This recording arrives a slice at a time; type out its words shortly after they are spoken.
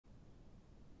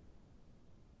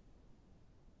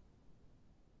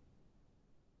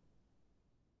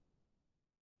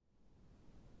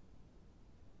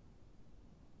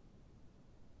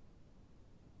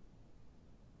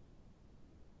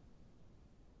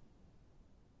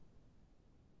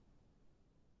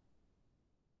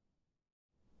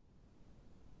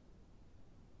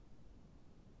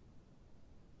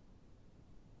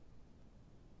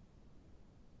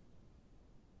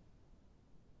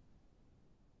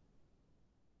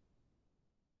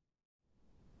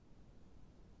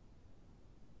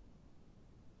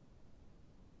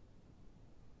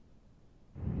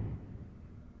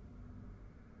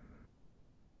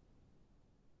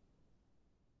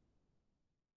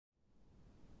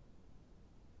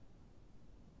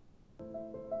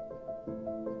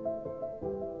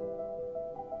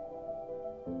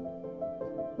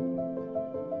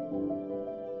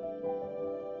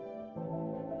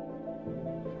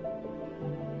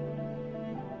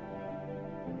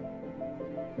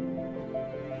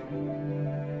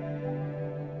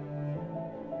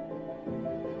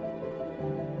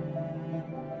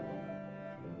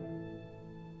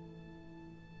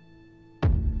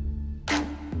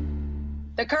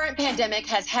The current pandemic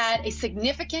has had a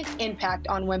significant impact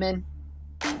on women.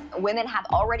 Women have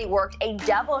already worked a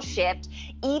double shift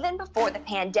even before the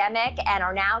pandemic and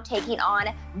are now taking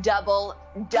on double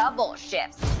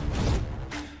shifts.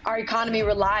 Our economy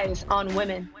relies on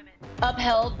women,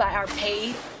 upheld by our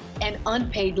paid and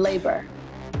unpaid labor.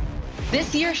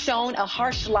 This year shone a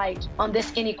harsh light on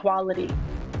this inequality,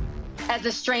 as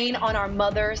the strain on our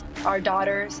mothers, our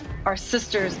daughters, our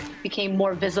sisters became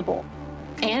more visible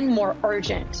and more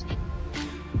urgent.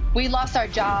 We lost our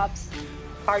jobs,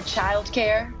 our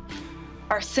childcare,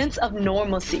 our sense of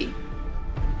normalcy.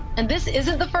 And this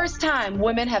isn't the first time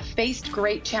women have faced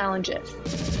great challenges.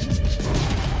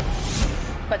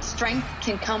 But strength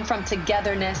can come from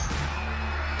togetherness.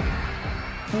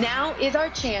 Now is our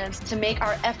chance to make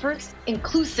our efforts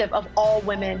inclusive of all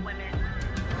women,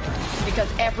 because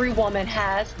every woman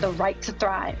has the right to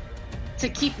thrive, to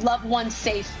keep loved ones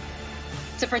safe,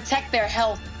 to protect their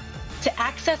health, to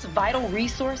access vital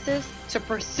resources, to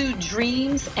pursue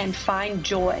dreams and find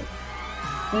joy.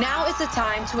 Now is the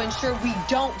time to ensure we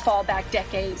don't fall back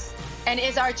decades, and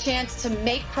is our chance to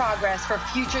make progress for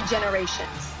future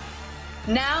generations.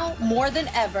 Now, more than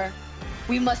ever,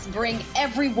 we must bring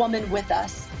every woman with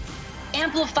us,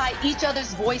 amplify each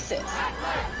other's voices,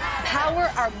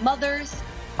 power our mothers,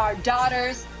 our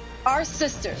daughters, our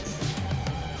sisters.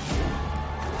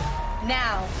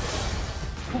 Now,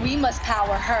 we must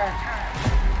power her.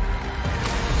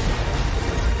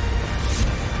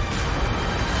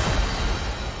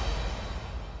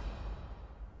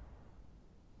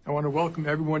 I want to welcome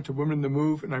everyone to Women in the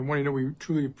Move, and I want you to know we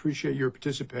truly appreciate your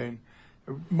participating.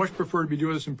 I much prefer to be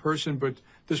doing this in person, but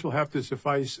this will have to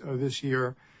suffice this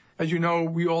year. As you know,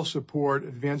 we all support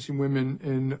advancing women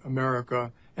in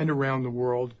America and around the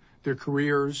world, their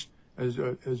careers as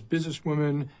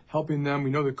businesswomen, helping them.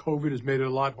 We know that COVID has made it a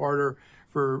lot harder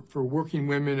for working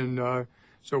women, and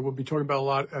so we'll be talking about a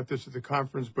lot at the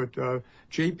conference, but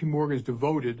JPMorgan is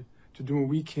devoted to doing what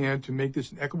we can to make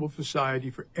this an equitable society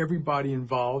for everybody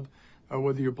involved,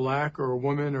 whether you're Black or a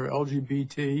woman or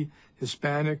LGBT,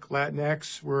 Hispanic,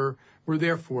 Latinx, we're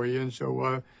there for you. And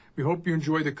so we hope you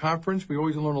enjoy the conference. We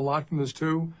always learn a lot from this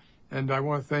too. And I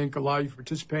want to thank a lot of you for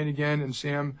participating again. And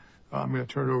Sam, I'm going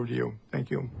to turn it over to you. Thank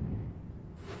you.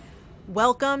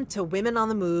 Welcome to Women on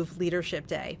the Move Leadership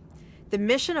Day. The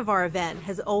mission of our event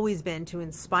has always been to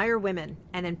inspire women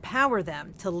and empower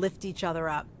them to lift each other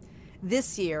up.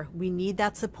 This year, we need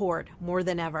that support more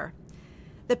than ever.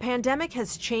 The pandemic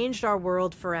has changed our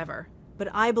world forever, but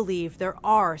I believe there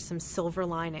are some silver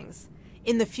linings.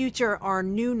 In the future, our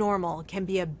new normal can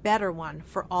be a better one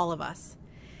for all of us.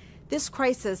 This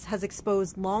crisis has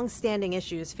exposed long-standing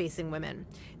issues facing women.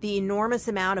 The enormous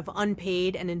amount of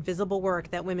unpaid and invisible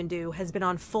work that women do has been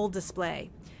on full display.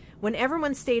 When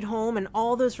everyone stayed home and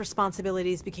all those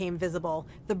responsibilities became visible,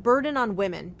 the burden on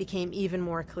women became even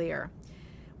more clear.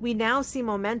 We now see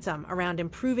momentum around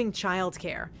improving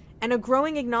childcare and a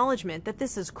growing acknowledgement that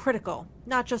this is critical,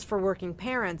 not just for working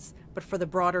parents, but for the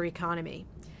broader economy.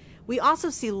 We also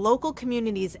see local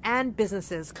communities and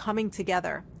businesses coming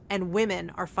together, and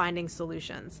women are finding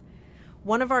solutions.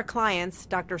 One of our clients,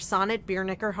 Dr. Sonnet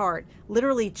Biernicker-Hart,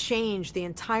 literally changed the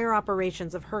entire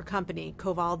operations of her company,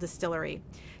 Koval Distillery.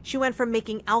 She went from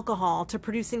making alcohol to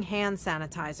producing hand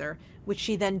sanitizer, which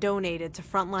she then donated to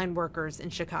frontline workers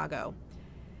in Chicago.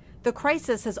 The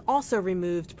crisis has also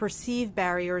removed perceived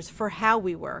barriers for how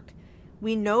we work.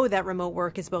 We know that remote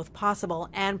work is both possible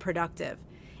and productive.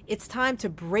 It's time to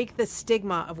break the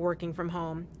stigma of working from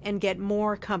home and get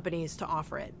more companies to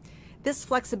offer it. This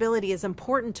flexibility is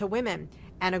important to women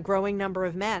and a growing number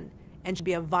of men, and should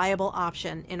be a viable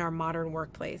option in our modern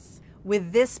workplace.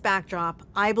 With this backdrop,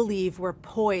 I believe we're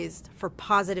poised for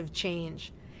positive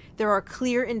change. There are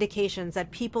clear indications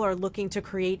that people are looking to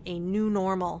create a new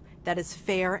normal that is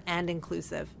fair and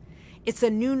inclusive. It's a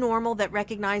new normal that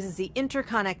recognizes the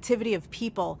interconnectivity of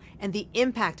people and the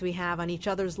impact we have on each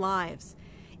other's lives.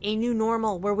 A new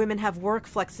normal where women have work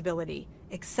flexibility,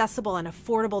 accessible and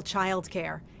affordable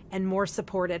childcare, and more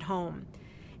support at home.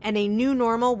 And a new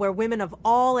normal where women of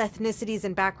all ethnicities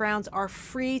and backgrounds are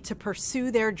free to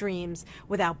pursue their dreams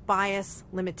without bias,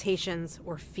 limitations,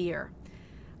 or fear.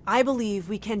 I believe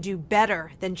we can do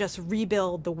better than just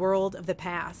rebuild the world of the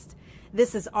past.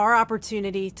 This is our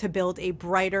opportunity to build a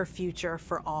brighter future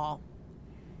for all.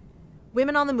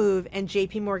 Women on the Move and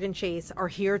JPMorgan Chase are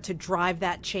here to drive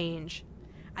that change.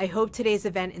 I hope today's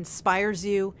event inspires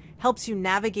you, helps you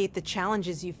navigate the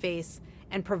challenges you face,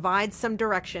 and provides some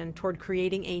direction toward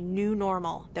creating a new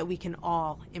normal that we can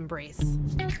all embrace.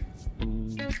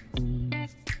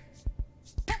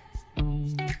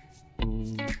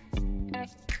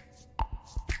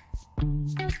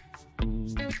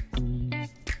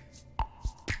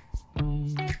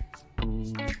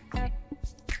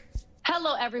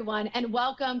 Hello, everyone, and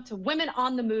welcome to Women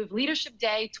on the Move Leadership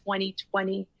Day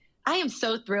 2020. I am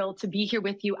so thrilled to be here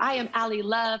with you. I am Allie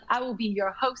Love. I will be your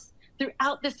host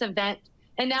throughout this event.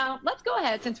 And now let's go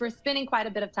ahead, since we're spending quite a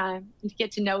bit of time to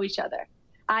get to know each other.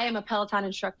 I am a Peloton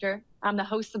instructor. I'm the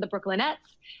host of the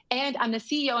Brooklynettes, and I'm the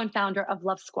CEO and founder of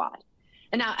Love Squad.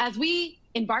 And now, as we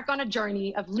embark on a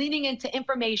journey of leaning into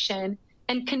information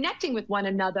and connecting with one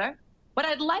another, what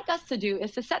I'd like us to do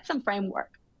is to set some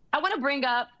framework. I want to bring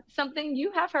up something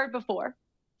you have heard before,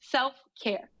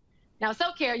 self-care. Now,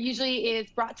 self-care usually is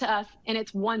brought to us and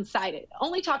it's one-sided,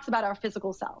 only talks about our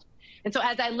physical self. And so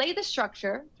as I lay the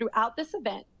structure throughout this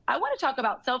event, I want to talk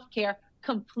about self-care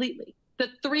completely. The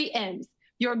 3 M's,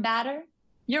 your matter,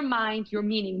 your mind, your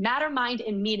meaning. Matter, mind,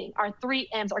 and meaning. Our 3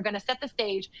 M's are going to set the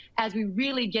stage as we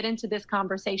really get into this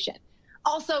conversation.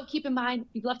 Also, keep in mind,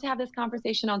 we'd love to have this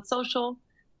conversation on social.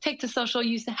 Take to social,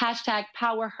 use the hashtag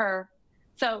POWERHER.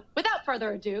 So without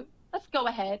further ado, let's go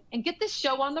ahead and get this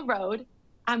show on the road.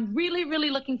 I'm really, really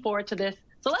looking forward to this.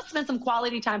 So let's spend some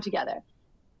quality time together.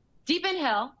 Deep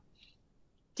inhale,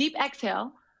 deep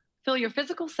exhale, feel your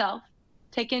physical self,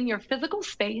 take in your physical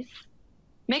space,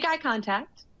 make eye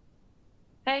contact.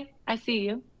 Hey, I see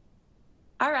you.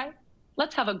 All right,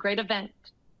 let's have a great event.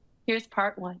 Here's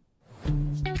part 1.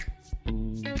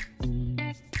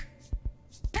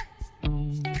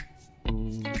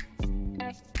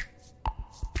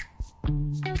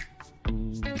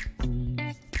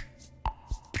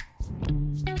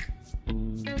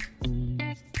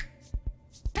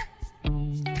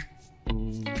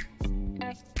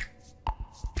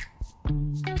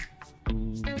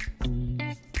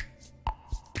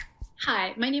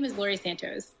 Hi, my name is Laurie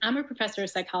Santos. I'm a professor of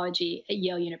psychology at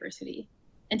Yale University.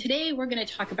 And today we're going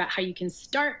to talk about how you can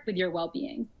start with your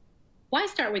well-being. Why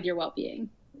start with your well-being?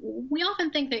 We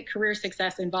often think that career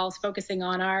success involves focusing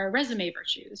on our resume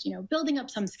virtues, building up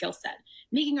some skill set,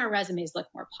 making our resumes look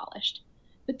more polished.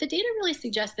 But the data really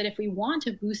suggests that if we want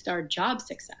to boost our job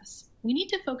success, we need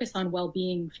to focus on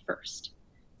well-being first.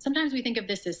 Sometimes we think of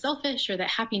this as selfish or that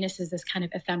happiness is this kind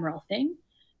of ephemeral thing.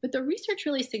 But the research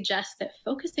really suggests that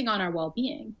focusing on our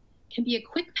well-being can be a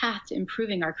quick path to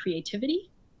improving our creativity,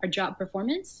 our job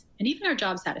performance, and even our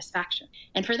job satisfaction.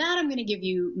 And for that, I'm going to give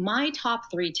you my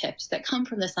top 3 tips that come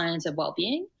from the science of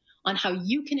well-being on how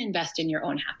you can invest in your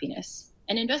own happiness,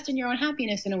 and invest in your own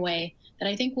happiness in a way that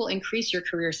I think will increase your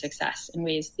career success in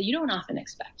ways that you don't often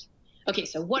expect. Okay,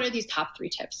 so what are these top 3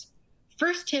 tips?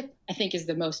 First tip, I think, is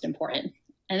the most important,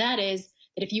 and that is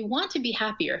that if you want to be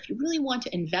happier, if you really want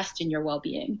to invest in your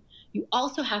well-being, you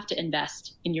also have to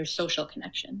invest in your social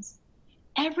connections.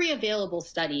 Every available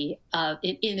study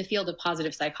in the field of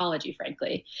positive psychology,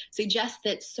 frankly, suggests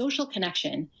that social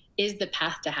connection is the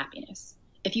path to happiness.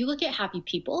 If you look at happy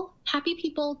people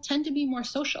tend to be more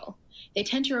social. They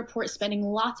tend to report spending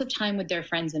lots of time with their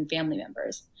friends and family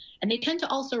members. And they tend to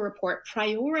also report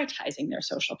prioritizing their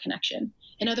social connection.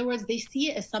 In other words, they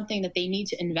see it as something that they need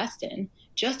to invest in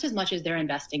just as much as they're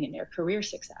investing in their career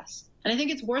success. And I think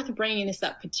it's worth bringing this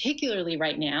up, particularly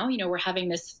right now. We're having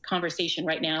this conversation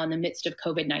right now in the midst of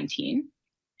COVID-19.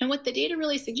 And what the data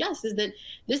really suggests is that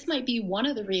this might be one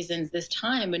of the reasons this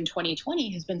time in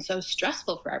 2020 has been so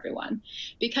stressful for everyone,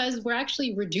 because we're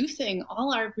actually reducing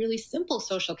all our really simple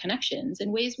social connections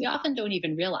in ways we often don't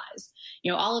even realize.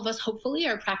 All of us hopefully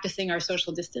are practicing our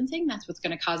social distancing. That's what's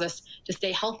going to cause us to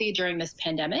stay healthy during this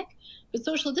pandemic. But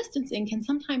social distancing can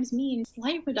sometimes mean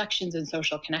slight reductions in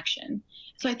social connection.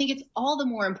 So I think it's all the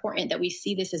more important that we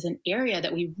see this as an area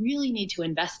that we really need to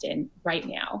invest in right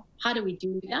now. How do we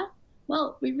do that?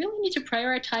 Well, we really need to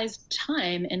prioritize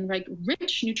time and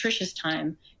rich, nutritious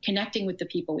time connecting with the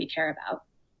people we care about.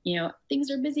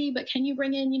 Things are busy, but can you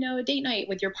bring in, a date night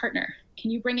with your partner? Can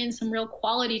you bring in some real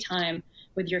quality time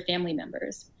with your family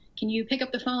members? Can you pick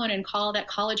up the phone and call that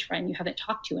college friend you haven't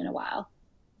talked to in a while?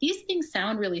 These things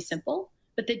sound really simple,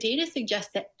 but the data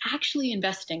suggests that actually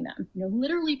investing them,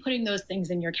 literally putting those things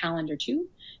in your calendar too,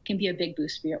 can be a big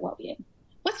boost for your well-being.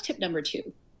 What's tip number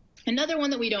 2? Another one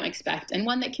that we don't expect, and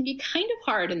one that can be kind of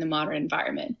hard in the modern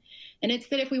environment. And it's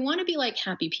that if we want to be like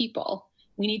happy people,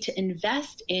 we need to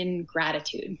invest in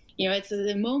gratitude. It's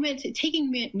the moment,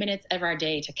 taking minutes of our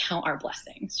day to count our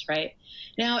blessings, right?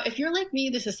 Now, if you're like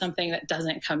me, this is something that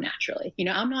doesn't come naturally.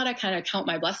 I'm not a kind of count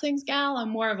my blessings gal. I'm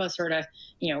more of a sort of,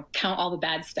 count all the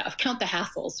bad stuff, count the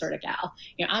hassles sort of gal.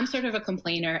 I'm sort of a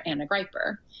complainer and a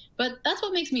griper. But that's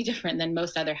what makes me different than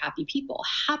most other happy people.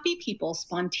 Happy people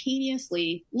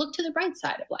spontaneously look to the bright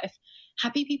side of life.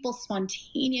 Happy people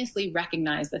spontaneously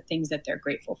recognize the things that they're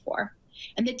grateful for.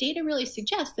 And the data really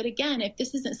suggests that, again, if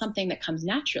this isn't something that comes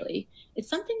naturally, it's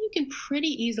something you can pretty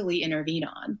easily intervene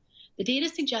on. The data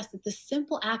suggests that the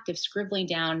simple act of scribbling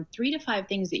down 3 to 5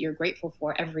 things that you're grateful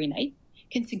for every night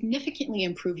can significantly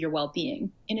improve your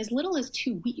well-being in as little as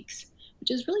 2 weeks, which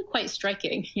is really quite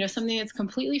striking. Something that's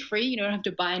completely free. You don't have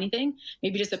to buy anything,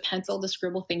 maybe just a pencil to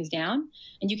scribble things down,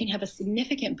 and you can have a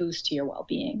significant boost to your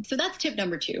well-being. So that's tip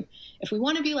number 2. If we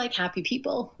want to be like happy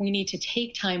people, we need to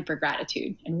take time for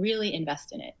gratitude and really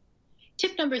invest in it.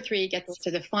 Tip number 3 gets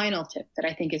to the final tip that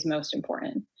I think is most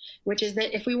important, which is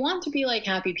that if we want to be like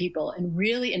happy people and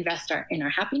really invest in our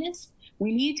happiness,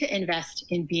 we need to invest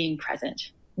in being present.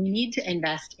 We need to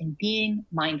invest in being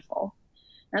mindful.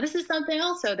 Now, this is something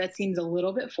also that seems a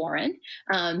little bit foreign.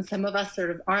 Some of us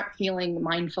sort of aren't feeling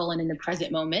mindful and in the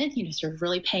present moment, sort of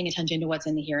really paying attention to what's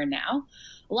in the here and now.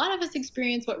 A lot of us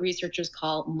experience what researchers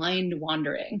call mind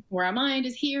wandering, where our mind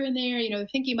is here and there,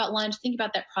 thinking about lunch, thinking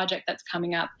about that project that's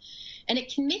coming up, and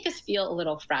it can make us feel a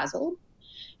little frazzled.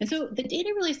 And so the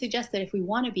data really suggests that if we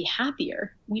want to be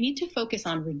happier, we need to focus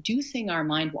on reducing our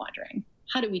mind wandering.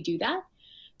 How do we do that?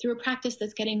 Through a practice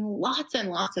that's getting lots and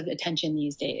lots of attention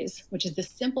these days, which is the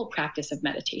simple practice of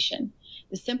meditation.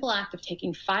 The simple act of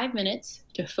taking 5 minutes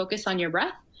to focus on your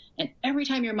breath, and every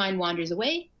time your mind wanders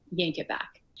away, yank it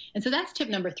back. And so that's tip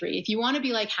number 3. If you want to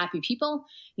be like happy people,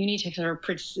 you need to sort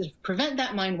of prevent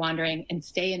that mind wandering and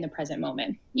stay in the present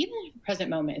moment, even if the present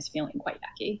moment is feeling quite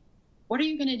yucky. What are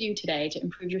you going to do today to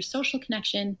improve your social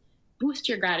connection, boost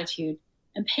your gratitude,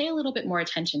 and pay a little bit more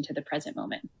attention to the present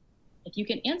moment? If you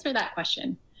can answer that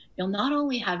question, you'll not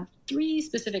only have 3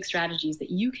 specific strategies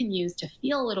that you can use to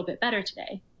feel a little bit better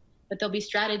today, but there'll be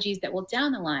strategies that will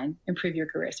down the line improve your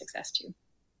career success too.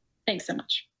 Thanks so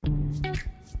much.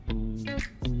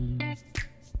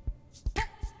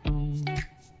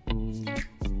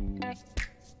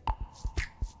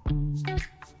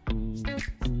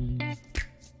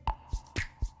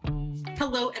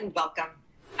 Hello and welcome.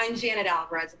 I'm Janet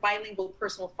Alvarez, a bilingual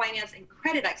personal finance and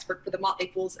credit expert for the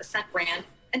Motley Fool's Ascent brand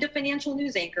and a financial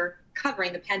news anchor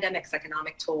covering the pandemic's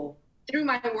economic toll. Through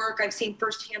my work, I've seen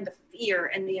firsthand the fear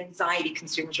and the anxiety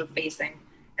consumers are facing.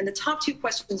 And the top 2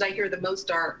 questions I hear the most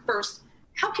are, first,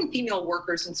 how can female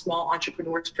workers and small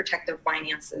entrepreneurs protect their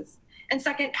finances? And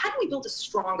second, how do we build a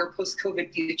stronger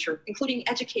post-COVID future, including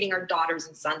educating our daughters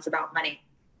and sons about money?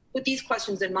 With these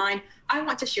questions in mind, I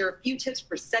want to share a few tips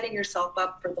for setting yourself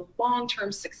up for the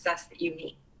long-term success that you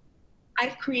need.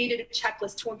 I've created a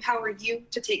checklist to empower you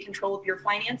to take control of your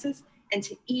finances and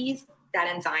to ease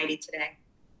that anxiety today.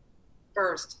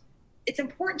 First, it's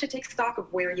important to take stock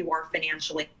of where you are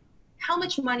financially. How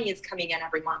much money is coming in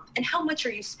every month, and how much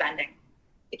are you spending?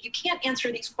 If you can't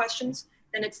answer these questions,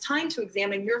 then it's time to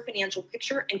examine your financial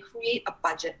picture and create a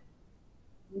budget.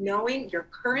 Knowing your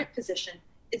current position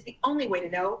is the only way to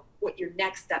know what your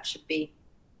next step should be.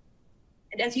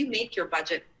 And as you make your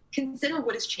budget, consider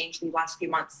what has changed in the last few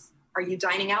months. Are you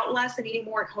dining out less and eating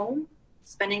more at home?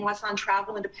 Spending less on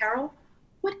travel and apparel?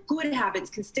 What good habits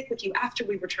can stick with you after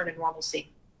we return to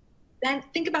normalcy? Then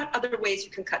think about other ways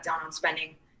you can cut down on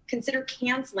spending. Consider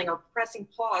canceling or pressing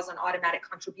pause on automatic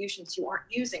contributions you aren't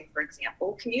using, for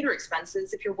example, commuter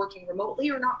expenses if you're working remotely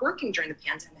or not working during the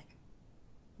pandemic.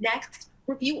 Next,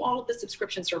 review all of the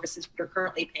subscription services you're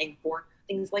currently paying for,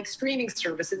 things like streaming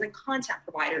services and content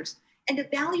providers, and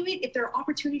evaluate if there are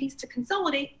opportunities to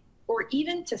consolidate or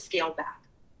even to scale back.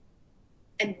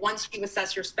 And once you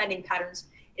assess your spending patterns,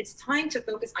 it's time to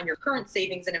focus on your current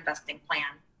savings and investing plan.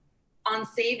 On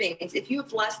savings, if you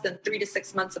have less than 3 to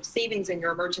 6 months of savings in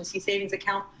your emergency savings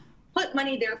account, put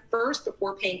money there first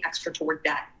before paying extra toward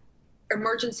debt.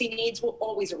 Emergency needs will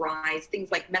always arise,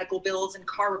 things like medical bills and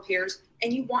car repairs,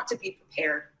 and you want to be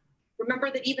prepared. Remember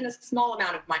that even a small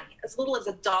amount of money, as little as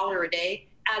 $1 a day,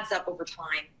 adds up over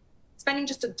time. Spending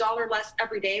just $1 less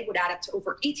every day would add up to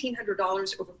over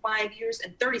 $1,800 over 5 years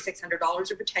and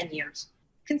 $3,600 over 10 years.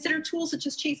 Consider tools such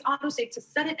as Chase AutoSave to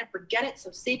set it and forget it so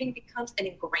saving becomes an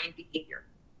ingrained behavior.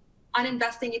 On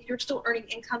investing, if you're still earning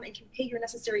income and can pay your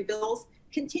necessary bills,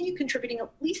 continue contributing at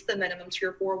least the minimum to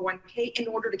your 401k in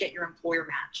order to get your employer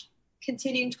matched.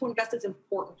 Continuing to invest is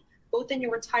important, both in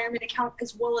your retirement account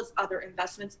as well as other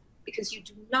investments, because you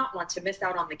do not want to miss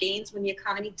out on the gains when the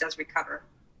economy does recover.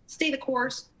 Stay the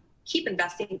course, keep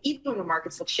investing even when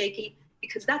markets look shaky,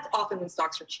 because that's often when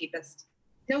stocks are cheapest.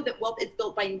 Know that wealth is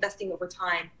built by investing over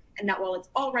time, and that while it's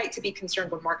all right to be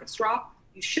concerned when markets drop,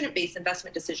 you shouldn't base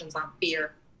investment decisions on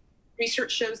fear.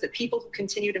 Research shows that people who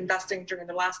continued investing during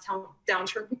the last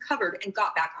downturn recovered and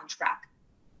got back on track.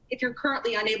 If you're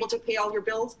currently unable to pay all your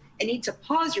bills and need to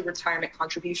pause your retirement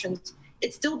contributions,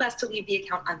 it's still best to leave the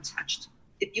account untouched.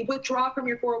 If you withdraw from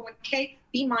your 401k,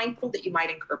 be mindful that you might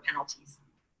incur penalties.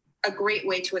 A great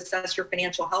way to assess your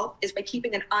financial health is by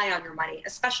keeping an eye on your money,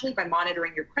 especially by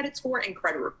monitoring your credit score and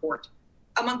credit report.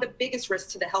 Among the biggest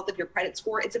risks to the health of your credit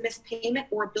score is a missed payment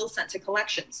or a bill sent to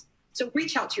collections. So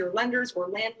reach out to your lenders or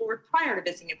landlord prior to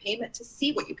missing a payment to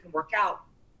see what you can work out.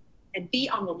 And be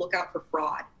on the lookout for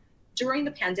fraud. During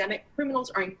the pandemic,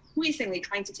 criminals are increasingly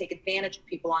trying to take advantage of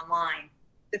people online.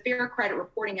 The Fair Credit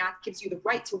Reporting Act gives you the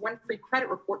right to one free credit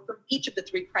report from each of the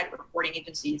 3 credit reporting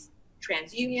agencies,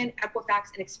 TransUnion,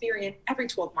 Equifax, and Experian, every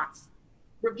 12 months.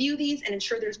 Review these and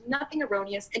ensure there's nothing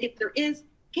erroneous, and if there is,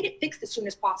 get it fixed as soon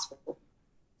as possible.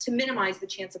 To minimize the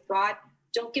chance of fraud,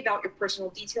 don't give out your personal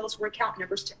details or account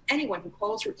numbers to anyone who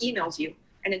calls or emails you,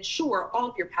 and ensure all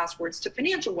of your passwords to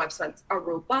financial websites are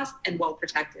robust and well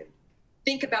protected.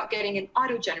 Think about getting an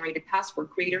auto-generated password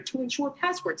creator to ensure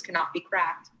passwords cannot be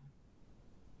cracked.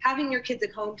 Having your kids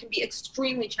at home can be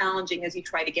extremely challenging as you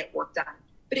try to get work done,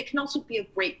 but it can also be a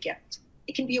great gift.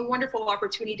 It can be a wonderful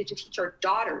opportunity to teach our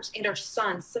daughters and our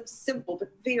sons some simple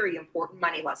but very important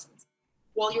money lessons.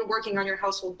 While you're working on your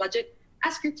household budget,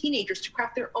 ask your teenagers to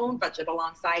craft their own budget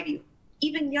alongside you.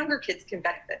 Even younger kids can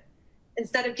benefit.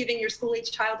 Instead of giving your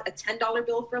school-age child a $10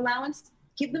 bill for allowance,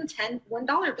 give them 10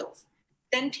 $1 bills.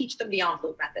 Then teach them the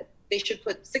envelope method. They should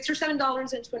put $6 or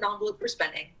 $7 into an envelope for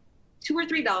spending, $2 or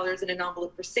 $3 in an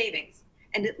envelope for savings,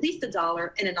 and at least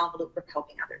 $1 in an envelope for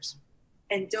helping others.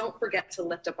 And don't forget to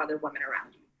lift up other women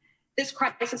around you. This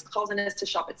crisis calls on us to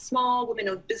shop at small,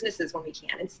 women-owned businesses when we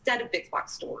can, instead of big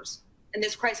box stores. And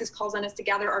this crisis calls on us to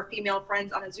gather our female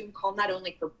friends on a Zoom call, not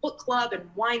only for book club and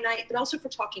wine night, but also for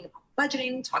talking about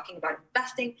budgeting, talking about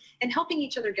investing, and helping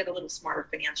each other get a little smarter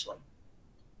financially.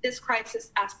 This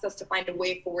crisis asks us to find a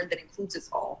way forward that includes us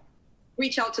all.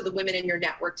 Reach out to the women in your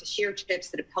network to share tips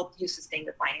that have helped you sustain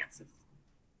your finances.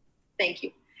 Thank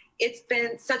you. It's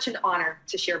been such an honor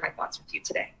to share my thoughts with you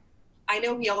today. I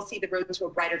know we all see the road to a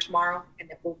brighter tomorrow, and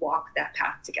that we'll walk that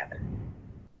path together.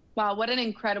 Wow, what an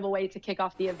incredible way to kick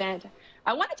off the event.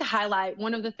 I wanted to highlight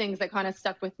one of the things that kind of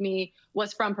stuck with me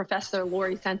was from Professor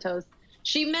Laurie Santos.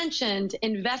 She mentioned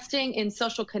investing in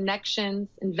social connections,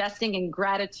 investing in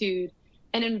gratitude,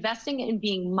 and investing in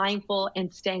being mindful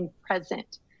and staying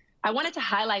present. I wanted to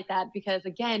highlight that because,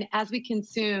 again, as we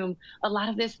consume a lot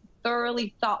of this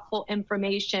thoroughly thoughtful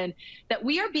information, that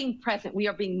we are being present, we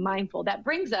are being mindful. That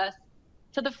brings us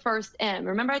to the first M.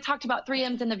 Remember, I talked about 3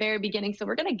 M's in the very beginning, so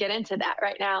we're going to get into that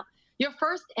right now. Your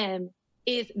first M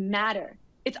is matter.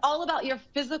 It's all about your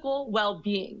physical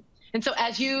well-being. And so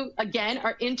as you, again,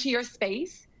 are into your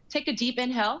space, take a deep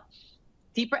inhale,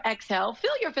 deeper exhale,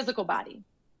 feel your physical body.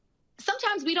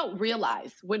 Sometimes we don't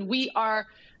realize when we are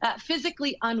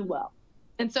physically unwell.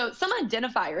 And so some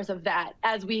identifiers of that,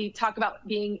 as we talk about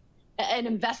being an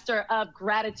investor of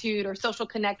gratitude or social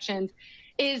connections,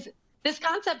 is this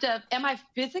concept of, am I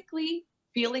physically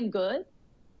feeling good?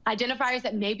 Identifiers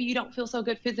that maybe you don't feel so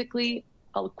good physically,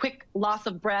 a quick loss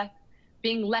of breath,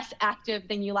 being less active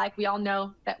than you like. We all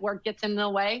know that work gets in the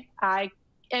way. I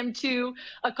am too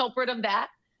a culprit of that.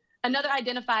 Another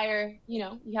identifier,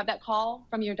 you have that call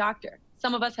from your doctor.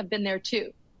 Some of us have been there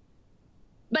too.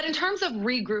 But in terms of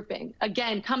regrouping,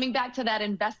 again, coming back to that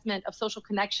investment of social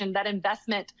connection, that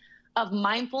investment of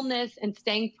mindfulness and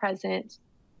staying present,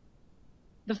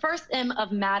 the first M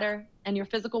of matter and your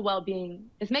physical well-being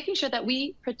is making sure that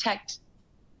we protect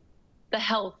the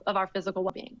health of our physical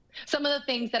well-being. Some of the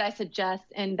things that I suggest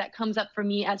and that comes up for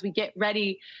me as we get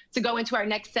ready to go into our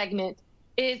next segment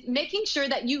is making sure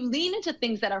that you lean into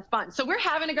things that are fun. So we're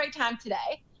having a great time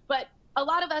today, but a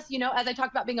lot of us, as I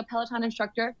talked about being a Peloton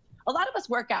instructor, a lot of us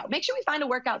work out. Make sure we find a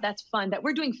workout that's fun, that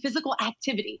we're doing physical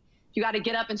activity. You got to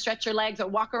get up and stretch your legs or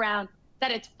walk around,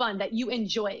 that it's fun, that you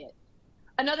enjoy it.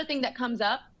 Another thing that comes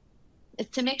up is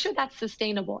to make sure that's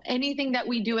sustainable. Anything that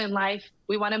we do in life,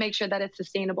 we want to make sure that it's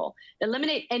sustainable.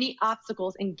 Eliminate any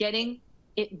obstacles in getting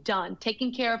it done,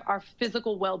 taking care of our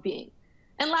physical well-being.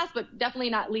 And last but definitely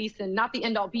not least, and not the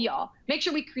end-all be-all, make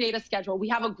sure we create a schedule. We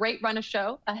have a great run of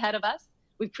show ahead of us.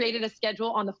 We've created a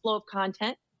schedule on the flow of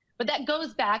content, but that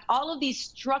goes back, all of these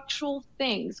structural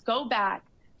things go back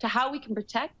to how we can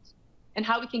protect and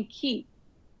how we can keep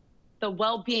the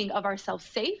well-being of ourselves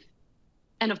safe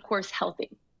and, of course, healthy.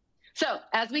 So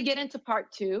as we get into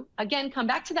part 2, again, come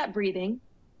back to that breathing,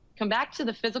 come back to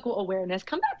the physical awareness,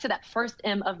 come back to that first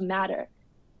M of matter.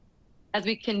 As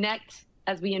we connect,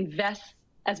 as we invest,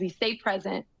 as we stay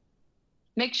present,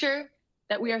 make sure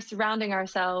that we are surrounding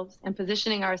ourselves and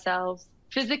positioning ourselves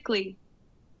physically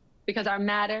because our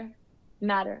matter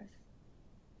matters.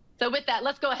 So with that,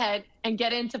 let's go ahead and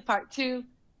get into part 2,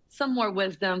 some more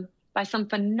wisdom by some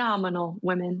phenomenal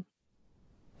women.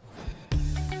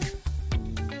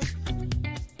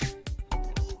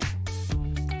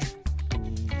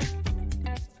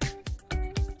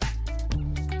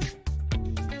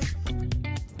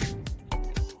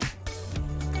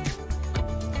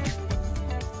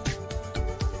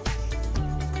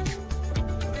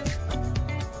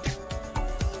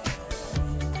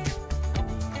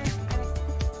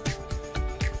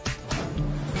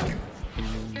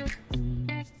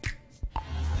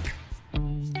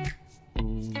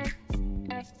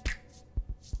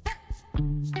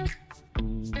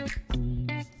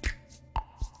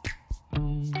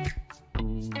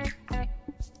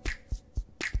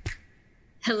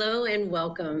 Hello and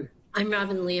welcome. I'm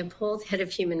Robin Leopold, Head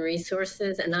of Human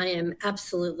Resources, and I am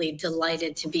absolutely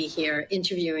delighted to be here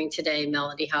interviewing today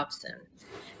Mellody Hobson.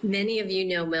 Many of you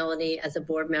know Mellody as a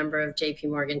board member of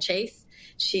JPMorgan Chase.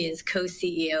 She is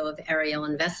co-CEO of Ariel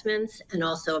Investments and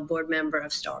also a board member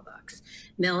of Starbucks.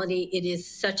 Mellody, it is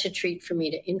such a treat for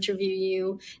me to interview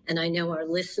you, and I know our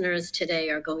listeners today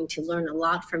are going to learn a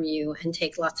lot from you and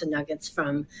take lots of nuggets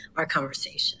from our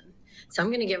conversation. So I'm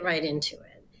going to get right into it.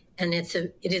 And it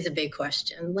is a big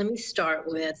question. Let me start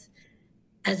with,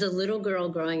 as a little girl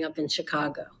growing up in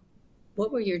Chicago,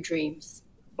 what were your dreams?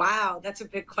 Wow, that's a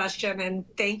big question. And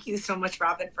thank you so much,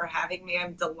 Robin, for having me.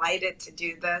 I'm delighted to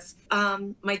do this.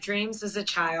 My dreams as a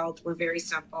child were very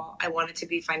simple. I wanted to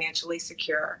be financially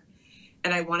secure.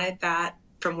 And I wanted that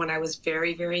from when I was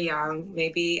very, very young.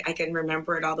 Maybe I can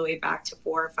remember it all the way back to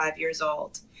 4 or 5 years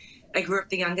old. I grew up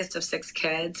the youngest of 6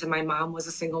 kids, and my mom was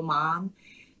a single mom.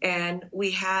 And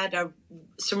we had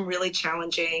some really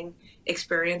challenging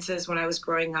experiences when I was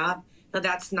growing up. Now,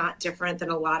 that's not different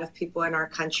than a lot of people in our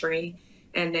country.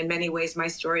 And in many ways, my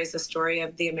story is the story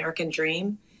of the American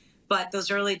dream. But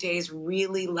those early days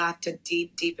really left a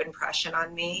deep, deep impression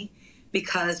on me,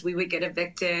 because we would get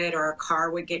evicted, or our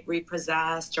car would get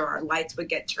repossessed, or our lights would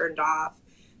get turned off.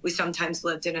 We sometimes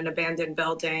lived in an abandoned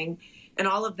building. And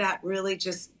all of that really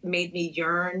just made me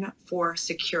yearn for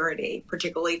security,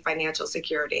 particularly financial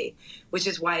security, which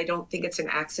is why I don't think it's an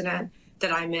accident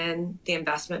that I'm in the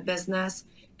investment business.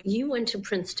 You went to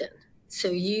Princeton, so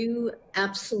you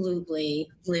absolutely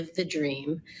lived the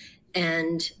dream.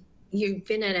 And you've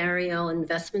been at Ariel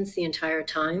Investments the entire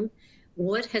time.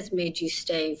 What has made you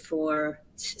stay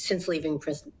since leaving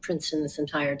Princeton this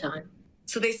entire time?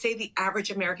 So they say the average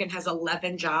American has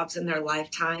 11 jobs in their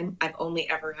lifetime. I've only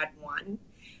ever had 1.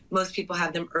 Most people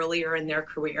have them earlier in their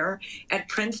career. At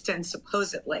Princeton,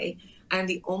 supposedly, I'm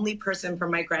the only person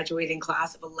from my graduating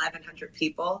class of 1,100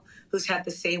 people who's had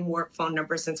the same work phone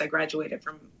number since I graduated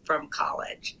from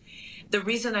college. The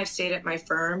reason I've stayed at my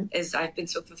firm is I've been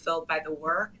so fulfilled by the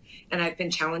work, and I've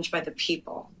been challenged by the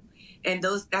people. And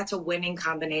that's a winning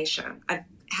combination. I've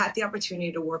had the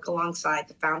opportunity to work alongside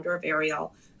the founder of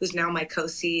Ariel, who's now my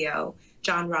co-CEO,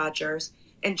 John Rogers.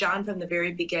 And John, from the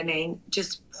very beginning,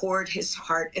 just poured his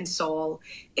heart and soul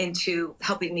into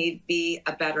helping me be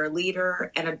a better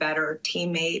leader and a better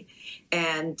teammate,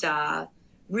 and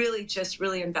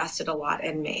really invested a lot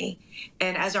in me.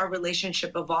 And as our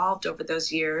relationship evolved over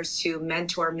those years to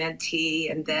mentor,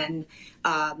 mentee, and then,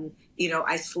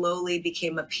 I slowly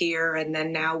became a peer, and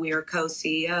then now we are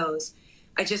co-CEOs.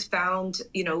 I just found,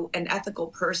 an ethical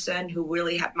person who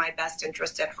really had my best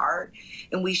interest at heart.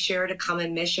 And we shared a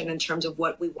common mission in terms of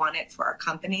what we wanted for our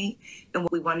company and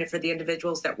what we wanted for the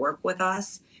individuals that work with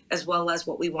us, as well as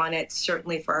what we wanted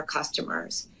certainly for our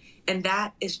customers. And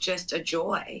that is just a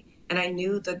joy. And I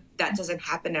knew that doesn't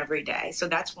happen every day. So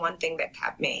that's one thing that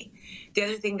kept me. The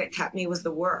other thing that kept me was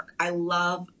the work. I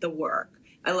love the work.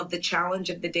 I love the challenge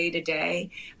of the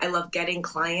day-to-day. I love getting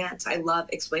clients. I love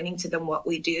explaining to them what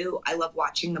we do. I love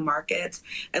watching the markets.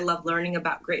 I love learning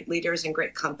about great leaders and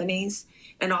great companies.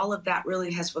 And all of that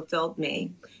really has fulfilled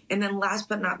me. And then last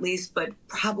but not least, but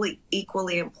probably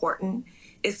equally important,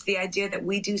 is the idea that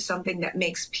we do something that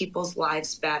makes people's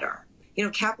lives better.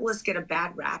 Capitalists get a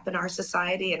bad rap in our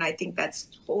society, and I think that's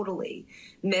totally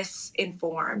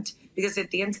misinformed, because at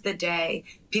the end of the day,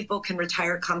 people can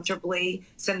retire comfortably,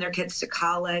 send their kids to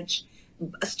college,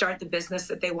 start the business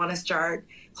that they want to start,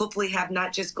 hopefully have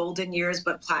not just golden years,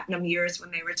 but platinum years when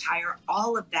they retire.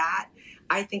 All of that,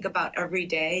 I think about every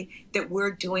day, that we're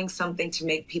doing something to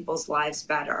make people's lives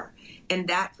better. And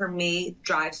that, for me,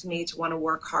 drives me to want to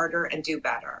work harder and do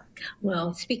better.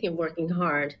 Well, speaking of working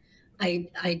hard,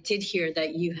 I did hear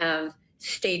that you have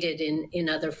stated in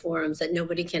other forums that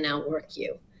nobody can outwork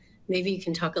you. Maybe you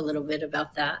can talk a little bit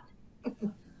about that.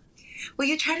 Well,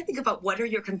 you try to think about what are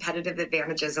your competitive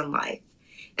advantages in life.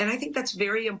 And I think that's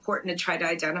very important to try to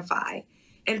identify.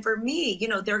 And for me,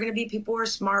 there are going to be people who are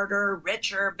smarter,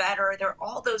 richer, better. There are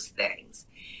all those things.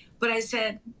 But I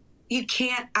said, you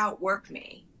can't outwork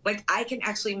me. Like, I can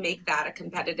actually make that a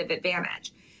competitive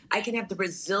advantage. I can have the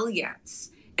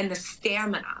resilience and the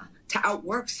stamina to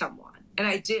outwork someone, and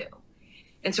I do.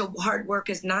 And so hard work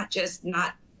is I'm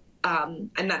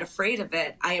not afraid of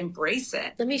it. I embrace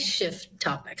it. Let me shift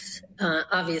topics.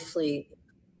 Obviously,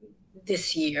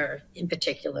 this year in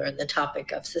particular, the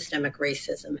topic of systemic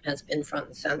racism has been front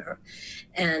and center.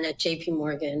 And at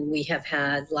JPMorgan, we have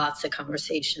had lots of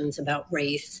conversations about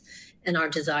race and our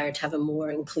desire to have a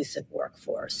more inclusive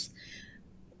workforce.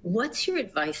 What's your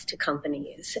advice to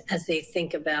companies as they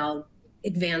think about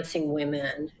advancing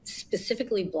women,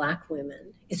 specifically Black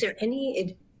women? Is there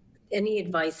any any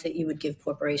advice that you would give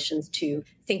corporations to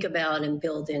think about and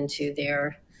build into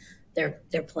their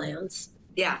plans?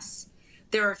 Yes.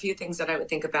 There are a few things that I would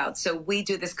think about. So we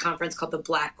do this conference called the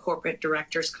Black Corporate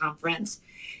Directors Conference,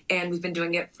 and we've been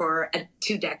doing it for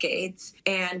 2 decades.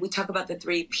 And we talk about the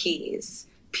 3 Ps: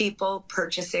 people,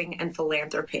 purchasing, and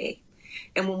philanthropy.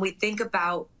 And when we think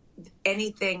about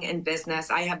anything in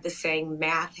business, I have the saying,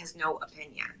 math has no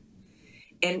opinion.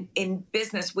 And in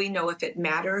business, we know if it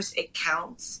matters, it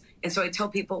counts. And so I tell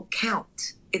people,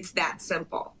 count. It's that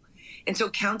simple. And so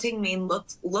counting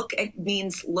means look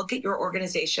at your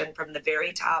organization from the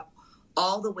very top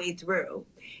all the way through,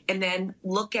 and then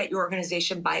look at your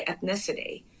organization by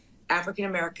ethnicity: African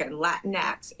American,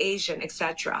 Latinx, Asian,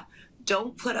 etc.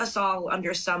 Don't put us all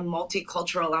under some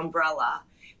multicultural umbrella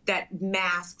that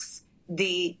masks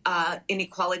the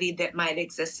inequality that might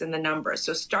exist in the numbers.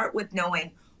 So start with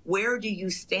knowing, where do you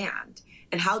stand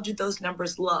and how do those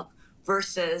numbers look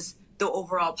versus the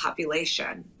overall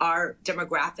population, our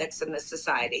demographics in this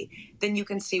society. Then you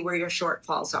can see where your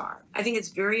shortfalls are. I think it's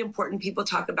very important people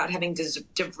talk about having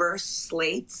diverse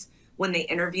slates when they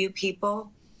interview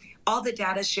people. All the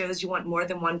data shows you want more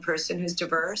than one person who's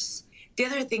diverse. The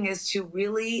other thing is to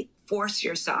really force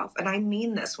yourself, and I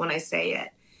mean this when I say it,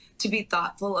 to be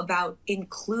thoughtful about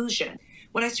inclusion.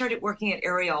 When I started working at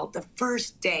Ariel, the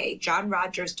first day, John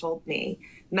Rogers told me,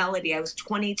 Mellody, I was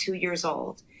 22 years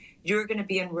old, you're going to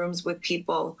be in rooms with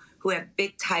people who have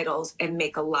big titles and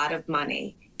make a lot of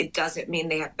money. It doesn't mean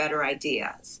they have better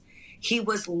ideas. He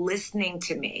was listening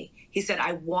to me. He said,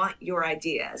 I want your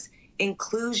ideas.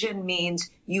 Inclusion means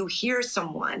you hear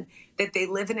someone, that they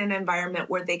live in an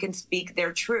environment where they can speak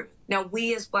their truth. Now,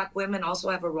 we as Black women also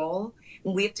have a role,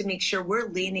 and we have to make sure we're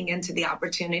leaning into the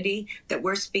opportunity, that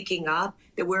we're speaking up,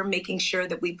 that we're making sure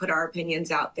that we put our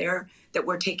opinions out there, that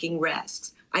we're taking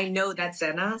risks. I know that's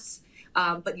in us.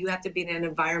 But you have to be in an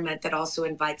environment that also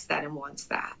invites that and wants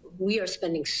that. We are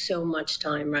spending so much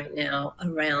time right now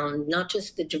around not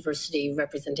just the diversity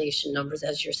representation numbers,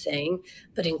 as you're saying,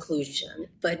 but inclusion.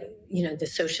 But, you know, the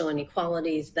social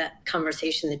inequalities, that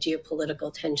conversation, the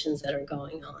geopolitical tensions that are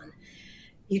going on.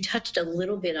 You touched a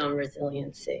little bit on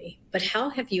resiliency, but how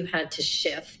have you had to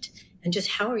shift, and just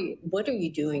what are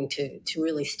you doing to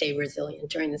really stay resilient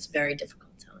during this very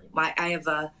difficult time? I have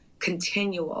a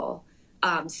continual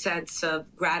sense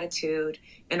of gratitude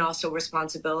and also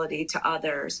responsibility to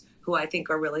others who I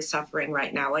think are really suffering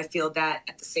right now. I feel that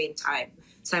at the same time,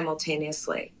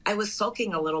 simultaneously. I was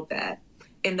sulking a little bit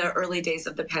in the early days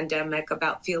of the pandemic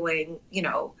about feeling,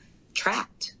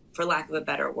 trapped, for lack of a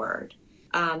better word.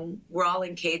 We're all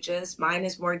in cages. Mine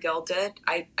is more gilded.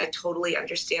 I totally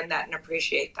understand that and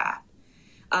appreciate that.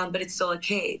 But it's still a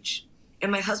cage.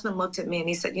 And my husband looked at me and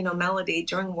he said, Mellody,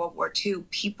 during World War II,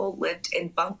 people lived in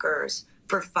bunkers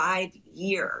for 5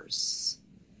 years.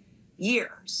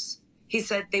 He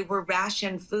said they were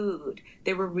rationed food.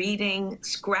 They were reading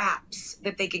scraps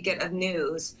that they could get of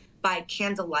news by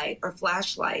candlelight or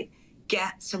flashlight,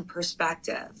 get some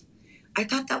perspective. I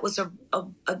thought that was a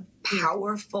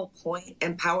powerful point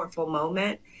and powerful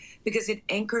moment, because it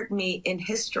anchored me in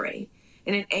history,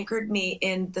 and it anchored me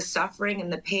in the suffering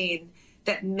and the pain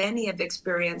that many have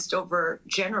experienced over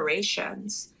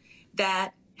generations,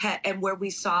 and where we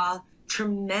saw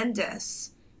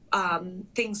tremendous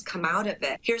things come out of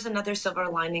it. Here's another silver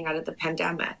lining out of the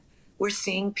pandemic. We're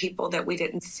seeing people that we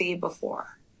didn't see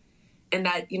before. And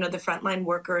that, the frontline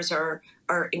workers are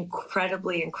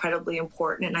incredibly, incredibly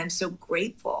important. And I'm so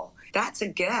grateful. That's a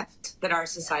gift that our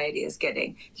society is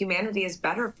getting. Humanity is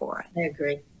better for it. I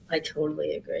agree. I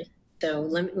totally agree. So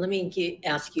let me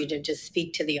ask you to just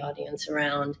speak to the audience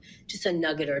around just a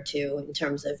nugget or two in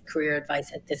terms of career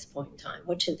advice at this point in time.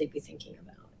 What should they be thinking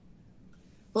about?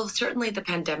 Well, certainly the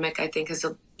pandemic, I think, has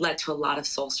led to a lot of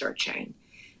soul searching.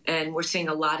 And we're seeing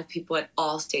a lot of people at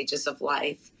all stages of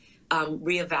life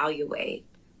reevaluate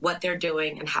what they're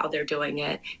doing and how they're doing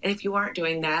it. And if you aren't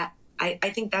doing that, I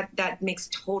think that makes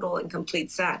total and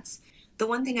complete sense. The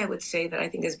one thing I would say that I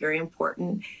think is very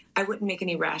important, I wouldn't make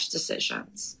any rash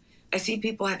decisions. I see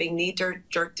people having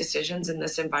knee-jerk decisions in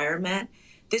this environment.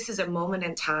 This is a moment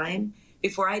in time.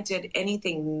 Before I did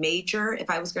anything major, if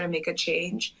I was going to make a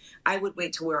change, I would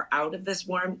wait till we're out of this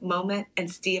warm moment and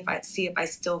see if I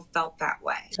still felt that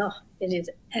way. Oh, it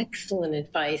is excellent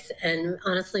advice. And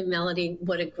honestly, Mellody,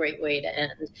 what a great way to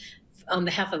end. On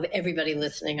behalf of everybody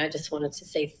listening, I just wanted to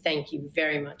say thank you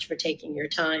very much for taking your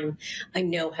time. I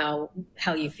know how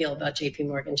you feel about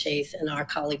JPMorgan Chase, and our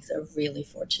colleagues are really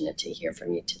fortunate to hear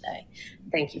from you today.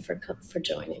 Thank you for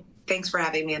joining. Thanks for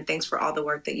having me, and thanks for all the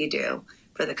work that you do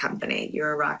for the company.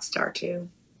 You're a rock star too.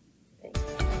 Thanks.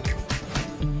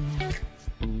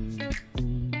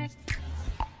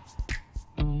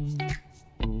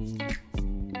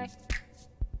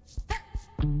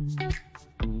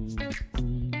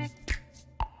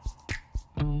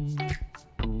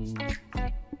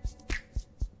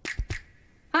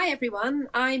 everyone.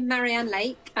 I'm Marianne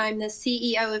Lake. I'm the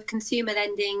CEO of Consumer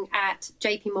Lending at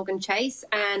JPMorgan Chase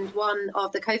and one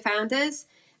of the co-founders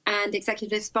and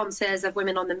executive sponsors of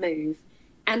Women on the Move.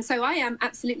 And so I am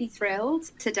absolutely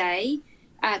thrilled today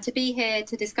to be here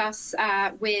to discuss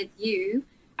with you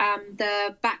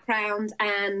the background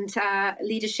and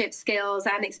leadership skills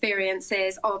and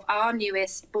experiences of our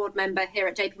newest board member here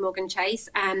at JPMorgan Chase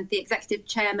and the executive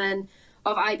chairman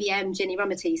of IBM, Ginni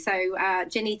Rometty. So,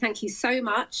 Ginni, thank you so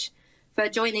much for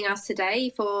joining us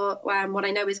today for what I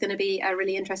know is going to be a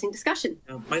really interesting discussion.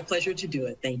 Oh, my pleasure to do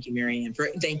it. Thank you, Marianne.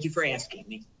 Thank you for asking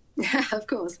me. Of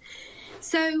course.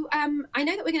 So I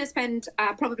know that we're going to spend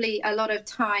probably a lot of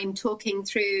time talking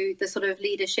through the sort of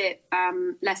leadership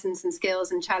lessons and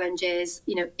skills and challenges,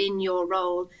 you know, in your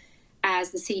role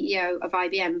as the CEO of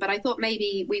IBM. But I thought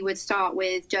maybe we would start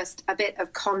with just a bit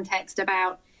of context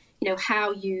about, you know,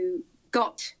 how you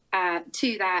got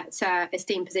to that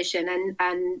esteemed position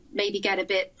and maybe get a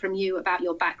bit from you about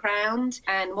your background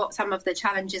and what some of the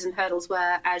challenges and hurdles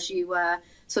were as you were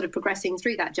sort of progressing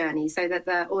through that journey, so that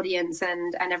the audience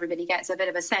and everybody gets a bit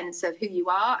of a sense of who you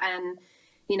are and,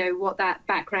 you know, what that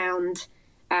background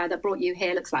that brought you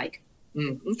here looks like.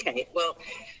 Okay. Well,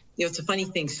 you know, it's a funny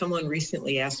thing. Someone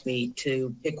recently asked me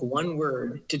to pick one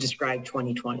word to describe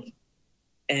 2020.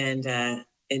 And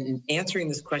in answering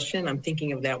this question, I'm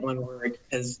thinking of that one word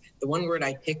because the one word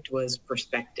I picked was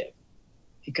perspective.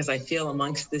 Because I feel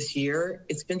amongst this year,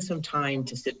 it's been some time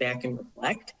to sit back and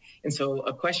reflect. And so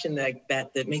a question that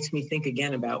makes me think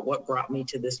again about what brought me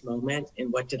to this moment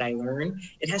and what did I learn,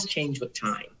 it has changed with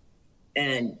time.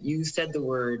 And you said the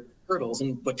word hurdles,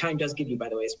 and what time does give you, by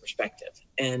the way, is perspective.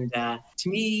 And to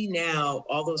me now,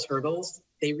 all those hurdles,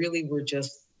 they really were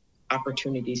just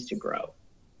opportunities to grow.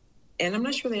 And I'm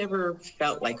not sure they ever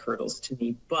felt like hurdles to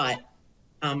me, but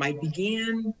I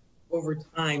began over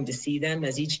time to see them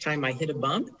as each time I hit a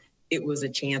bump, it was a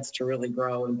chance to really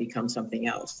grow and become something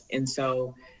else. And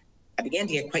so I began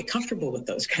to get quite comfortable with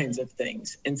those kinds of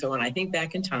things. And so when I think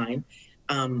back in time,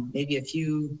 maybe a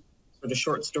few sort of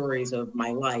short stories of my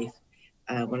life.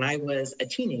 When I was a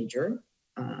teenager,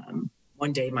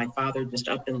 one day my father just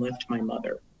up and left my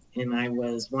mother. And I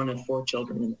was one of 4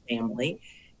 children in the family.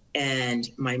 And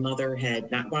my mother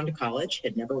had not gone to college,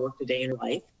 had never worked a day in her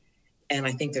life. And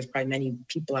I think there's probably many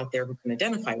people out there who can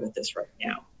identify with this right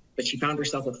now. But she found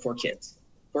herself with 4 kids.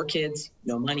 4 kids,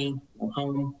 no money, no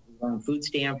home, we were on food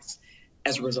stamps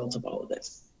as a result of all of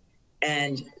this.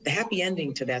 And the happy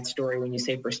ending to that story, when you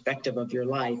say perspective of your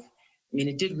life, I mean,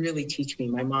 it did really teach me.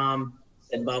 My mom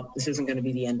said, well, this isn't going to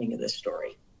be the ending of this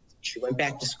story. She went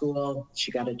back to school,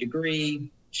 she got a degree,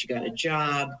 she got a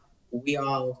job. We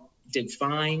all did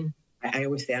fine. I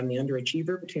always say I'm the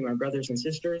underachiever between my brothers and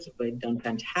sisters. They've done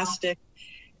fantastic.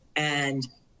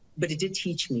 But it did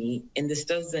teach me, and this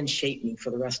does then shape me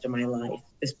for the rest of my life,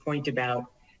 this point about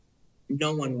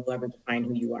no one will ever define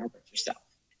who you are but yourself.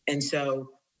 And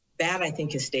so that, I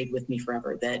think, has stayed with me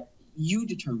forever, that you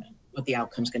determine what the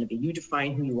outcome's going to be. You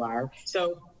define who you are.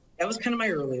 So that was kind of my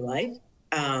early life.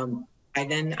 I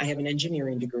have an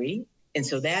engineering degree. And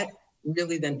so that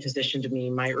really then positioned me.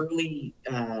 My early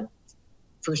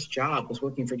first job was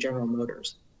working for General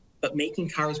Motors, but making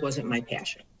cars wasn't my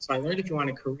passion. So I learned if you want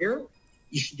a career,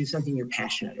 you should do something you're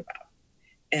passionate about.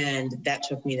 And that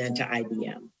took me then to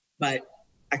IBM. But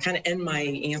I kind of end my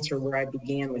answer where I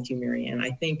began with you, Marianne.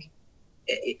 I think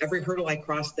every hurdle I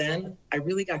crossed then, I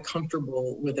really got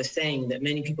comfortable with a saying that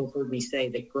many people have heard me say,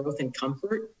 that growth and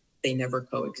comfort, they never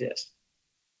coexist.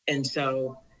 And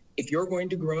so if you're going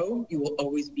to grow, you will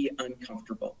always be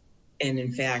uncomfortable. And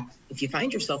in fact, if you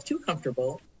find yourself too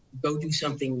comfortable, go do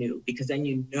something new, because then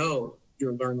you know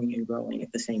you're learning and growing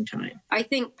at the same time. I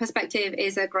think perspective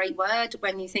is a great word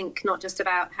when you think not just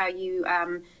about how you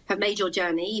have made your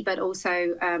journey, but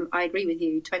also I agree with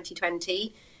you,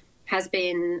 2020 has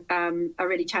been a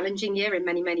really challenging year in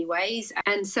many, many ways.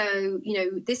 And so, you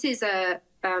know, this is a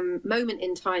moment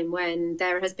in time when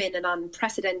there has been an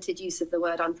unprecedented use of the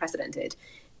word unprecedented.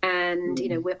 And, you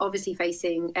know, we're obviously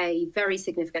facing a very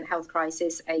significant health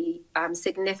crisis, a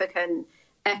significant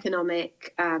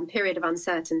economic period of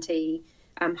uncertainty,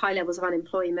 high levels of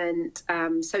unemployment,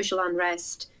 social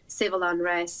unrest, civil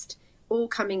unrest, all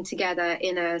coming together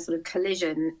in a sort of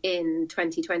collision in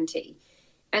 2020.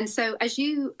 And so as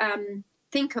you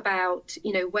think about,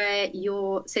 you know, where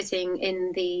you're sitting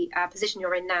in the position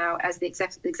you're in now as the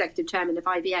executive chairman of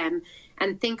IBM,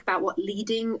 and think about what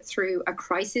leading through a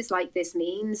crisis like this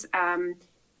means,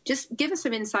 just give us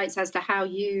some insights as to how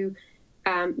you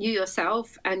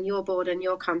yourself and your board and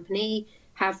your company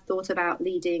have thought about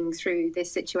leading through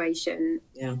this situation.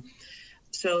 Yeah.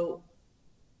 So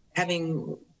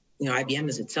having IBM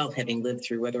is itself having lived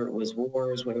through, whether it was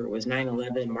wars, whether it was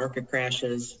 9/11, market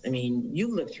crashes. I mean,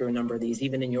 you've lived through a number of these,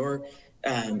 even in your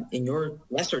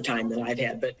lesser time than I've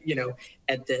had, but,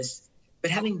 at this.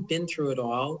 But having been through it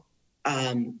all,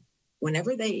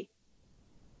 whenever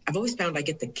I've always found I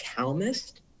get the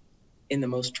calmest in the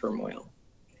most turmoil.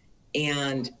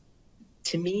 And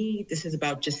to me, this is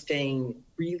about just staying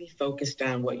really focused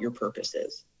on what your purpose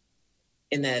is.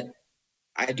 In that,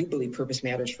 I do believe purpose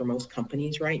matters for most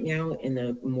companies right now. And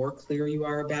the more clear you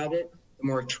are about it, the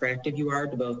more attractive you are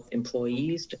to both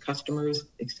employees, to customers,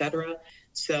 et cetera.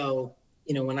 So,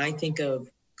 when I think of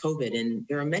COVID, and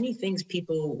there are many things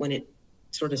people, when it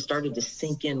sort of started to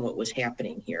sink in what was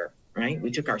happening here, right?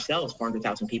 We took ourselves,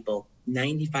 400,000 people,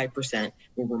 95%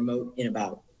 were remote in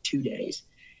about 2 days.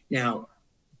 Now,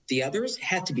 the others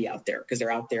had to be out there because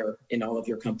they're out there in all of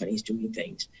your companies doing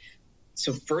things.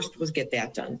 So first was get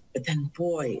that done. But then,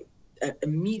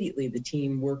 immediately the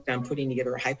team worked on putting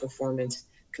together a high-performance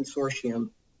consortium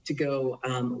to go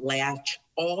latch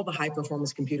all the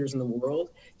high-performance computers in the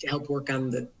world to help work on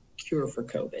the cure for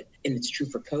COVID. And it's true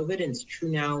for COVID, and it's true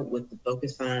now with the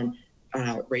focus on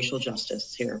racial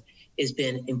justice here, has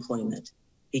been employment.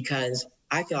 Because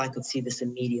I feel I could see this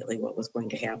immediately, what was going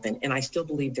to happen. And I still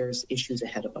believe there's issues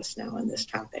ahead of us now on this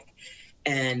topic.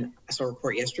 And I saw a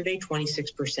report yesterday,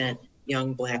 26%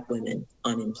 young Black women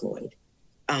unemployed.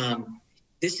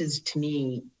 This is, to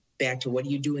me, back to what do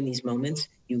you do in these moments?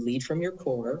 You lead from your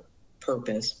core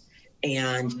purpose.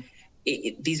 And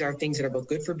these are things that are both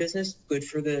good for business, good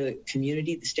for the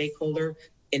community, the stakeholder,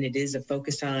 and it is a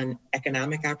focus on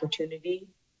economic opportunity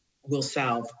will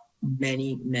solve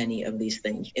many, many of these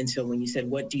things. And so when you said,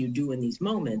 what do you do in these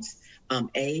moments?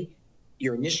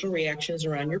 Your initial reactions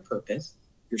around your purpose.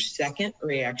 Your second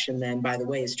reaction then, by the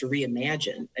way, is to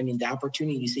reimagine. I mean, the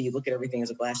opportunity, you see, you look at everything as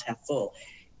a glass half full.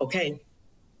 Okay,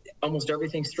 almost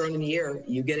everything's thrown in the air.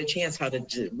 You get a chance how to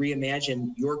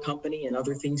reimagine your company and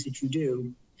other things that you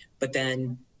do. But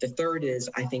then the third is,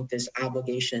 I think, this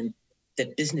obligation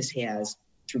that business has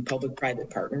through public-private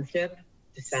partnership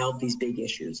to solve these big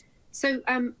issues. So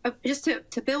just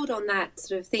to build on that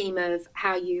sort of theme of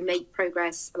how you make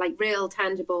progress, like real,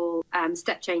 tangible,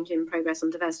 step change in progress on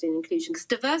diversity and inclusion, because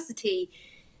diversity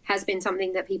has been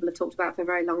something that people have talked about for a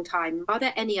very long time. Are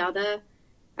there any other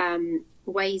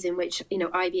ways in which,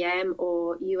 IBM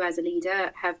or you as a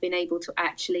leader have been able to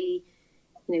actually,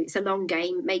 it's a long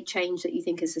game, make change that you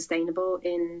think is sustainable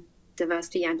in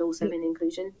diversity and also in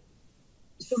inclusion?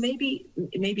 So maybe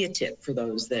a tip for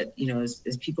those that,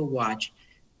 as people watch,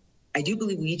 I do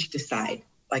believe we each decide.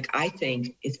 Like, I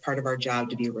think it's part of our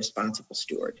job to be a responsible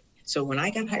steward. So when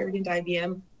I got hired into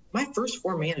IBM, my first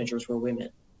 4 managers were women.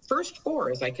 First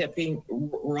 4, as I kept being,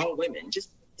 were all women. Just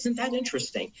isn't that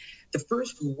interesting? The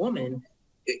first woman,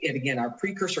 and again, our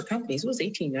precursor companies, was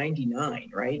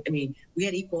 1899, right? I mean, we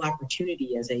had equal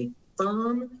opportunity as a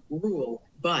firm rule,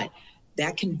 but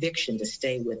that conviction to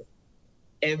stay with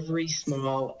every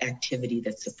small activity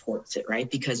that supports it, right?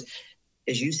 Because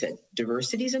as you said,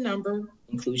 diversity is a number,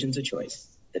 inclusion's a choice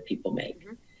that people make.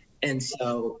 Mm-hmm. And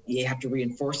so you have to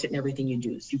reinforce it in everything you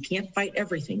do. So you can't fight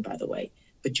everything, by the way,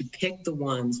 but you pick the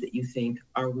ones that you think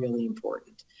are really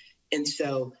important. And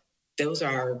so those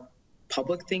are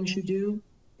public things you do,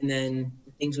 and then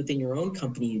things within your own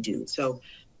company you do. So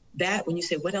that, when you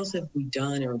say, what else have we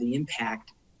done, or the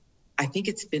impact, I think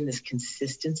it's been this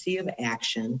consistency of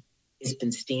action. It's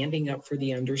been standing up for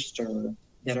the underserved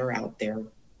that are out there,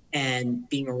 and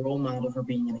being a role model for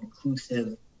being an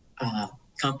inclusive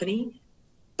company,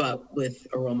 but with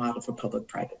a role model for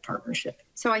public-private partnership.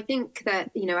 So I think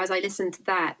that, as I listen to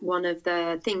that, one of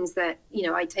the things that,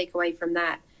 I take away from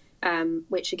that,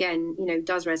 which again,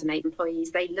 does resonate,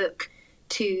 employees, they look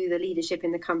to the leadership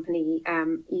in the company.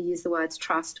 You use the words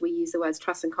trust, we use the words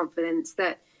trust and confidence,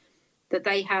 that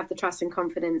they have the trust and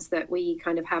confidence that we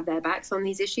kind of have their backs on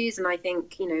these issues. And I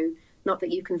think, not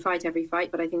that you can fight every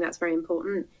fight, but I think that's very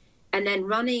important. And then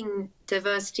running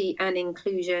diversity and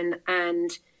inclusion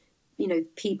and,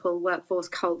 people, workforce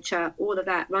culture, all of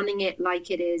that, running it like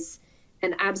it is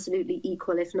an absolutely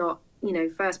equal, if not,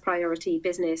 first priority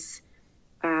business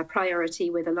priority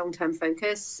with a long-term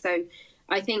focus. So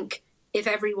I think if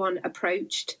everyone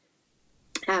approached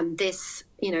this,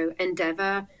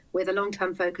 endeavor with a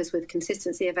long-term focus, with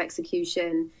consistency of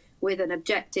execution, with an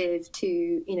objective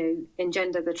to,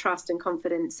 engender the trust and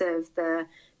confidence of the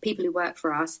people who work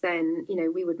for us, then,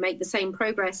 we would make the same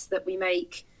progress that we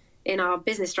make in our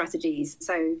business strategies.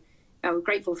 So I'm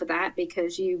grateful for that,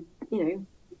 because you're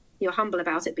humble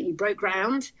about it, but you broke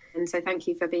ground. And so thank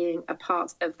you for being a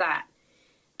part of that.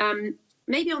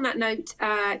 Maybe on that note,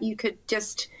 you could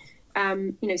just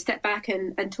step back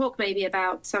and talk maybe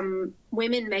about some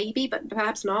women, maybe, but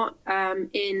perhaps not,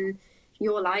 in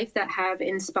your life that have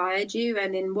inspired you,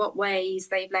 and in what ways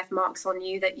they've left marks on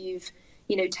you that you've,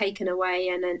 taken away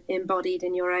and embodied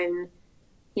in your own,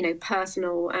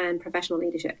 personal and professional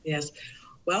leadership. Yes.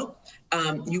 Well,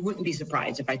 you wouldn't be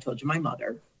surprised if I told you my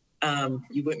mother.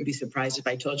 You wouldn't be surprised if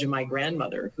I told you my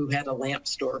grandmother, who had a lamp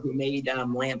store, who made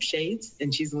lampshades,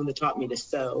 and she's the one that taught me to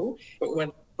sew. But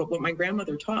what my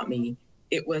grandmother taught me,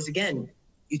 it was, again,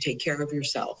 you take care of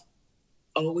yourself.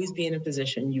 Always be in a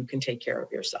position you can take care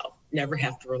of yourself. Never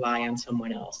have to rely on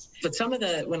someone else. But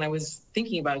when I was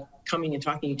thinking about coming and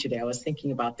talking to you today, I was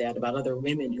thinking about that, about other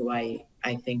women who I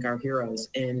think are heroes.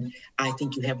 And I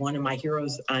think you have one of my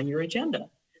heroes on your agenda,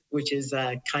 which is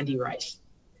Condi Rice.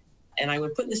 And I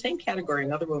would put in the same category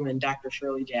another woman, Dr.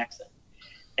 Shirley Jackson.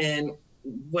 And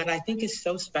what I think is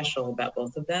so special about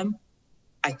both of them,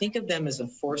 I think of them as a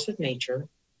force of nature,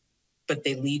 but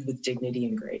they lead with dignity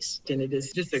and grace. And it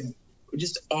is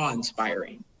just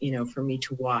awe-inspiring, for me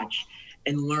to watch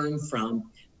and learn from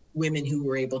women who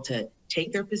were able to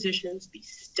take their positions, be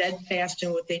steadfast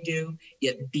in what they do,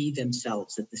 yet be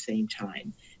themselves at the same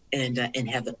time, and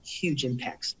have huge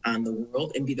impacts on the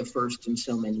world and be the first in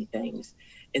so many things.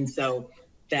 And so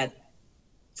that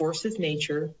force of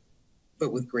nature,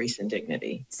 but with grace and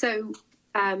dignity. So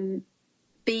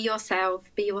be yourself,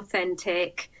 be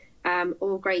authentic.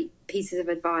 All great pieces of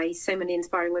advice, so many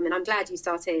inspiring women. I'm glad you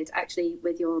started actually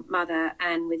with your mother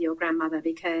and with your grandmother,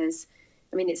 because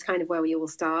it's kind of where we all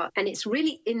start. And it's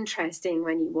really interesting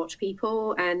when you watch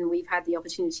people, and we've had the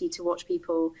opportunity to watch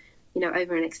people,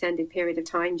 over an extended period of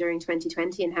time during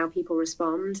 2020, and how people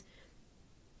respond.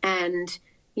 And,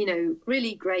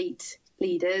 really great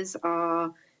leaders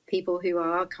are people who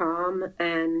are calm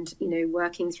and,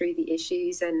 working through the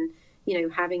issues and,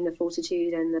 having the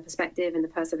fortitude and the perspective and the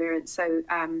perseverance. So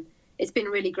it's been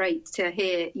really great to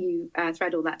hear you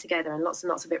thread all that together, and lots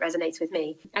of it resonates with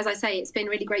me. As I say, it's been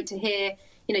really great to hear,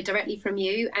 directly from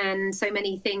you, and so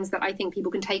many things that I think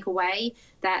people can take away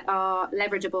that are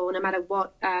leverageable no matter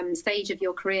what stage of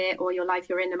your career or your life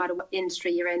you're in, no matter what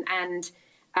industry you're in. And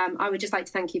I would just like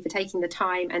to thank you for taking the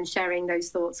time and sharing those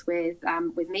thoughts with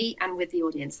me and with the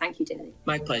audience. Thank you, Ginni.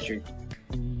 My pleasure.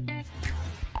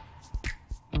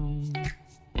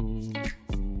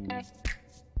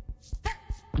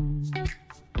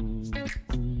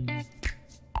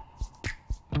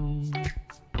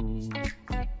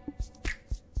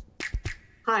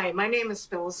 Hi, my name is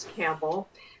Phyllis Campbell.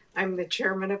 I'm the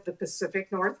chairman of the Pacific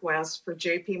Northwest for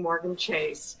JPMorgan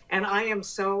Chase, and I am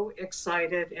so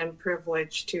excited and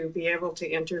privileged to be able to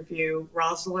interview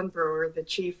Rosalind Brewer, the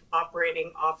Chief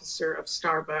Operating Officer of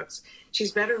Starbucks.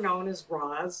 She's better known as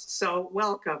Roz, so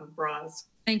welcome, Roz.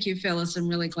 Thank you, Phyllis. I'm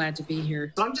really glad to be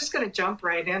here. So I'm just going to jump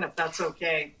right in, if that's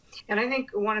okay. And I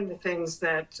think one of the things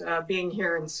that being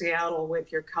here in Seattle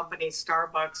with your company,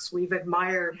 Starbucks, we've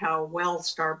admired how well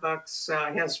Starbucks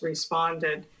has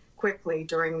responded quickly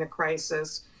during the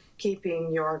crisis,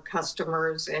 keeping your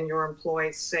customers and your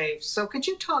employees safe. So could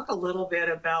you talk a little bit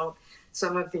about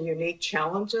some of the unique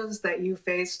challenges that you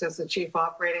faced as the Chief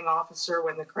Operating Officer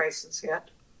when the crisis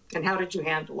hit, and how did you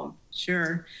handle them?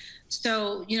 Sure.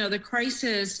 So, the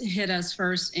crisis hit us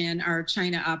first in our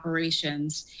China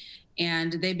operations,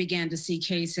 and they began to see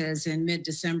cases in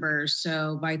mid-December.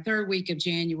 So by third week of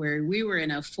January, we were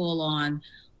in a full-on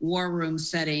war room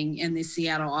setting in the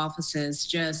Seattle offices,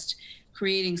 just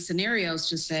creating scenarios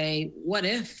to say, what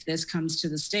if this comes to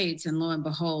the States? And lo and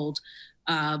behold,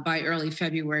 by early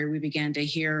February, we began to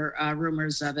hear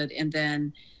rumors of it. And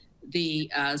then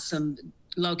some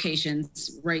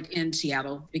locations right in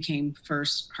Seattle became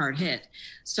first hard hit.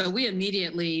 So we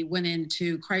immediately went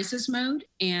into crisis mode.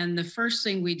 And the first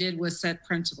thing we did was set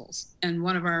principles. And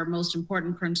one of our most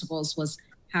important principles was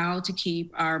how to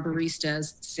keep our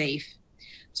baristas safe.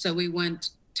 So we went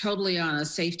totally on a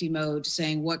safety mode,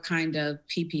 saying what kind of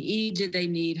PPE did they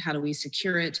need? How do we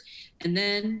secure it? And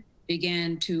then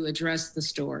began to address the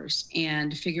stores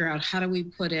and figure out how do we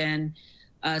put in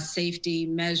safety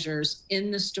measures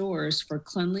in the stores for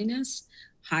cleanliness,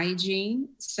 hygiene,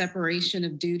 separation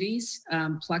of duties,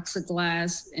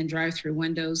 plexiglass and drive-through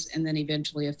windows, and then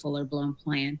eventually a fuller blown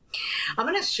plan. I'm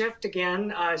going to shift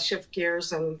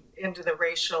gears and into the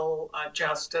racial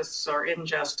justice or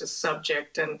injustice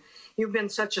subject. And you've been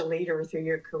such a leader through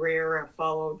your career. I've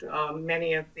followed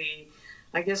many of the,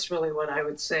 I guess really what I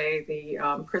would say,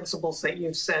 the principles that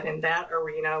you've set in that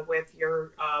arena with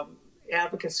your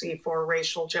advocacy for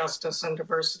racial justice and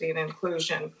diversity and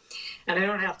inclusion. And I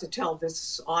don't have to tell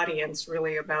this audience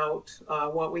really about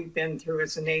what we've been through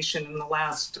as a nation in the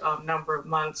last number of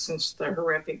months since the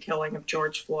horrific killing of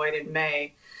George Floyd in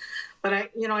May. But I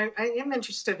am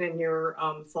interested in your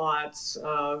thoughts,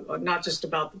 not just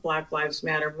about the Black Lives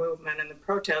Matter movement and the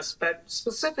protests, but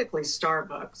specifically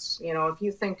Starbucks. If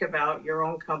you think about your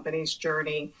own company's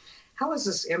journey, how has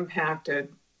this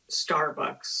impacted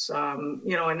Starbucks?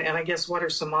 And I guess what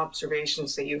are some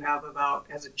observations that you have about,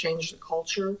 has it changed the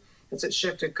culture? Has it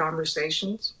shifted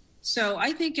conversations? So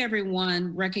I think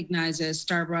everyone recognizes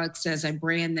Starbucks as a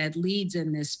brand that leads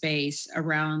in this space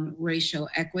around racial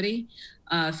equity,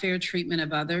 fair treatment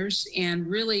of others, and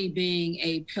really being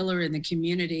a pillar in the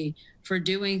community for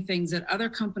doing things that other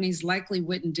companies likely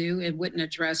wouldn't do and wouldn't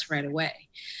address right away.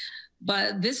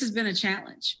 But this has been a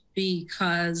challenge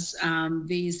because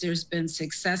there's been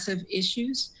successive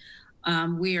issues.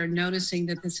 We are noticing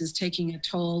that this is taking a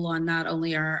toll on not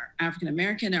only our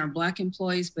African-American, our Black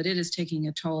employees, but it is taking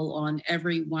a toll on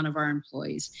every one of our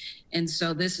employees. And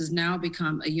so this has now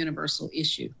become a universal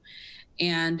issue.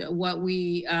 And what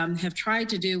we have tried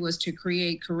to do was to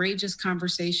create courageous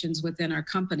conversations within our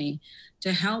company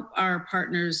to help our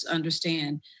partners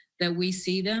understand that we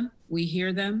see them, we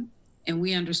hear them, and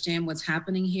we understand what's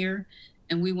happening here,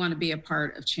 and we want to be a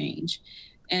part of change.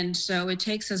 And so it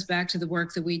takes us back to the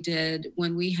work that we did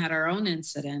when we had our own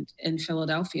incident in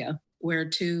Philadelphia, where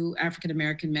 2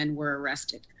 African-American men were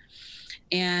arrested.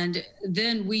 And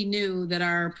then we knew that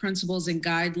our principles and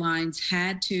guidelines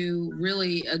had to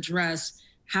really address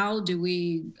how do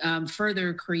we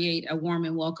further create a warm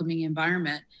and welcoming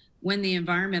environment when the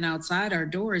environment outside our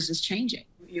doors is changing.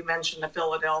 You mentioned the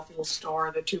Philadelphia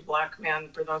store, the 2 Black men,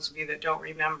 for those of you that don't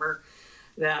remember,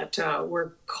 that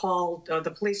were called,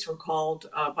 the police were called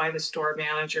by the store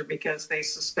manager because they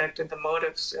suspected the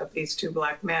motives of these 2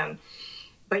 Black men.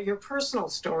 But your personal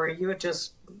story, you had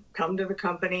just come to the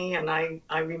company, and I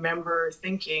remember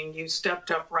thinking you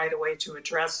stepped up right away to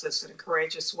address this in a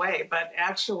courageous way. But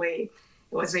actually,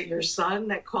 was it your son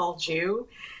that called you?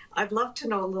 I'd love to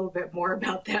know a little bit more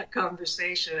about that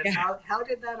conversation and how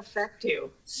did that affect you?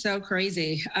 So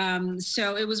crazy.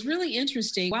 So it was really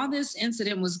interesting. While this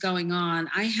incident was going on,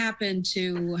 I happened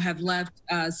to have left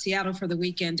Seattle for the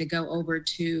weekend to go over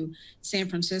to San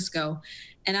Francisco.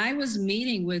 And I was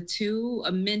meeting with 2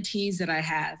 mentees that I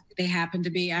have. They happen to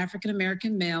be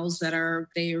African-American males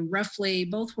they roughly,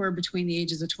 both were between the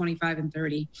ages of 25 and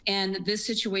 30. And this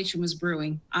situation was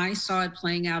brewing. I saw it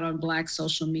playing out on Black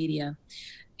social media.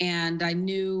 And I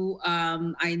knew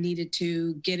I needed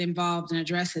to get involved and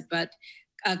address it, but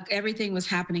everything was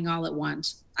happening all at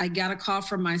once. I got a call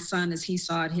from my son as he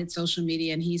saw it hit social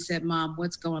media, and he said, "Mom,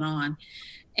 what's going on?"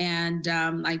 And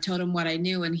I told him what I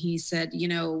knew, and he said,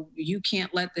 "You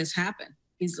can't let this happen."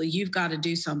 He's like, "You've got to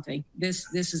do something.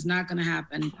 This is not going to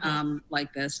happen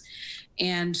like this."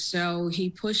 And so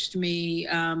he pushed me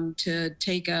to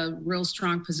take a real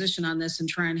strong position on this and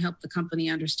try and help the company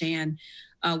understand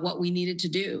what we needed to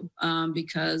do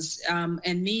because,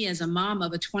 and me as a mom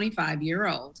of a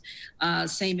 25-year-old,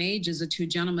 same age as the 2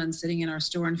 gentlemen sitting in our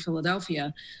store in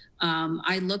Philadelphia,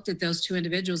 I looked at those 2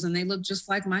 individuals and they looked just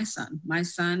like my son. My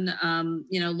son,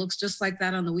 looks just like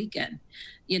that on the weekend,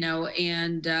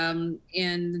 and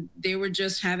they were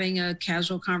just having a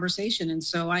casual conversation. And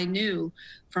so I knew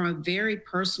from a very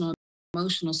personal,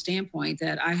 emotional standpoint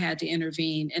that I had to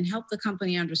intervene and help the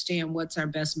company understand what's our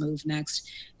best move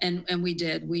next. And we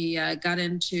did. We got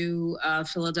into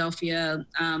Philadelphia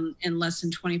in less than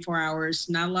 24 hours,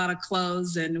 not a lot of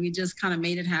clothes, and we just kind of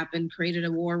made it happen, created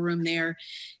a war room there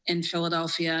in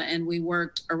Philadelphia, and we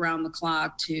worked around the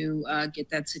clock to get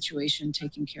that situation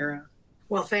taken care of.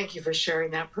 Well, thank you for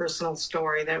sharing that personal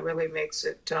story. That really makes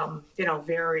it,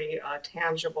 very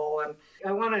tangible. And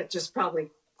I want to just probably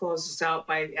close this out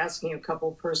by asking a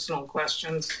couple personal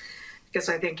questions, because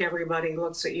I think everybody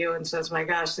looks at you and says, my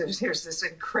gosh, there's this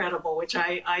incredible, which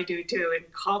I do too,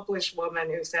 accomplished woman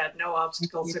who's had no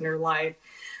obstacles in her life.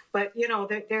 But,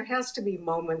 there has to be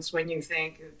moments when you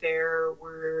think there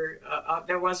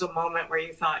was a moment where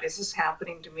you thought, is this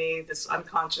happening to me, this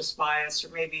unconscious bias, or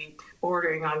maybe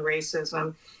bordering on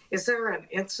racism? Is there an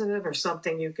incident or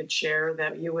something you could share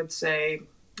that you would say,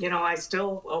 I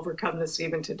still overcome this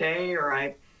even today, or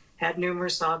I had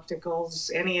numerous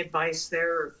obstacles? Any advice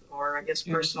there, or I guess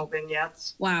personal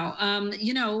vignettes? Wow.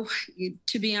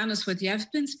 To be honest with you,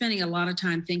 I've been spending a lot of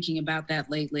time thinking about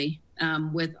that lately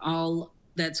with all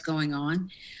that's going on.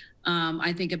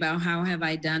 I think about how have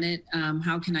I done it?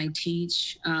 How can I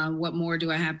teach? What more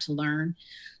do I have to learn?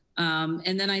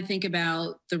 And then I think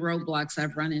about the roadblocks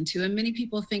I've run into. And many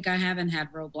people think I haven't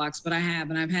had roadblocks, but I have.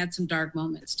 And I've had some dark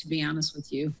moments, to be honest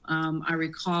with you. I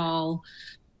recall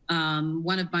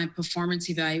one of my performance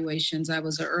evaluations. I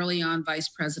was an early on vice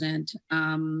president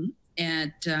in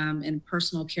a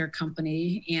personal care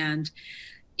company. And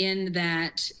in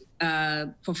that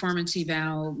performance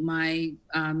eval, my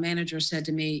manager said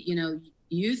to me,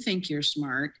 you think you're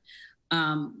smart,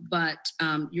 but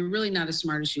you're really not as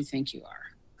smart as you think you are.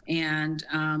 And,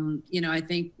 I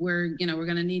think we're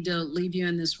going to need to leave you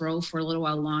in this role for a little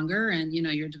while longer, and,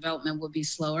 your development will be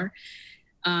slower.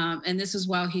 And this is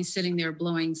while he's sitting there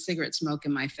blowing cigarette smoke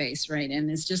in my face, right? And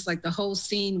it's just like the whole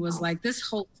scene was like, this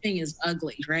whole thing is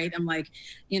ugly, right? I'm like,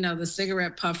 the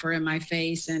cigarette puffer in my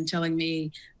face and telling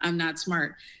me I'm not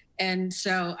smart. And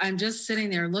so I'm just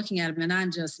sitting there looking at him, and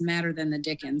I'm just madder than the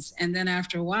Dickens. And then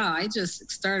after a while, I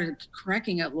just started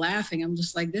cracking up laughing. I'm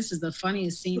just like, this is the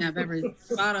funniest scene I've ever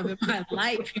thought of in my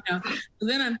life, But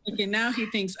then I'm thinking, now he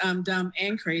thinks I'm dumb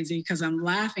and crazy because I'm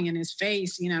laughing in his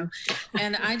face,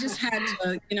 And I just had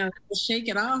to, shake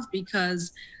it off,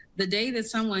 because the day that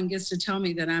someone gets to tell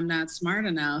me that I'm not smart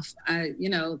enough,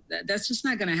 that's just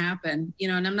not going to happen,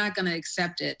 and I'm not going to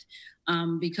accept it.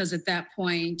 Because at that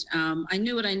point, I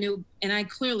knew what I knew, and I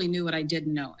clearly knew what I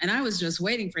didn't know. And I was just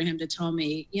waiting for him to tell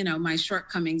me, my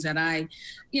shortcomings that I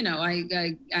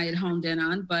had honed in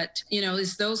on. But,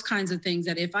 it's those kinds of things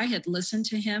that if I had listened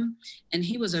to him, and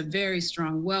he was a very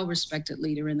strong, well-respected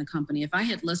leader in the company, if I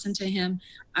had listened to him,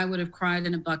 I would have cried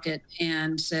in a bucket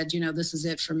and said, this is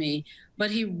it for me. But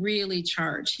he really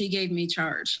charged. He gave me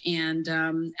charge. And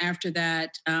after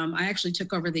that, I actually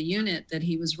took over the unit that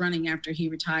he was running after he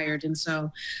retired. And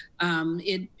so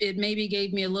it maybe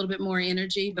gave me a little bit more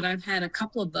energy, but I've had a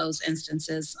couple of those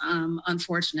instances,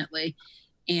 unfortunately.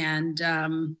 And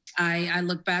I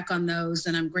look back on those,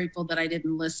 and I'm grateful that I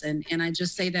didn't listen. And I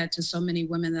just say that to so many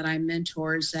women that I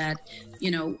mentors, that,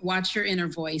 watch your inner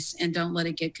voice and don't let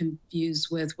it get confused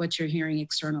with what you're hearing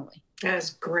externally.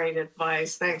 That's great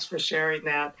advice. Thanks for sharing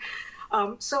that.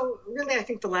 So really, I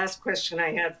think the last question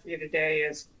I had for you today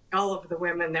is, all of the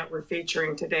women that we're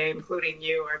featuring today, including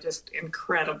you, are just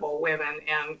incredible women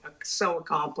and so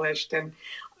accomplished. And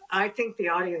I think the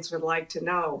audience would like to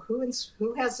know who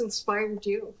has inspired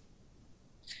you.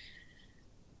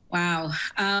 Wow.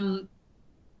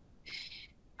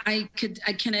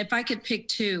 If I could pick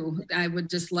two, I would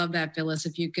just love that, Phyllis,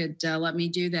 if you could let me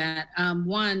do that.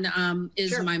 One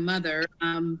is Sure. My mother.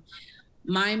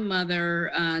 My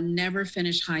mother never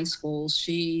finished high school.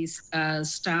 She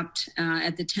stopped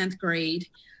at the 10th grade.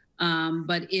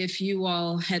 But if you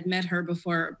all had met her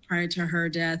prior to her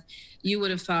death, you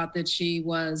would have thought that she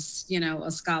was,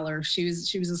 a scholar. She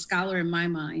was a scholar in my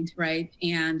mind, right?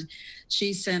 And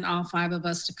she sent all 5 of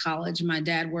us to college. My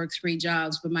dad worked 3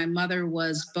 jobs, but my mother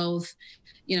was both,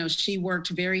 she worked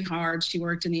very hard. She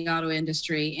worked in the auto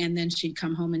industry, and then she'd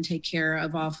come home and take care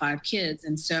of all 5 kids.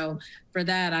 And so for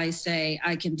that, I say,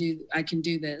 I can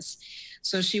do this.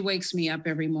 So she wakes me up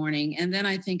every morning. And then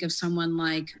I think of someone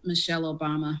like Michelle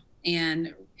Obama.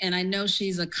 And I know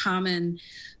she's a common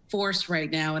force right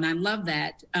now, and I love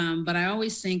that. But I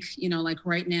always think, like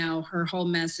right now, her whole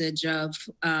message of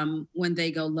when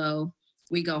they go low,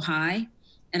 we go high.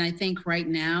 And I think right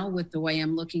now, with the way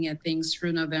I'm looking at things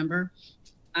through November,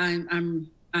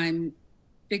 I'm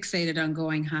fixated on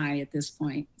going high at this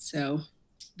point. So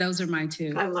those are my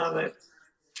 2. I love it.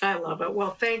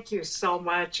 Well, thank you so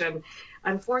much. And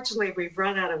unfortunately, we've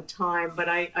run out of time, but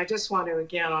I just want to,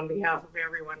 again, on behalf of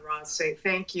everyone, Roz, say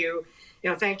thank you.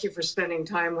 Thank you for spending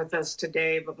time with us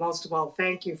today, but most of all,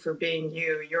 thank you for being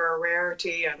you. You're a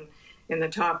rarity and in the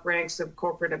top ranks of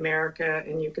corporate America,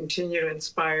 and you continue to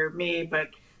inspire me, but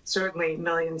certainly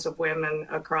millions of women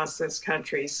across this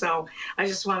country. So I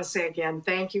just want to say again,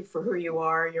 thank you for who you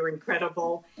are. You're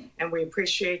incredible, and we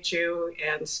appreciate you,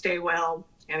 and stay well.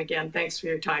 And again, thanks for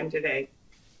your time today.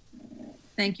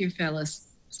 Thank you, Phyllis,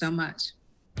 so much.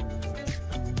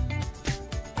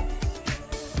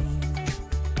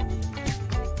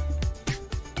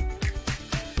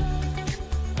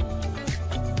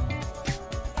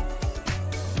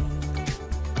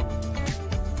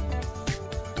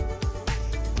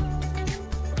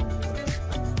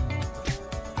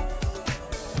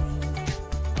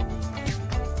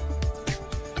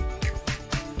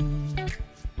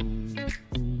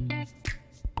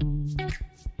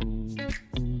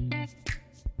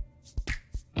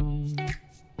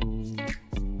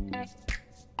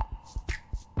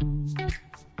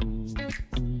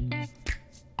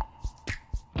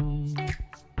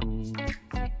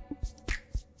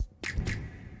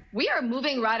 We are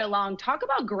moving right along. Talk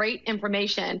about great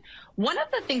information. One of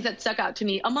the things that stuck out to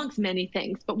me, amongst many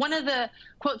things, but one of the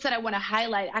quotes that I want to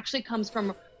highlight actually comes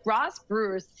from Roz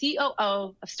Brewer, COO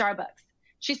of Starbucks.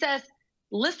 She says,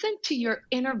 listen to your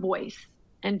inner voice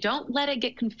and don't let it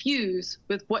get confused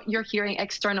with what you're hearing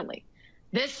externally.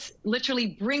 This literally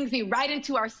brings me right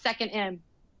into our second M,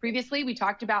 Previously, we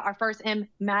talked about our first M,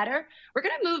 matter. We're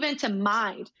going to move into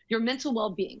mind, your mental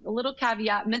well-being. A little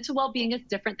caveat, mental well-being is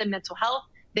different than mental health.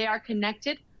 They are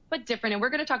connected, but different. And we're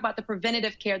going to talk about the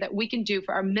preventative care that we can do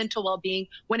for our mental well-being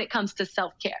when it comes to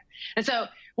self-care. And so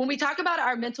when we talk about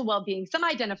our mental well-being, some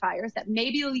identifiers that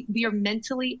maybe we are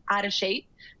mentally out of shape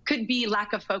could be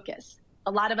lack of focus.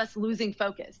 A lot of us losing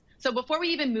focus. So before we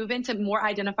even move into more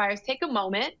identifiers, take a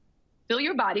moment, feel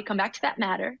your body, come back to that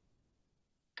matter,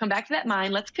 come back to that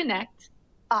mind, let's connect.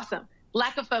 Awesome.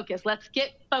 Lack of focus. Let's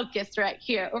get focused right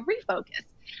here, or refocus.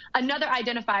 Another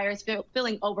identifier is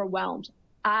feeling overwhelmed.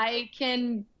 I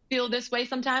can feel this way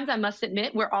sometimes, I must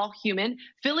admit. We're all human.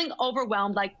 Feeling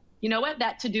overwhelmed, like, you know what,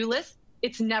 that to-do list,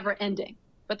 it's never ending.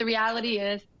 But the reality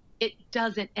is it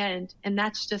doesn't end, and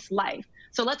that's just life.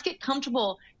 So let's get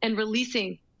comfortable in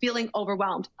releasing feeling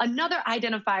overwhelmed. Another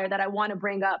identifier that I want to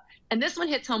bring up, and this one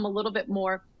hits home a little bit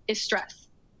more, is stress.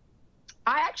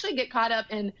 I actually get caught up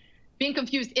in being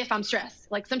confused if I'm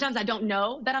stressed. Like sometimes I don't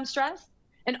know that I'm stressed.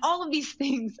 And all of these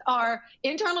things are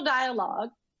internal dialogue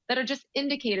that are just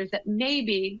indicators that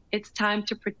maybe it's time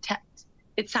to protect.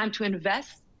 It's time to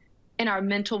invest in our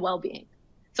mental well-being.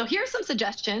 So here's some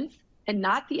suggestions, and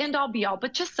not the end all be all,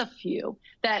 but just a few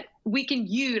that we can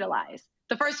utilize.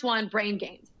 The first one, brain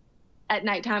games. At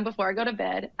nighttime before I go to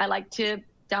bed, I like to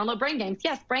download brain games.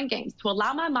 Yes, brain games, to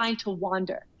allow my mind to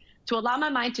wander, to allow my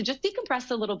mind to just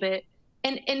decompress a little bit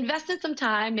and invest in some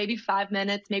time, maybe 5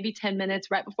 minutes, maybe 10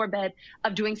 minutes right before bed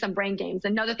of doing some brain games.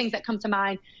 Another things that come to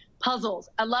mind, puzzles.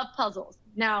 I love puzzles.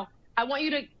 Now, I want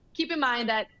you to keep in mind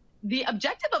that the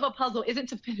objective of a puzzle isn't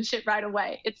to finish it right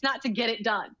away. It's not to get it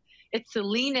done. It's to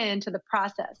lean into the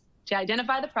process, to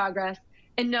identify the progress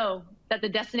and know that the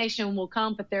destination will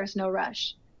come, but there's no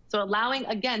rush. So allowing,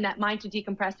 again, that mind to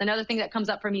decompress. Another thing that comes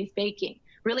up for me is baking.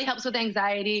 Really helps with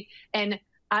anxiety. And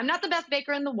I'm not the best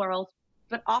baker in the world,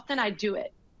 but often I do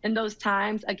it. In those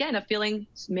times, again, of feeling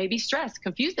maybe stressed,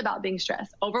 confused about being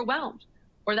stressed, overwhelmed,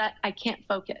 or that I can't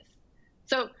focus.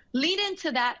 So lean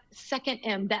into that second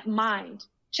M, that mind.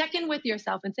 Check in with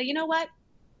yourself and say, you know what?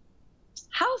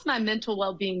 How's my mental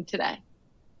well-being today?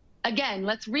 Again,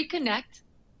 let's reconnect.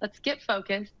 Let's get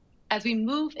focused. As we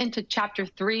move into chapter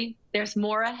 3, there's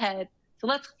more ahead. So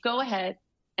let's go ahead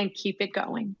and keep it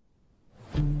going.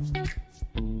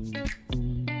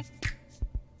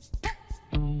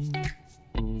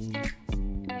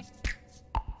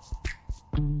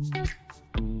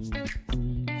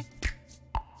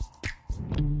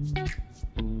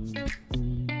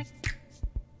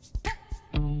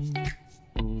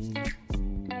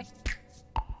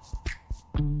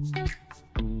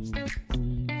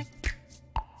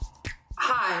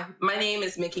 Hi, my name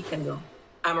is Mickey Kendall.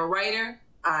 I'm a writer.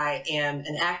 I am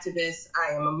an activist.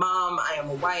 I am a mom. I am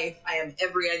a wife. I am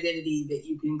every identity that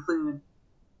you can include.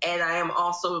 And I am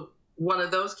also one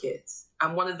of those kids.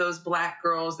 I'm one of those Black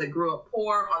girls that grew up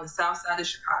poor on the south side of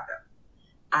Chicago.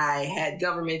 I had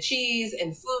government cheese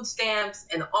and food stamps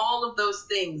and all of those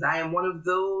things. I am one of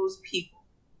those people.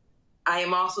 I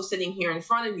am also sitting here in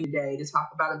front of you today to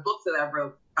talk about a book that I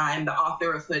wrote. I'm the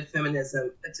author of Hood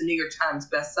Feminism. It's a New York Times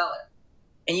bestseller.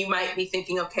 And you might be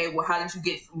thinking, okay, well, how did you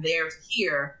get from there to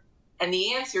here? And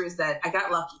the answer is that I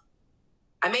got lucky.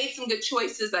 I made some good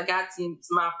choices. I got some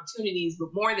opportunities,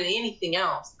 but more than anything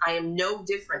else, I am no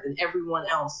different than everyone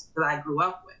else that I grew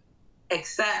up with,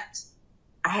 except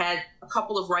I had a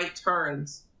couple of right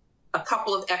turns, a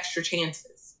couple of extra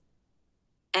chances.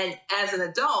 And as an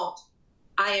adult,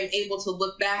 I am able to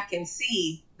look back and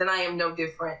see that I am no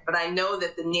different, but I know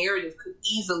that the narrative could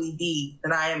easily be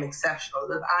that I am exceptional,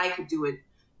 that I could do it.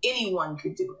 Anyone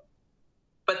could do it.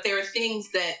 But there are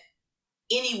things that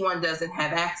anyone doesn't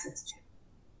have access to.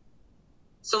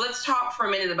 So let's talk for a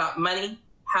minute about money,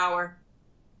 power,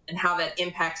 and how that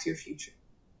impacts your future.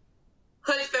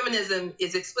 Hood feminism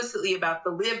is explicitly about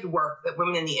the lived work that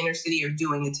women in the inner city are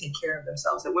doing to take care of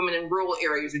themselves, that women in rural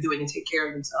areas are doing to take care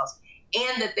of themselves,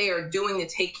 and that they are doing to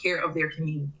take care of their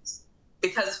communities.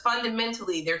 Because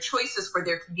fundamentally, their choices for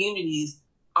their communities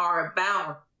are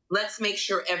about, let's make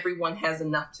sure everyone has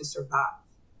enough to survive.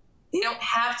 They don't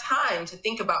have time to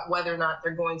think about whether or not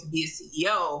they're going to be a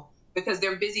CEO because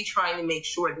they're busy trying to make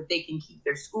sure that they can keep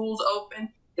their schools open,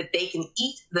 that they can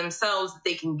eat themselves, that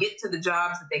they can get to the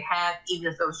jobs that they have, even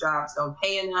if those jobs don't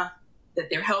pay enough, that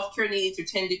their healthcare needs are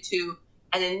tended to.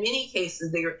 And in many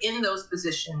cases, they are in those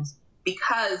positions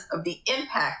because of the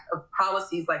impact of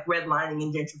policies like redlining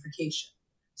and gentrification.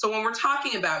 So when we're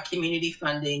talking about community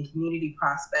funding, community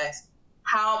prospects,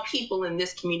 how people in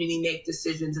this community make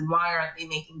decisions and why aren't they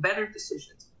making better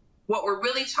decisions, what we're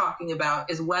really talking about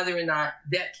is whether or not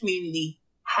that community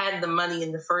had the money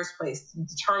in the first place to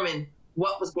determine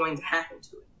what was going to happen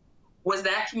to it. Was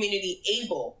that community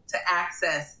able to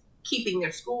access keeping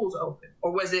their schools open?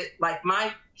 Or was it like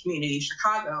my community,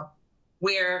 Chicago,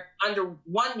 where under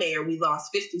one mayor, we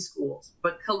lost 50 schools,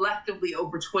 but collectively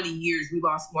over 20 years, we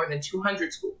lost more than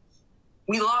 200 schools.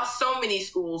 We lost so many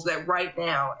schools that right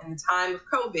now, in the time of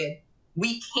COVID,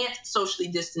 we can't socially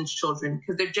distance children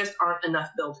because there just aren't enough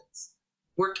buildings.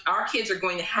 Our kids are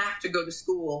going to have to go to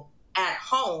school at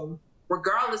home,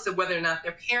 regardless of whether or not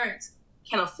their parents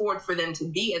can afford for them to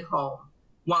be at home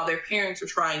while their parents are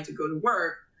trying to go to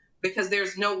work, because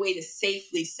there's no way to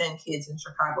safely send kids in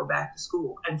Chicago back to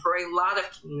school. And for a lot of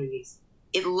communities,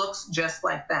 it looks just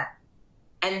like that.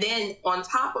 And then on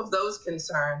top of those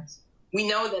concerns, we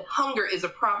know that hunger is a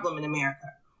problem in America.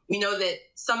 We know that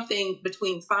something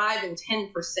between 5 and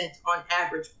 10% on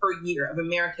average per year of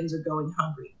Americans are going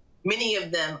hungry. Many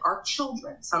of them are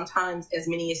children, sometimes as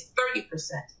many as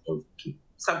 30% in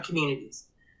some communities.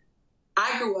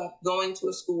 I grew up going to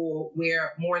a school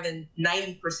where more than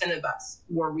 90% of us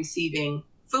were receiving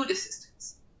food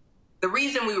assistance. The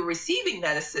reason we were receiving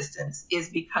that assistance is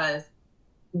because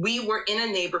we were in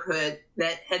a neighborhood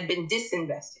that had been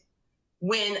disinvested.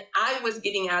 When I was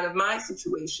getting out of my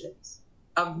situations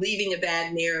of leaving a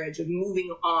bad marriage, of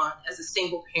moving on as a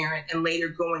single parent and later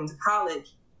going to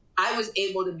college, I was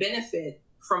able to benefit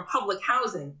from public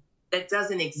housing that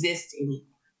doesn't exist anymore.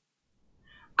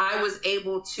 I was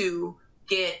able to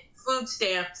get food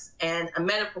stamps and a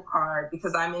medical card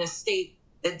because I'm in a state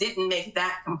that didn't make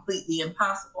that completely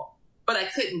impossible. But I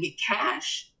couldn't get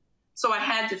cash. So I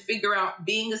had to figure out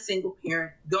being a single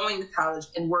parent, going to college,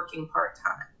 and working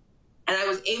part-time. And I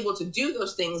was able to do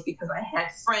those things because I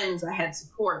had friends, I had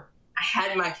support, I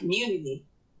had my community.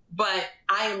 But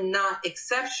I am not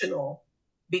exceptional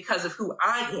because of who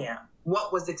I am.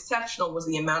 What was exceptional was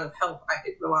the amount of help I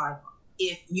could rely on.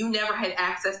 If you never had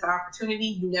access to opportunity,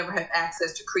 you never have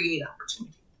access to create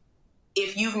opportunity.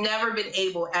 If you've never been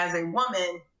able, as a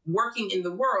woman working in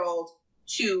the world,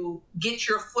 to get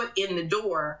your foot in the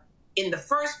door in the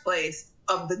first place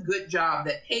of the good job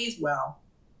that pays well,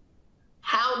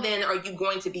 how then are you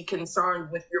going to be concerned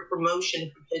with your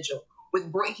promotion potential,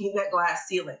 with breaking that glass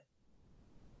ceiling?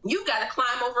 You've got to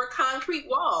climb over a concrete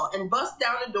wall and bust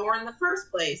down a door in the first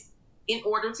place in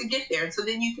order to get there. And so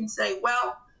then you can say,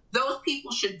 well, those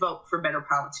people should vote for better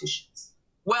politicians.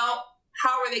 Well,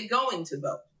 how are they going to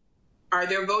vote? Are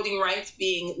their voting rights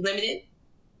being limited?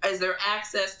 Is their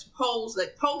access to polls,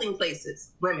 like polling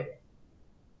places, limited?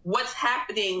 What's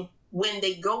happening when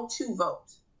they go to vote?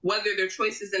 What are their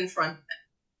choices in front of them?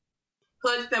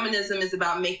 Hood feminism is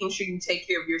about making sure you take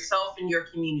care of yourself and your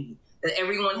community, that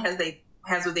everyone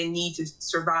has what they need to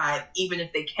survive, even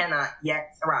if they cannot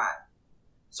yet thrive.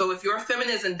 So if your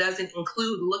feminism doesn't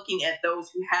include looking at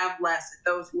those who have less, at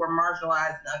those who are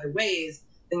marginalized in other ways,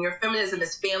 then your feminism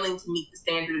is failing to meet the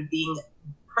standard of being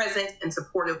present and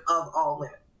supportive of all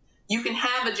women. You can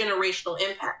have a generational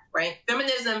impact, right?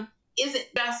 Feminism isn't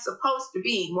just supposed to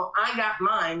be, well, I got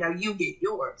mine, now you get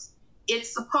yours.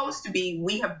 It's supposed to be,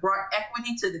 we have brought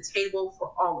equity to the table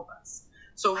for all of us.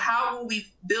 So how will we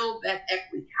build that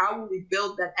equity? How will we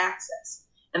build that access?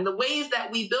 And the ways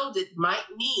that we build it might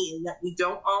mean that we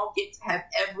don't all get to have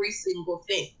every single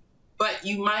thing. But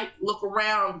you might look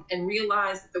around and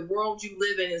realize that the world you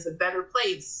live in is a better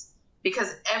place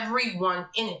because everyone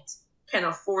in it can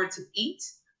afford to eat.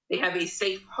 They have a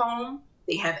safe home.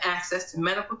 They have access to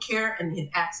medical care, and they have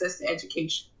access to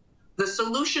education. The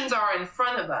solutions are in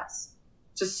front of us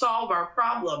to solve our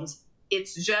problems.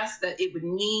 It's just that it would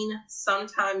mean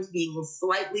sometimes being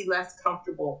slightly less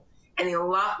comfortable and a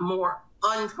lot more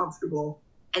uncomfortable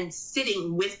and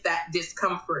sitting with that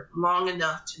discomfort long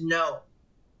enough to know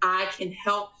I can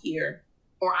help here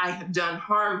or I have done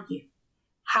harm here.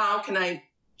 How can I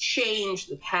change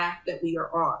the path that we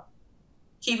are on?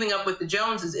 Keeping up with the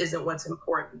Joneses isn't what's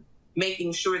important.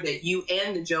 Making sure that you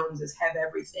and the Joneses have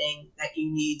everything that you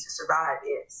need to survive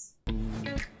is.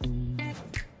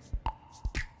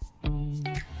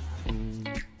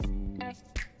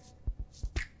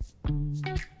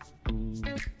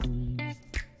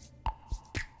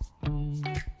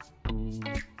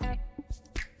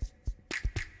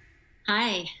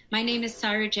 Hi, my name is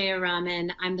Sara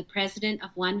Jayaraman. I'm the president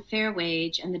of One Fair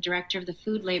Wage and the director of the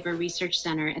Food Labor Research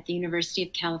Center at the University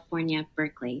of California,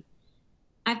 Berkeley.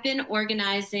 I've been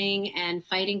organizing and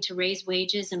fighting to raise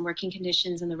wages and working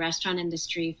conditions in the restaurant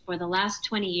industry for the last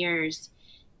 20 years,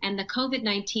 and the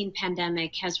COVID-19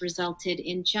 pandemic has resulted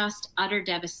in just utter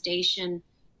devastation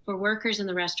for workers in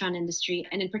the restaurant industry,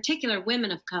 and in particular, women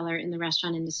of color in the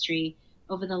restaurant industry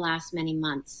over the last many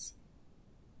months.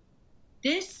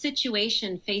 This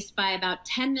situation faced by about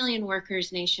 10 million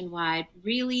workers nationwide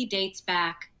really dates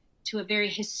back to a very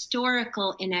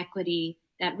historical inequity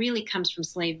that really comes from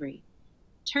slavery.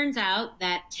 Turns out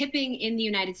that tipping in the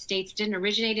United States didn't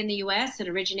originate in the US, it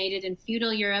originated in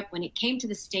feudal Europe. When it came to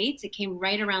the States, it came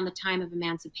right around the time of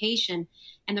emancipation.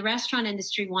 And the restaurant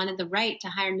industry wanted the right to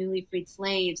hire newly freed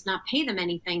slaves, not pay them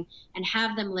anything, and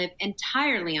have them live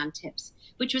entirely on tips,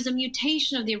 which was a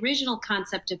mutation of the original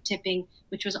concept of tipping,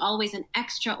 which was always an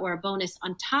extra or a bonus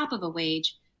on top of a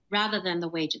wage rather than the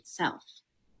wage itself.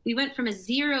 We went from a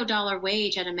 $0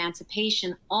 wage at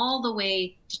emancipation all the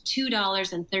way to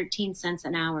 $2.13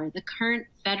 an hour, the current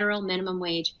federal minimum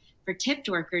wage for tipped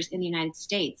workers in the United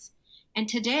States. And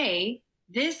today,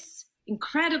 this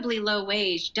incredibly low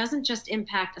wage doesn't just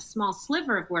impact a small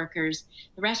sliver of workers.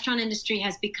 The restaurant industry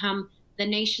has become the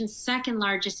nation's second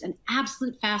largest and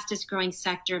absolute fastest growing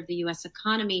sector of the U.S.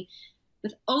 economy,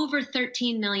 with over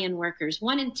 13 million workers.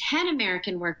 1 in 10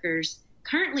 American workers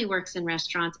currently works in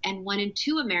restaurants, and 1 in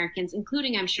 2 Americans,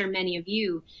 including I'm sure many of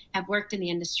you, have worked in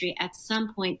the industry at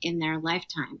some point in their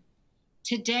lifetime.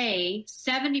 Today,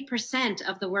 70%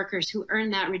 of the workers who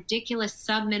earn that ridiculous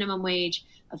sub-minimum wage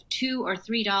of $2 or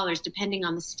 $3, depending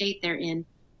on the state they're in,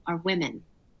 are women.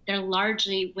 They're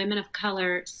largely women of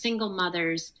color, single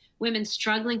mothers, women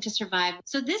struggling to survive.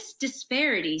 So this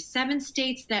disparity, 7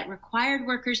 states that required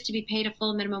workers to be paid a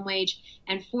full minimum wage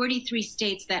and 43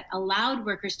 states that allowed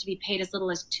workers to be paid as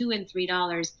little as $2 and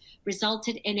 $3,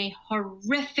 resulted in a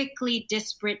horrifically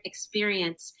disparate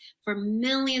experience for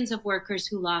millions of workers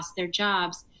who lost their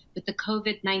jobs with the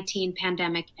COVID-19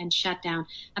 pandemic and shutdown.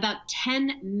 About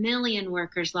 10 million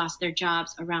workers lost their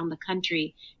jobs around the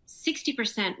country.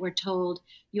 60% were told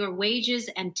your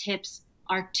wages and tips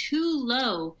are too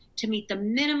low to meet the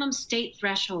minimum state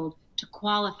threshold to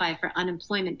qualify for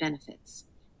unemployment benefits.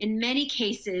 In many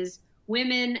cases,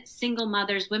 women, single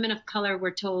mothers, women of color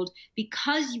were told,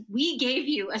 because we gave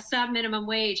you a sub-minimum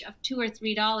wage of $2 or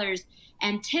 $3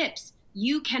 and tips,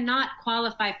 you cannot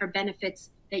qualify for benefits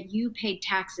that you paid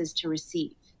taxes to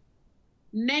receive.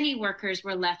 Many workers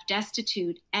were left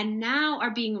destitute and now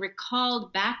are being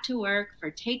recalled back to work for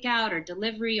takeout or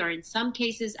delivery, or in some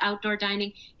cases outdoor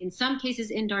dining, in some cases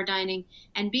indoor dining,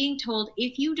 and being told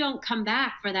if you don't come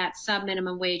back for that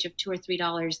sub-minimum wage of $2 or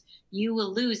 $3, you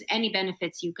will lose any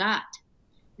benefits you got.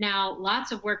 Now,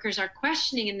 lots of workers are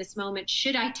questioning in this moment,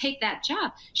 should I take that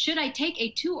job? Should I take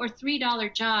a $2 or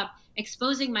 $3 job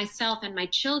exposing myself and my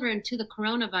children to the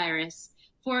coronavirus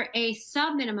for a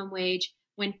sub-minimum wage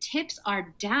when tips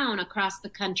are down across the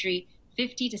country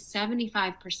 50 to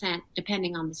 75%,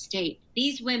 depending on the state?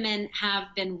 These women have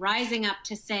been rising up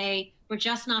to say, we're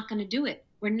just not going to do it.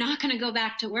 We're not going to go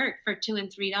back to work for $2 and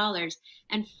 $3.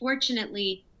 And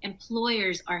fortunately,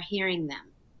 employers are hearing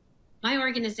them. My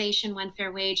organization, One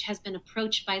Fair Wage, has been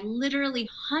approached by literally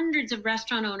hundreds of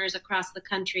restaurant owners across the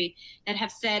country that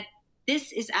have said,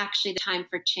 this is actually the time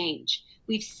for change.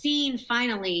 We've seen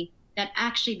finally that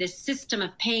actually this system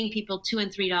of paying people $2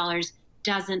 and $3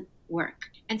 doesn't work.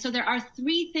 And so there are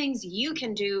 3 things you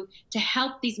can do to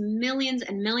help these millions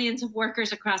and millions of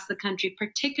workers across the country,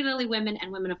 particularly women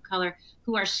and women of color,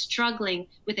 who are struggling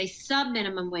with a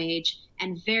sub-minimum wage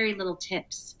and very little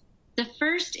tips. The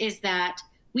first is that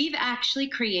we've actually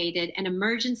created an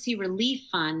emergency relief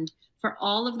fund for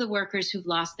all of the workers who've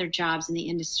lost their jobs in the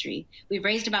industry. We've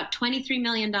raised about $23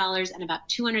 million and about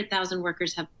 200,000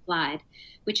 workers have applied,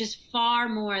 which is far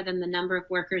more than the number of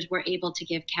workers we're able to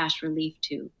give cash relief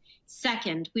to.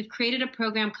 Second, we've created a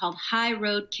program called High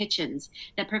Road Kitchens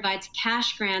that provides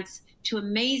cash grants to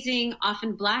amazing,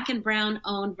 often Black and brown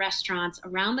owned restaurants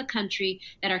around the country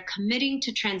that are committing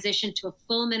to transition to a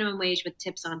full minimum wage with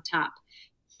tips on top.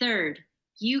 Third,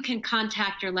 you can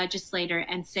contact your legislator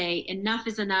and say, enough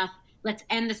is enough. Let's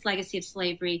end this legacy of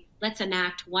slavery. Let's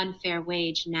enact one fair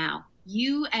wage now.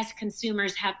 You as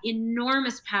consumers have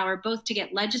enormous power both to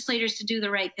get legislators to do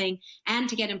the right thing and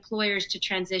to get employers to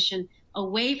transition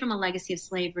away from a legacy of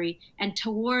slavery and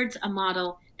towards a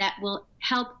model that will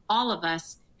help all of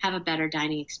us have a better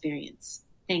dining experience.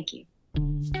 Thank you.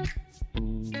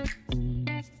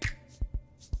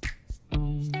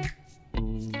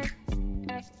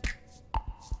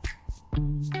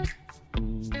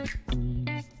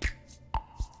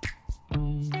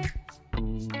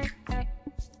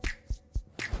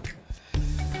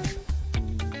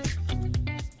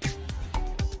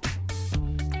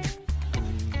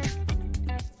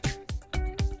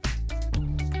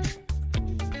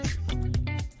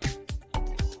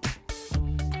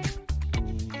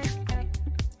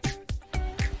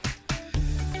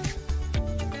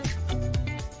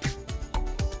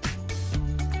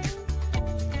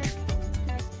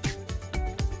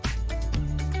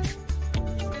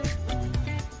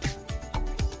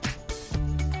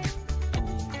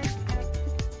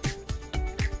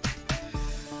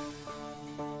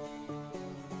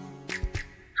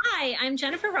 I'm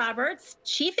Jennifer Roberts,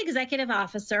 Chief Executive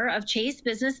Officer of Chase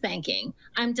Business Banking.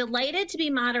 I'm delighted to be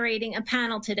moderating a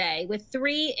panel today with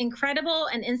 3 incredible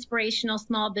and inspirational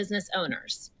small business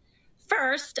owners.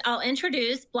 First, I'll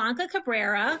introduce Blanca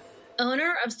Cabrera,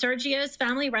 owner of Sergio's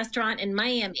Family Restaurant in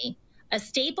Miami, a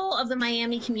staple of the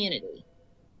Miami community.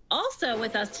 Also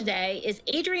with us today is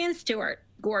Adrienne Stewart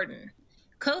Gordon,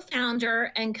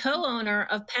 co-founder and co-owner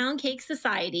of Pound Cake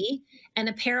Society, an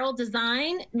apparel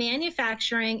design,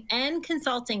 manufacturing, and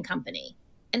consulting company.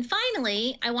 And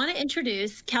finally, I want to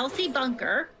introduce Kelsey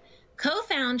Bunker,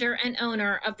 co-founder and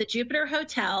owner of the Jupiter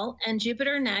Hotel and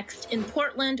Jupiter Next in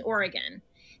Portland, Oregon.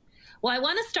 Well, I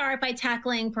want to start by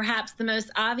tackling perhaps the most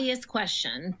obvious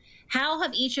question. How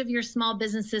have each of your small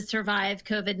businesses survived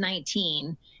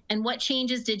COVID-19, and what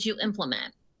changes did you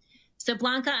implement? So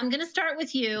Blanca, I'm going to start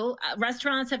with you.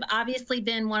 Restaurants have obviously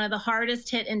been one of the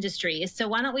hardest hit industries. So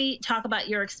why don't we talk about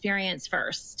your experience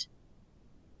first?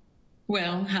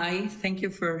 Well, hi, thank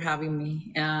you for having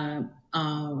me.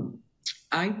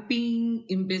 I've been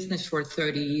in business for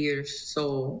 30 years,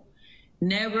 so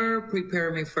never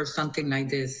prepared me for something like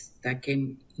this that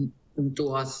came into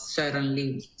us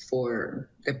suddenly for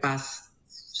the past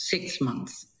 6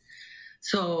 months.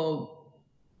 So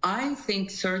I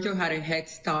think Sergio had a head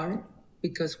start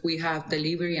because we have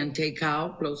delivery and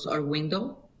takeout close our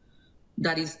window.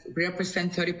 That is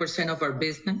represent 30% of our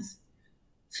business.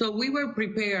 So we were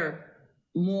prepared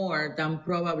more than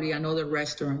probably another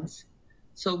restaurants.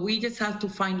 So we just have to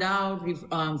find out if,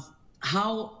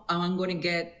 how I'm going to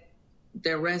get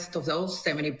the rest of those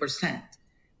 70%.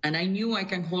 And I knew I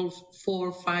can hold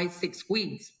 4, 5, 6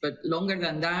 weeks, but longer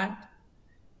than that,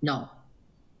 no.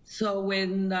 So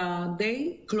when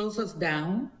they closed us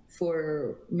down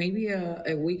for maybe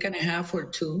a week and a half or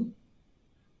 2,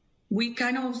 we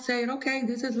kind of said, okay,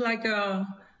 this is like a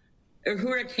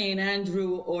Hurricane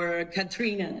Andrew or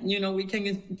Katrina. You know, we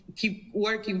can keep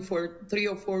working for 3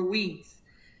 or 4 weeks.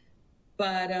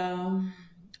 But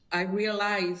I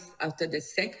realized after the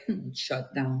second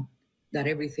shutdown that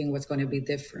everything was going to be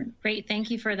different. Great,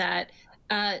 thank you for that.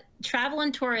 Travel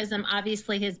and tourism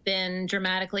obviously has been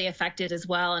dramatically affected as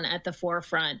well and at the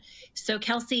forefront. So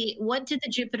Kelsey, what did the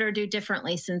Jupiter do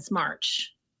differently since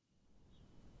March?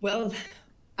 Well,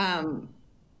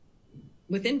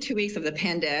 within 2 weeks of the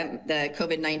pandemic, the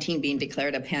COVID-19 being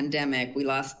declared a pandemic, we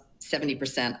lost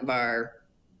 70% of our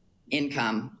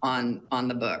income on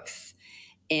the books.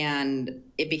 And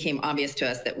it became obvious to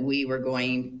us that we were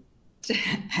going to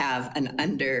have an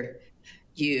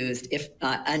underused, if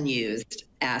not unused,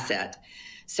 asset.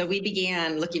 So we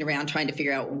began looking around trying to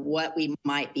figure out what we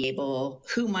might be able,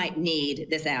 who might need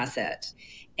this asset.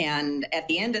 And at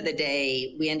the end of the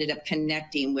day, we ended up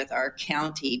connecting with our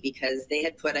county because they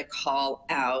had put a call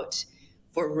out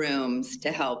for rooms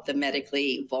to help the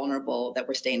medically vulnerable that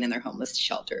were staying in their homeless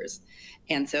shelters.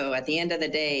 And so at the end of the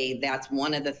day, that's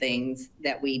one of the things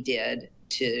that we did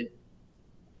to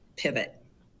pivot.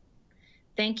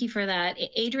 Thank you for that.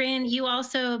 Adrienne, you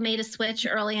also made a switch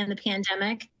early in the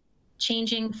pandemic,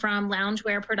 changing from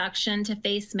loungewear production to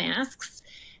face masks.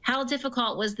 How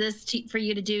difficult was this for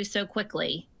you to do so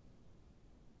quickly?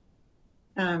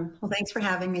 Well, thanks for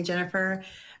having me, Jennifer.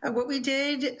 What we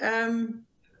did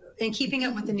in keeping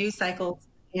up with the news cycles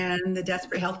and the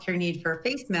desperate healthcare need for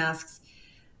face masks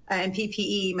and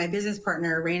PPE, my business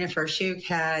partner, Raina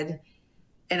Farshuk,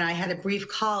 and I had a brief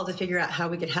call to figure out how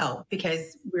we could help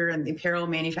because we're in the apparel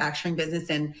manufacturing business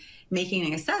and making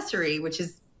an accessory, which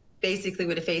is basically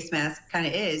what a face mask kind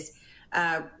of is,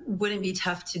 wouldn't be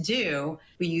tough to do.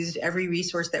 We used every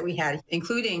resource that we had,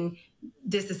 including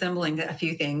disassembling a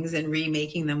few things and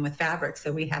remaking them with fabric,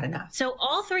 so we had enough. So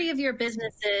all 3 of your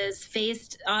businesses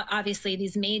faced, obviously,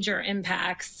 these major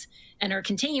impacts and are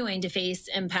continuing to face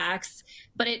impacts,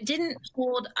 but it didn't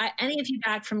hold any of you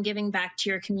back from giving back to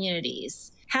your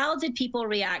communities. How did people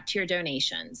react to your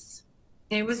donations?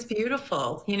 It was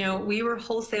beautiful. You know, we were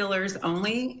wholesalers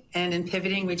only, and in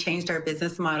pivoting, we changed our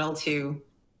business model to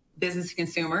business to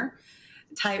consumer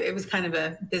type. It was kind of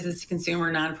a business to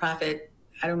consumer nonprofit,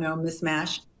 I don't know,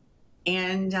 mismatch.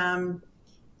 And,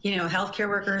 you know, healthcare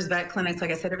workers, vet clinics,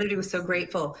 like I said, everybody was so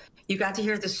grateful. You got to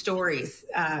hear the stories,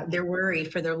 their worry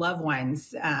for their loved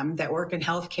ones that work in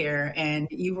healthcare, and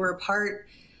you were a part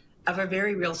of a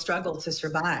very real struggle to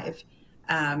survive.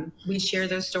 We share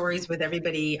those stories with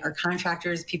everybody, our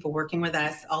contractors, people working with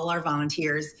us, all our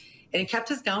volunteers, and it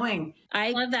kept us going.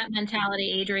 I love that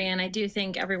mentality, Adrienne. I do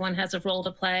think everyone has a role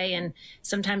to play, and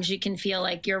sometimes you can feel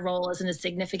like your role isn't as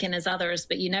significant as others,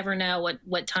 but you never know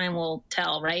what time will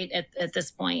tell, right, at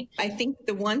this point. I think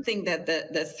the one thing that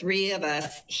the three of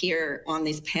us here on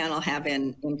this panel have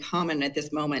in common at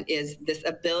this moment is this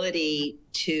ability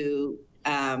to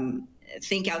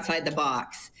think outside the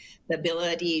box, the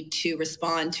ability to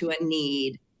respond to a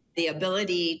need, the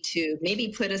ability to maybe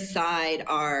put aside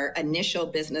our initial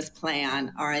business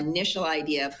plan, our initial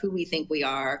idea of who we think we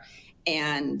are,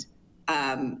 and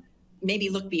maybe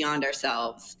look beyond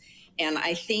ourselves. And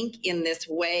I think in this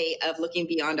way of looking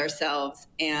beyond ourselves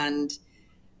and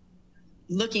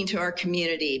looking to our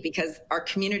community, because our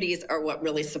communities are what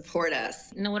really support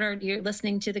us. In order, you're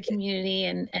listening to the community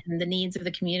and the needs of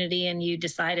the community, and you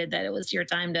decided that it was your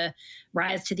time to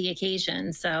rise to the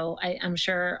occasion. So I'm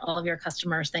sure all of your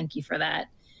customers thank you for that.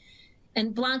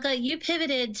 And Blanca, you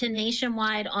pivoted to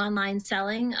nationwide online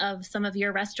selling of some of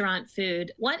your restaurant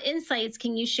food. What insights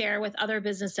can you share with other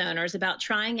business owners about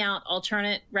trying out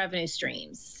alternate revenue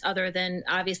streams, other than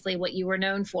obviously what you were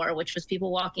known for, which was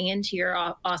people walking into your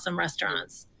awesome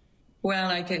restaurants? Well,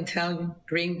 I can tell you,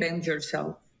 reinvent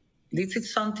yourself. This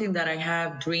is something that I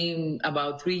have dreamed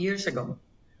about 3 years ago,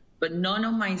 but none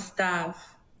of my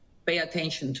staff pay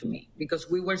attention to me because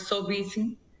we were so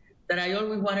busy that I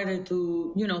always wanted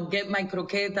to, get my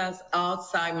croquetas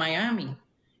outside Miami,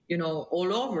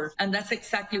 all over. And that's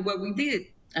exactly what we did.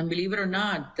 And believe it or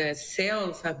not, the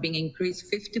sales have been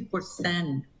increased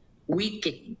 50%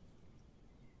 weekly.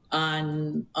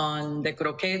 On the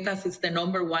croquetas, it's the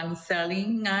 #1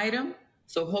 selling item.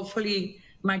 So hopefully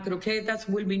my croquetas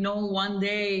will be known one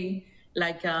day,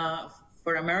 like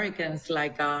for Americans,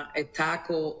 like a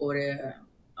taco or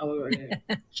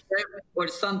or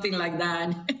something like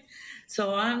that.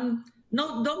 So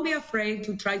don't be afraid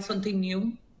to try something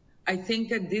new. I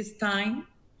think at this time,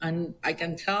 and I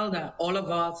can tell that all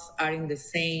of us are in the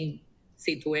same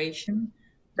situation,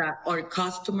 that our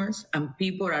customers and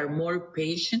people are more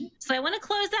patient. So I want to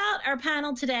close out our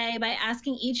panel today by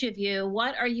asking each of you,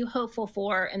 what are you hopeful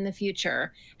for in the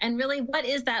future? And really, what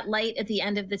is that light at the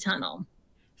end of the tunnel?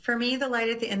 For me, the light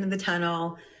at the end of the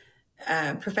tunnel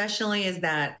professionally is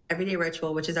that Everyday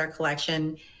Ritual, which is our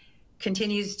collection,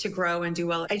 continues to grow and do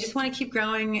well. I just want to keep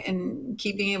growing and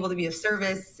keep being able to be of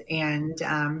service. And,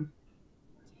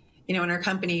 in our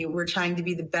company, we're trying to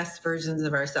be the best versions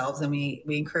of ourselves. And we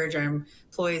encourage our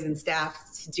employees and staff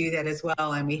to do that as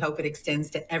well. And we hope it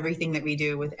extends to everything that we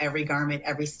do with every garment,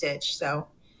 every stitch. So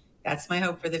that's my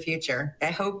hope for the future. I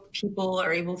hope people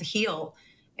are able to heal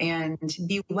and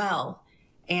be well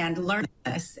and learn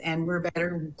this. And we're a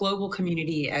better global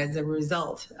community as a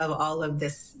result of all of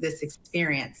this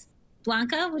experience.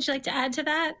 Blanca, would you like to add to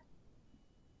that?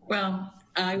 Well,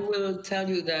 I will tell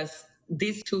you that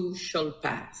this too shall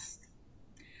pass.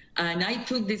 And I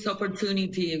took this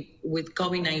opportunity with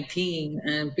COVID-19,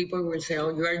 and people will say,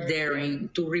 oh, you are daring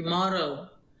to remodel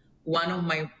one of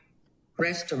my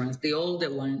restaurants, the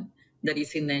older one, that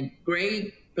is in a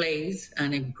great place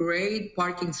and a great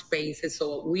parking spaces.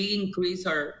 So we increase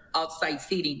our outside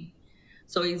seating.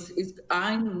 So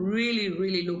I'm really,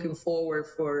 really looking forward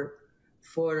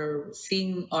for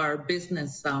seeing our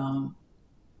business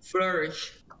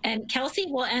flourish. And Kelsey,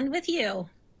 we'll end with you.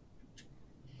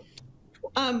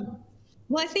 Well,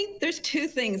 I think there's two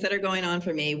things that are going on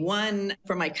for me. One,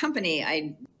 for my company,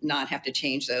 I not have to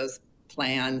change those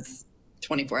plans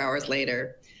 24 hours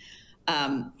later.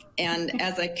 And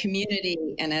as a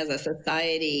community and as a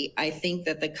society, I think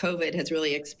that the COVID has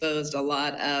really exposed a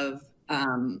lot of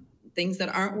things that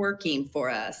aren't working for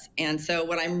us. And so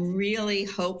what I'm really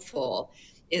hopeful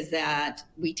is that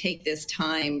we take this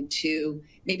time to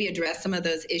maybe address some of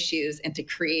those issues and to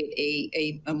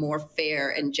create a more fair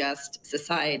and just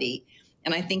society.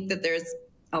 And I think that there's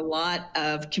a lot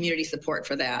of community support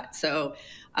for that. So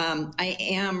I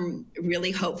am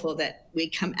really hopeful that we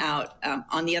come out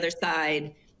on the other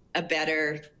side a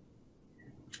better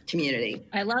community.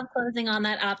 I love closing on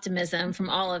that optimism from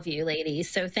all of you ladies.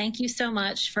 So thank you so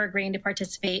much for agreeing to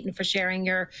participate and for sharing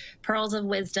your pearls of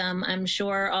wisdom. I'm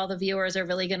sure all the viewers are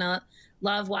really going to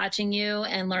love watching you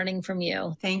and learning from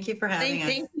you. Thank you for having us.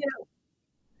 Thank you.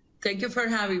 Thank you for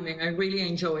having me. I really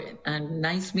enjoy it. And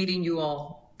nice meeting you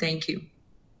all. Thank you.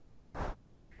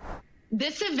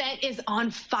 This event is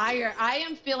on fire. I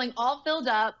am feeling all filled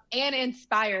up and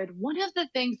inspired. One of the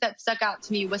things that stuck out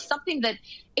to me was something that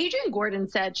Adrienne Gordon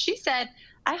said. She said,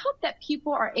 I hope that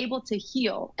people are able to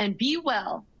heal and be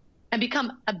well and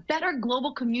become a better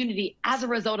global community as a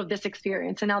result of this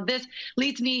experience. And now this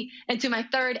leads me into my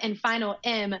third and final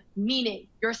M, meaning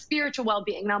your spiritual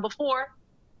well-being. Now, before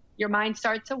Your mind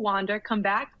starts to wander. Come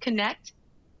back, connect,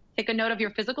 take a note of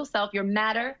your physical self, your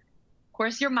matter, of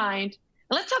course, your mind.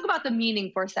 And let's talk about the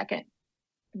meaning for a second.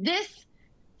 This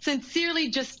sincerely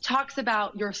just talks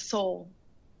about your soul.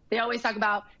 They always talk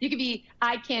about, you could be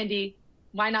eye candy,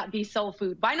 why not be soul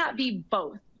food? Why not be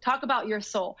both? Talk about your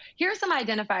soul. Here are some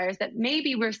identifiers that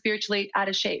maybe we're spiritually out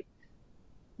of shape.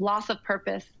 Loss of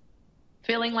purpose,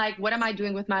 feeling like, what am I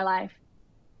doing with my life?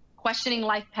 Questioning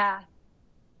life path.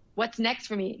 What's next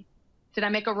for me? Did I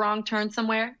make a wrong turn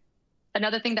somewhere?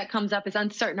 Another thing that comes up is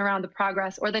uncertain around the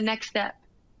progress or the next step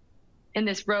in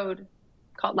this road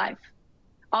called life.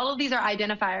 All of these are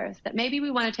identifiers that maybe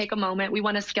we want to take a moment, we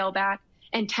want to scale back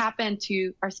and tap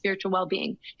into our spiritual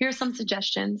well-being. Here are some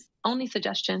suggestions, only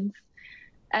suggestions.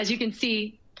 As you can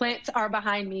see, plants are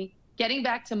behind me, getting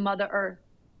back to Mother Earth,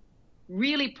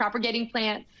 really propagating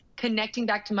plants, connecting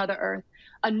back to Mother Earth.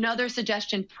 Another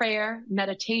suggestion, prayer,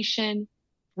 meditation,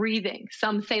 breathing.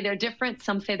 Some say they're different,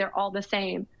 some say they're all the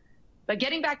same. But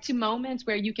getting back to moments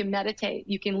where you can meditate,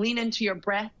 you can lean into your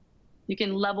breath, you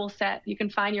can level set, you can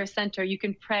find your center, you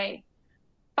can pray.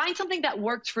 Find something that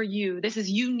works for you. This is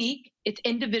unique, it's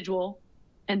individual,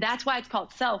 and that's why it's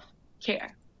called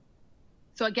self-care.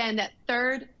 So again, that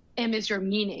third M is your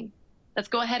meaning. Let's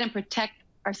go ahead and protect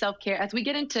our self-care. As we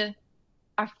get into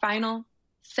our final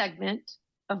segment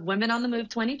of Women on the Move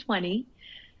 2020,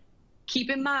 keep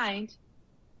in mind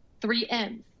 3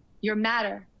 M's. Your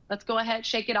matter. Let's go ahead,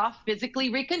 shake it off,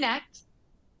 physically reconnect.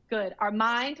 Good. Our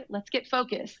mind, let's get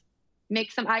focused.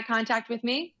 Make some eye contact with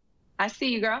me. I see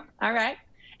you, girl. All right.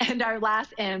 And our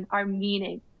last M, our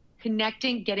meaning.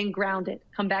 Connecting, getting grounded.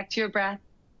 Come back to your breath.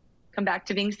 Come back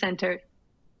to being centered.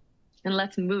 And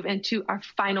let's move into our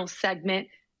final segment.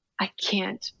 I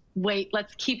can't wait.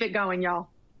 Let's keep it going, y'all.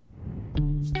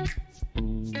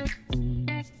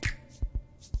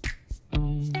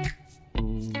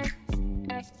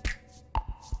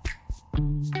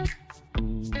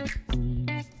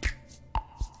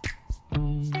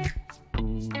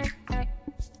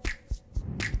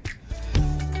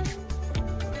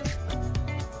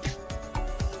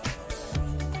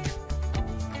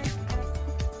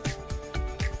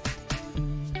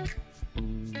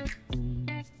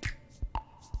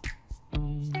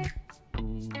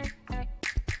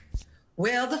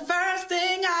 Well, the first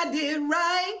thing I did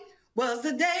right was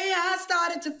the day I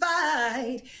started to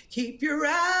fight. Keep your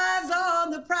eyes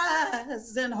on the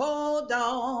prize and hold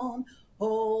on,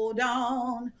 hold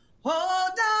on,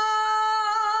 hold on,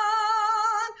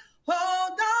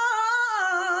 hold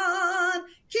on.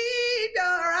 Keep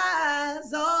your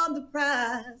eyes on the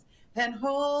prize and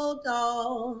hold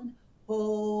on,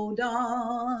 hold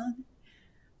on.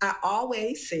 I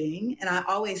always sing, and I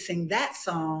always sing that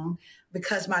song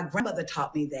because my grandmother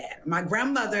taught me that. My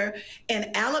grandmother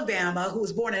in Alabama, who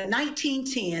was born in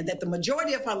 1910, that the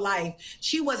majority of her life,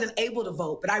 she wasn't able to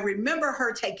vote. But I remember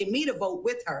her taking me to vote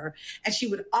with her, and she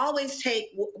would always take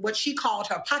what she called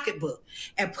her pocketbook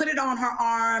and put it on her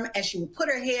arm, and she would put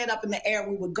her head up in the air,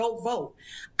 and we would go vote.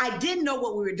 I didn't know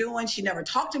what we were doing. She never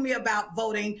talked to me about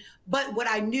voting, but what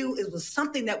I knew it was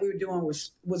something that we were doing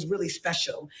was really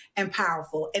special and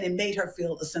powerful, and it made her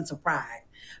feel a sense of pride.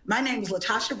 My name is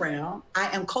LaTosha Brown.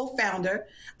 I am co-founder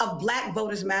of Black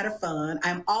Voters Matter Fund.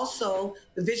 I'm also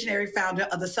the visionary founder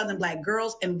of the Southern Black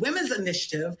Girls and Women's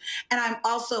Initiative, and I'm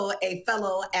also a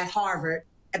fellow at Harvard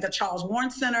at the Charles Warren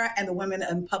Center and the Women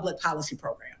in Public Policy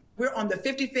Program. We're on the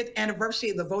 55th anniversary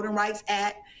of the Voting Rights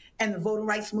Act and the Voting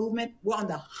Rights Movement. We're on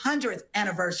the 100th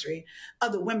anniversary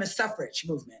of the women's suffrage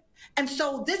movement. And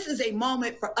so this is a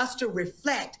moment for us to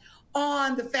reflect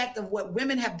on the fact of what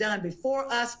women have done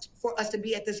before us, for us to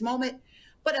be at this moment.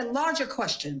 But a larger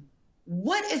question,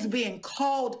 what is being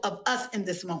called of us in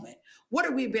this moment? What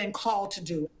are we being called to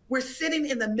do? We're sitting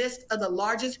in the midst of the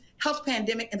largest health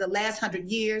pandemic in the last 100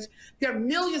 years. There are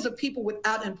millions of people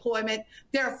without employment.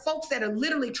 There are folks that are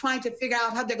literally trying to figure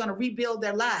out how they're going to rebuild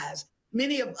their lives.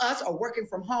 Many of us are working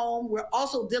from home. We're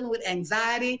also dealing with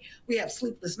anxiety. We have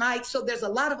sleepless nights. So there's a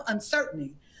lot of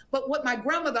uncertainty. But what my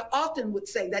grandmother often would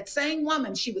say, that same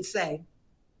woman, she would say,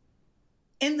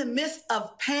 in the midst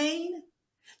of pain,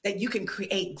 that you can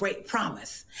create great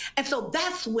promise. And so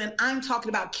that's when I'm talking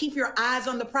about keep your eyes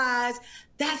on the prize.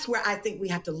 That's where I think we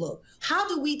have to look. How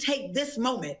do we take this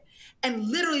moment and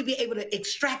literally be able to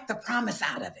extract the promise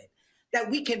out of it? That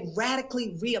we can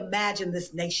radically reimagine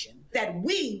this nation, that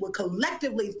we will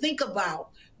collectively think about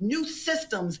new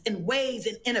systems and ways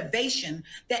and innovation,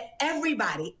 that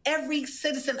everybody, every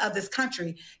citizen of this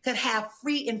country could have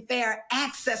free and fair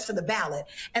access to the ballot,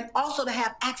 and also to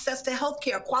have access to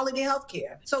healthcare, quality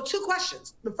healthcare. So 2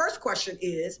 questions. The first question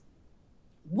is,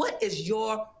 what is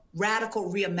your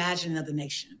radical reimagining of the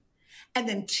nation? And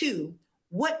then 2,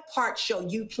 what part shall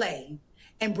you play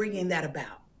in bringing that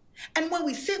about? And when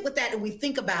we sit with that and we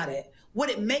think about it, what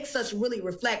it makes us really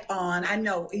reflect on, I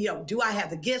know, do I have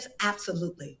the gifts?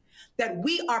 Absolutely. That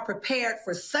we are prepared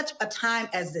for such a time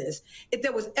as this. If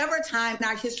there was ever a time in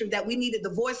our history that we needed the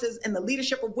voices and the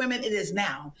leadership of women, it is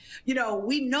now.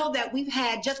 We know that we've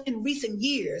had, just in recent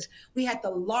years, we had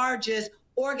the largest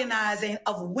organizing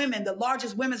of women, the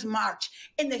largest women's march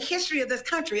in the history of this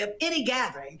country, of any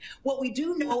gathering. What we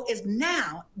do know is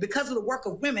now, because of the work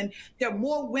of women, there are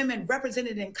more women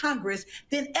represented in Congress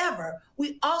than ever.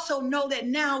 We also know that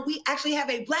now we actually have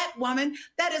a Black woman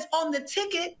that is on the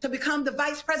ticket to become the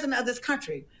vice president of this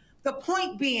country. The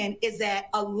point being is that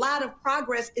a lot of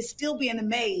progress is still being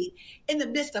made in the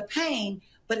midst of pain,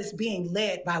 but it's being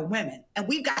led by women. And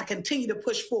we've got to continue to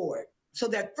push forward. So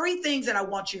there are 3 things that I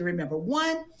want you to remember.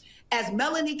 1, as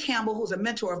Melanie Campbell, who's a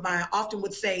mentor of mine, often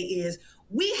would say, is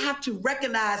we have to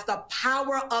recognize the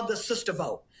power of the sister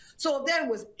vote. So if there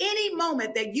was any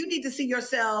moment that you need to see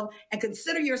yourself and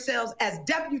consider yourselves as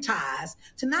deputized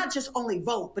to not just only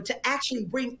vote, but to actually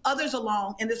bring others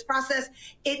along in this process,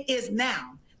 it is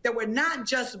now. That we're not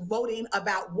just voting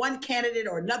about one candidate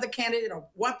or another candidate or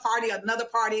one party or another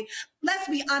party. Let's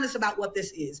be honest about what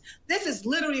this is. This is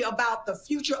literally about the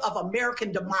future of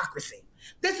American democracy.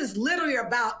 This is literally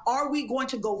about, are we going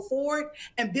to go forward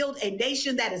and build a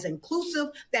nation that is inclusive,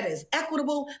 that is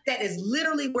equitable, that is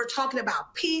literally, we're talking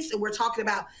about peace and we're talking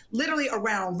about literally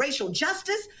around racial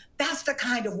justice. That's the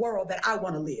kind of world that I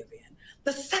want to live in.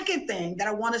 The second thing that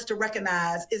I want us to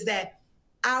recognize is that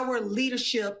our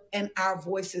leadership and our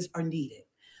voices are needed.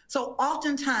 So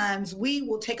oftentimes we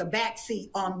will take a back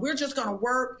seat on, we're just going to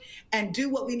work and do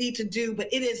what we need to do,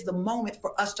 but it is the moment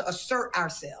for us to assert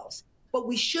ourselves. But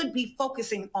we should be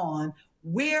focusing on,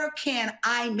 where can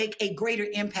I make a greater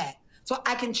impact so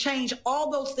I can change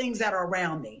all those things that are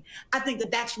around me? I think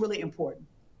that that's really important.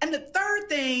 And the third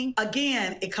thing,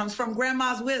 again, it comes from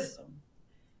grandma's wisdom.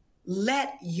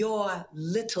 Let your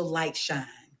little light shine.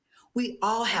 We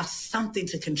all have something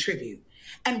to contribute,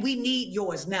 and we need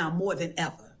yours now more than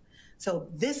ever. So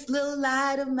this little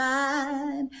light of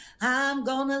mine, I'm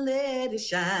gonna let it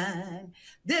shine.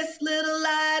 This little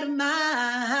light of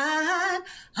mine,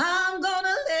 I'm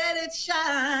gonna let it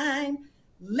shine.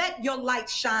 Let your light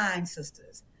shine,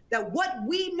 sisters. That what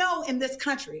we know in this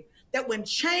country, that when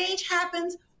change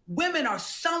happens, women are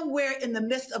somewhere in the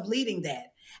midst of leading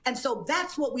that. And so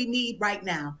that's what we need right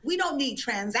now. We don't need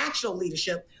transactional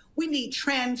leadership. We need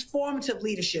transformative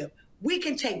leadership. We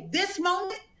can take this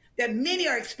moment that many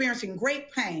are experiencing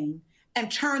great pain and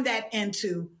turn that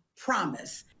into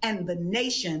promise and the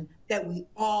nation that we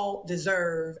all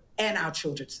deserve and our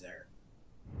children deserve.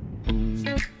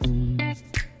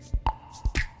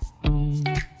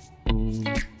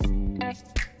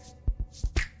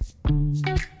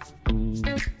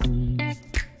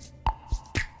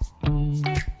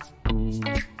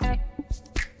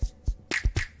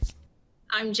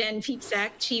 I'm Jen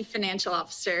Peepsack, Chief Financial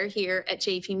Officer here at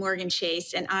JPMorgan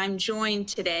Chase, and I'm joined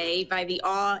today by the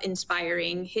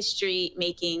awe-inspiring,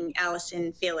 history-making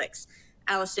Allison Felix.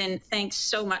 Allison, thanks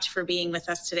so much for being with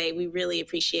us today. We really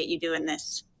appreciate you doing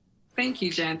this. Thank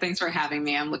you, Jen. Thanks for having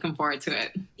me. I'm looking forward to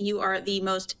it. You are the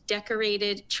most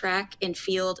decorated track and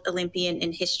field Olympian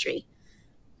in history.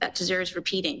 That deserves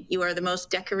repeating. You are the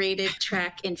most decorated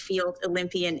track and field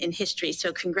Olympian in history,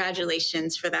 so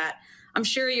congratulations for that. I'm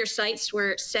sure your sights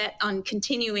were set on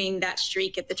continuing that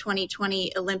streak at the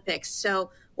 2020 Olympics.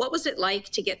 So what was it like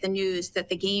to get the news that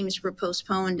the games were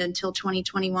postponed until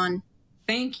 2021?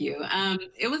 Thank you.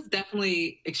 It was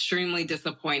definitely extremely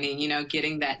disappointing,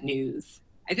 getting that news.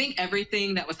 I think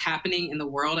everything that was happening in the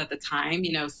world at the time,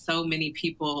 so many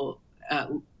people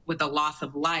with a loss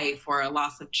of life or a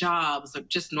loss of jobs or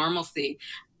just normalcy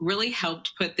really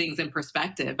helped put things in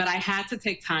perspective. But I had to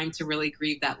take time to really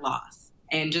grieve that loss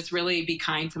and just really be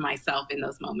kind to myself in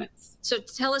those moments. So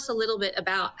tell us a little bit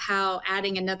about how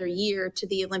adding another year to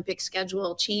the Olympic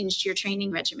schedule changed your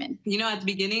training regimen. At the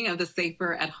beginning of the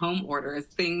Safer at Home orders,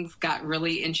 things got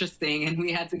really interesting and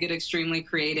we had to get extremely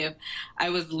creative.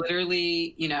 I was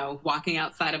literally, walking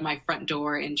outside of my front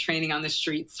door and training on the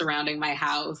streets surrounding my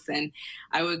house. And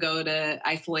I would go to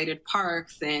isolated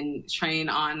parks and train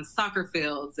on soccer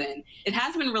fields. And it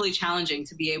has been really challenging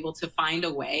to be able to find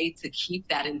a way to keep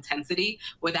that intensity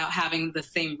without having the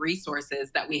same resources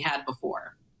that we had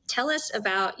before. Tell us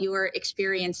about your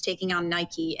experience taking on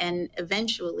Nike and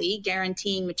eventually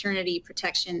guaranteeing maternity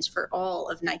protections for all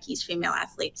of Nike's female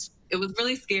athletes. It was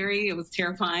really scary. It was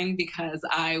terrifying because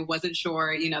I wasn't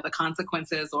sure, the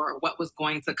consequences or what was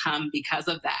going to come because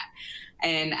of that.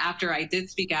 And after I did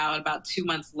speak out about 2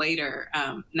 months later,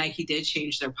 Nike did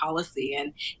change their policy.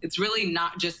 And it's really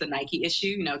not just a Nike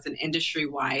issue, it's an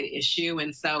industry-wide issue.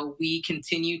 And so we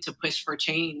continue to push for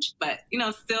change, but,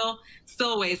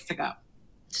 still ways to go.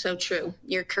 So true.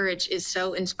 Your courage is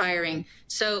so inspiring.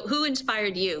 So who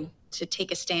inspired you to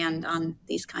take a stand on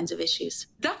these kinds of issues?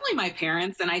 Definitely my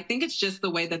parents. And I think it's just the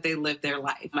way that they lived their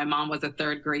life. My mom was a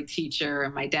third grade teacher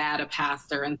and my dad a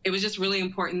pastor. And it was just really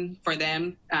important for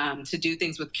them to do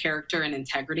things with character and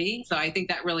integrity. So I think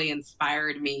that really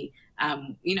inspired me,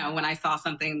 when I saw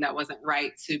something that wasn't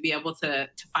right, to be able to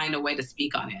find a way to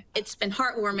speak on it. It's been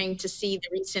heartwarming to see the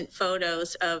recent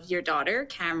photos of your daughter,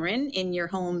 Cameron, in your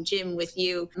home gym with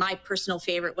you. My personal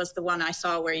favorite was the one I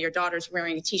saw where your daughter's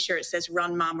wearing a t-shirt that says,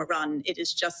 "Run, Mama, Run." It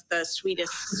is just the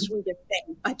sweetest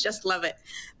thing. I just love it.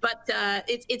 But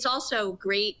it's also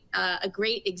a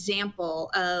great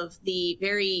example of the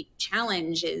very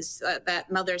challenges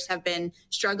that mothers have been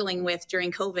struggling with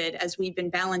during COVID as we've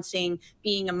been balancing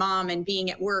being a mom and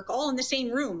being at work all in the same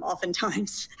room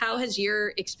oftentimes. How has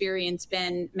your experience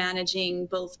been managing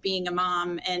both being a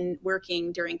mom and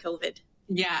working during COVID?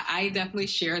 Yeah, I definitely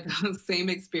share those same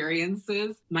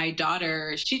experiences. My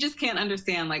daughter, she just can't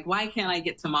understand, why can't I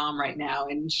get to mom right now?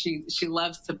 And she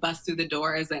loves to bust through the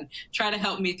doors and try to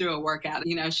help me through a workout.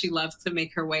 She loves to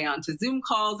make her way onto Zoom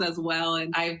calls as well.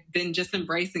 And I've been just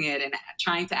embracing it and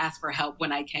trying to ask for help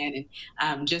when I can,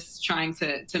 and just trying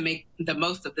to make the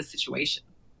most of the situation.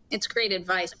 It's great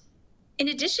advice. In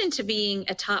addition to being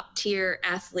a top-tier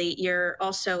athlete, you're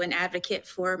also an advocate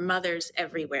for mothers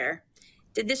everywhere.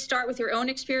 Did this start with your own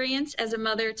experience as a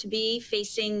mother-to-be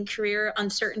facing career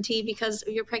uncertainty because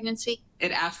of your pregnancy?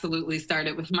 It absolutely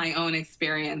started with my own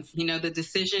experience. The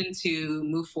decision to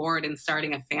move forward and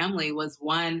starting a family was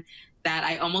one that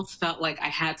I almost felt like I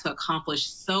had to accomplish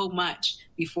so much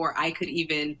before I could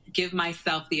even give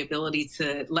myself the ability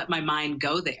to let my mind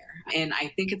go there. And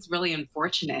I think it's really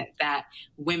unfortunate that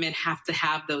women have to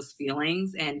have those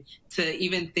feelings and to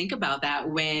even think about that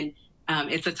when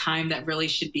it's a time that really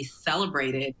should be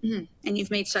celebrated. Mm-hmm. And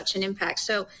you've made such an impact.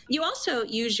 So you also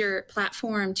use your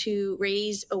platform to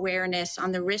raise awareness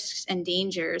on the risks and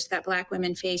dangers that Black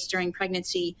women face during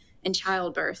pregnancy and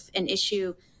childbirth, an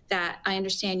issue that I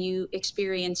understand you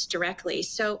experience directly.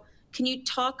 So can you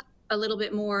talk a little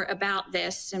bit more about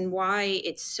this and why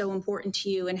it's so important to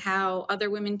you and how other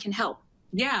women can help?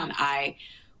 Yeah, I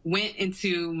went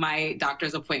into my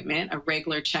doctor's appointment, a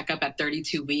regular checkup at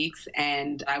 32 weeks,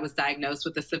 and I was diagnosed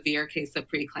with a severe case of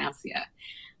preeclampsia.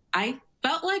 I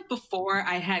felt like before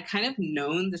I had kind of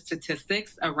known the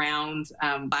statistics around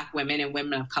Black women and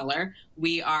women of color.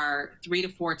 We are 3 to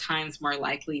 4 times more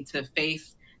likely to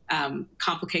face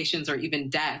complications or even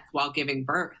death while giving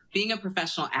birth. Being a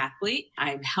professional athlete,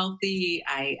 I'm healthy,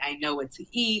 I know what to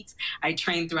eat, I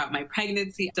trained throughout my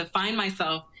pregnancy. To find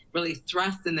myself really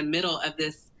thrust in the middle of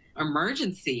this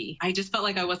emergency, I just felt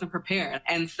like I wasn't prepared.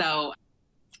 And so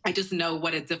I just know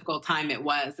what a difficult time it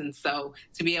was. And so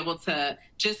to be able to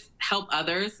just help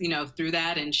others, through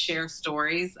that and share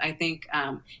stories, I think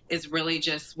is really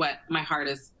just what my heart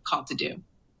is called to do.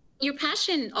 Your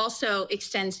passion also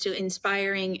extends to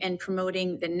inspiring and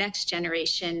promoting the next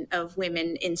generation of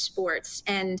women in sports.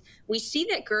 And we see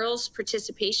that girls'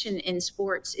 participation in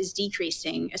sports is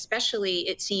decreasing, especially,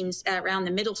 it seems, around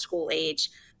the middle school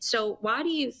age. So why do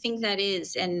you think that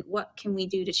is, and what can we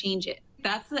do to change it?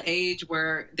 That's the age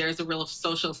where there's a real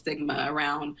social stigma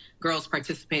around girls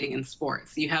participating in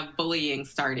sports. You have bullying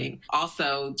starting.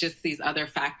 Also, just these other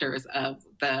factors of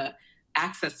the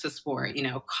access to sport,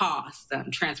 cost,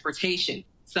 transportation.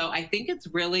 So I think it's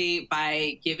really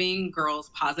by giving girls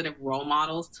positive role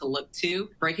models to look to,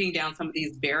 breaking down some of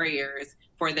these barriers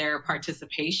for their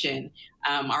participation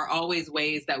are always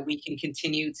ways that we can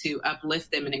continue to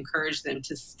uplift them and encourage them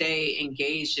to stay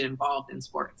engaged and involved in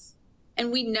sports.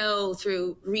 And we know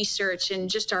through research and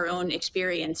just our own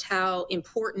experience how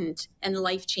important and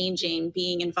life-changing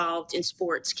being involved in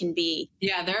sports can be.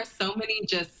 Yeah, there are so many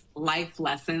just life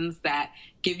lessons that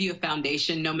give you a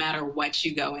foundation no matter what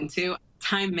you go into.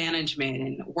 Time management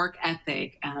and work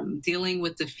ethic, dealing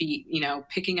with defeat,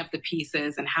 picking up the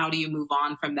pieces and how do you move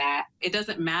on from that. It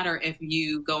doesn't matter if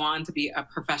you go on to be a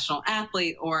professional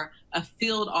athlete or a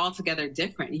field altogether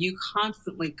different. You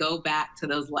constantly go back to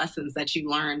those lessons that you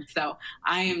learned. So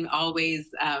I am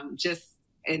always just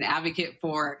an advocate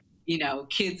for,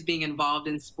 kids being involved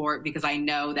in sport, because I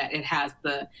know that it has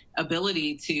the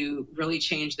ability to really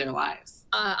change their lives.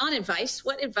 On advice,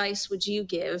 what advice would you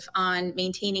give on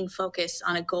maintaining focus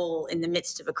on a goal in the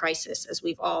midst of a crisis, as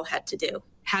we've all had to do?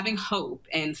 Having hope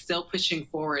and still pushing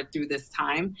forward through this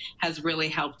time has really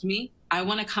helped me. I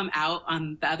want to come out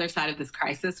on the other side of this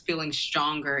crisis feeling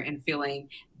stronger and feeling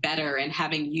better and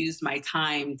having used my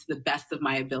time to the best of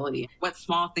my ability. What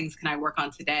small things can I work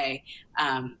on today,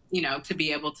 to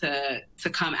be able to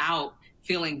come out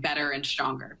feeling better and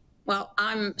stronger? Well,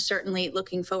 I'm certainly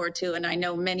looking forward to, and I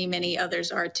know many, many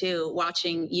others are too,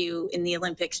 watching you in the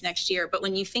Olympics next year. But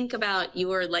when you think about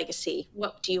your legacy,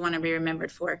 what do you want to be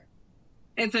remembered for?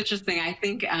 It's interesting. I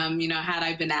think, had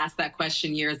I been asked that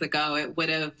question years ago, it would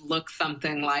have looked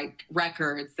something like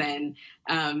records and,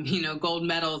 gold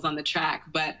medals on the track.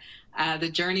 But the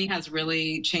journey has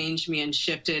really changed me and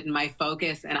shifted my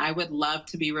focus. And I would love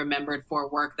to be remembered for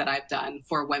work that I've done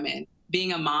for women.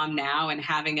 Being a mom now and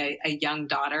having a young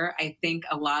daughter, I think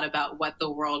a lot about what the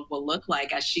world will look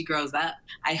like as she grows up.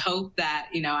 I hope that,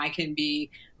 I can be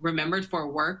remembered for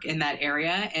work in that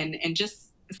area and just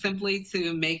simply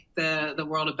to make the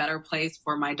world a better place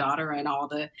for my daughter and all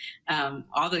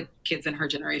the kids in her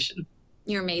generation.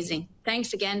 You're amazing.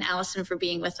 Thanks again, Allison, for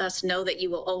being with us. Know that you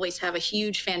will always have a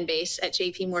huge fan base at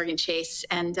JPMorgan Chase,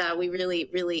 and we really,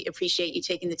 really appreciate you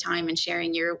taking the time and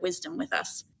sharing your wisdom with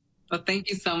us. Well, thank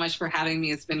you so much for having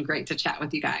me. It's been great to chat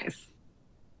with you guys.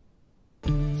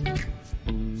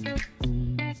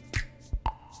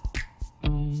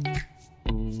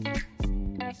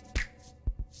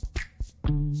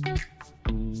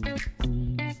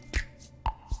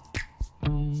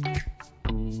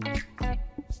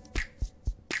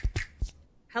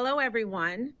 Hello,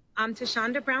 everyone. I'm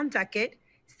Tashonda Brown Duckett,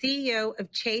 CEO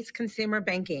of Chase Consumer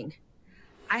Banking.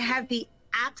 I have the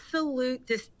absolute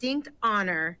distinct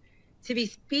honor to be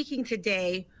speaking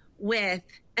today with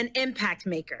an impact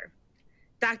maker,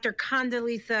 Dr.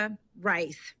 Condoleezza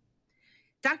Rice.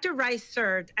 Dr. Rice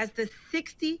served as the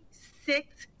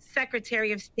 66th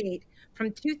Secretary of State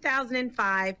from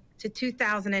 2005 to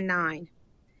 2009.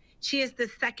 She is the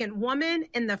second woman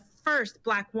and the first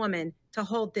Black woman to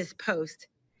hold this post.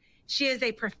 She is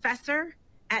a professor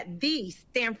at the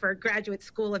Stanford Graduate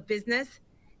School of Business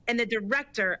and the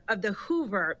director of the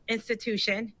Hoover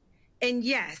Institution. And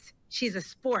yes, she's a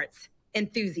sports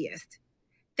enthusiast.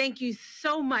 Thank you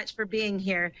so much for being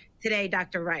here today,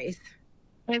 Dr. Rice.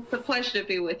 It's a pleasure to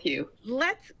be with you.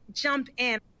 Let's jump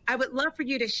in. I would love for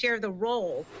you to share the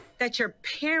role that your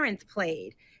parents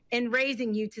played in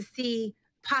raising you to see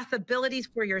possibilities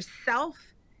for yourself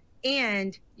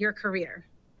and your career.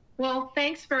 Well,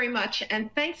 thanks very much.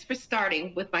 And thanks for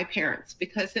starting with my parents,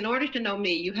 because in order to know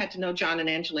me, you had to know John and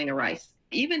Angelina Rice.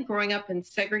 Even growing up in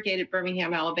segregated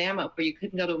Birmingham, Alabama, where you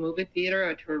couldn't go to a movie theater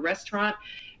or to a restaurant,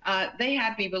 they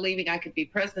had me believing I could be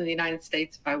president of the United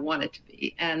States if I wanted to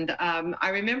be. And I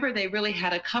remember they really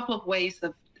had a couple of ways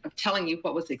of telling you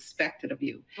what was expected of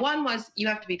you. One was you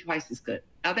have to be twice as good.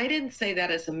 Now, they didn't say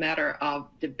that as a matter of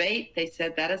debate. They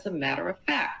said that as a matter of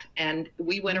fact. And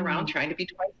we went around trying to be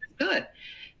twice as good.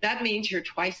 That means you're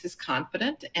twice as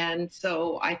confident. And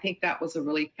so I think that was a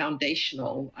really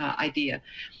foundational idea.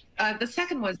 The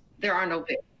second was there are no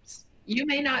victims. You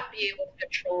may not be able to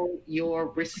control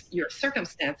your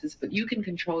circumstances, but you can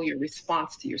control your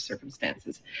response to your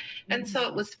circumstances. And so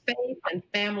it was faith and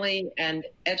family and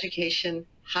education,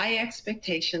 high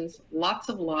expectations, lots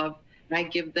of love. And I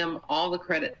give them all the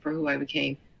credit for who I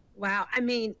became. Wow. I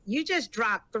mean, you just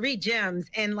dropped 3 gems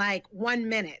in like 1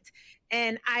 minute.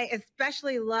 And I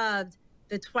especially loved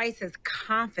the twice as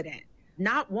confident,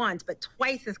 not once, but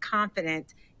twice as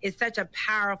confident is such a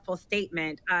powerful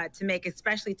statement to make,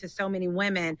 especially to so many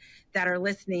women that are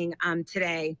listening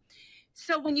today.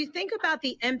 So when you think about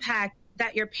the impact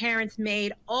that your parents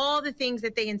made, all the things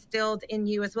that they instilled in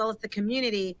you, as well as the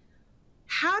community,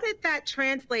 how did that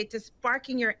translate to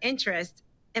sparking your interest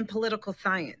in political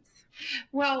science?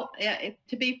 Well,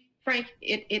 to be frank,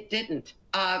 it didn't.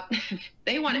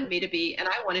 They wanted me to be, and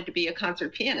I wanted to be a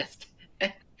concert pianist.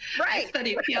 Right. I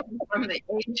studied piano from the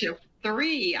age of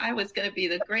 3. I was going to be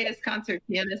the greatest concert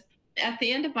pianist. At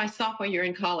the end of my sophomore year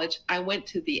in college, I went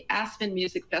to the Aspen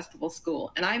Music Festival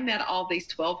School, and I met all these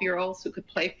 12-year-olds who could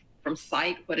play from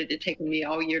sight what it had taken me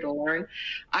all year to learn.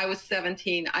 I was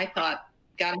 17. I thought,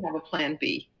 got to have a plan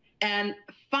B. And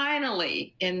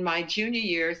finally, in my junior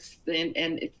year, and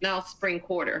it's now spring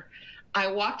quarter, I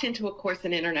walked into a course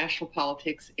in international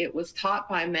politics. It was taught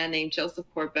by a man named Joseph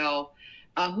Corbell,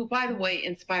 who, by the way,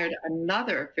 inspired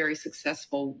another very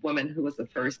successful woman who was the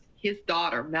first, his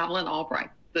daughter, Madeleine Albright.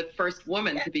 the first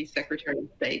woman to be Secretary of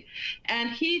State. And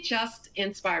he just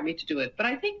inspired me to do it. But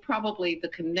I think probably the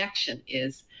connection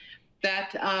is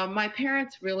that my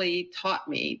parents really taught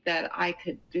me that I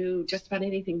could do just about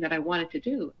anything that I wanted to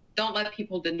do. Don't let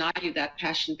people deny you that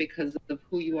passion because of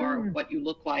who you are, what you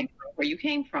look like, or where you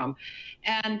came from.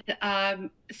 And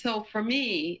so for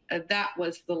me, that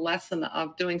was the lesson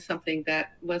of doing something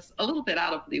that was a little bit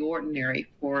out of the ordinary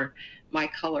for my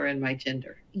color and my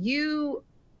gender. You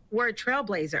were a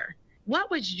trailblazer. What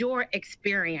was your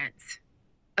experience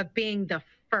of being the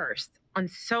first on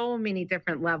so many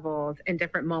different levels and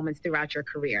different moments throughout your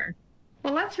career?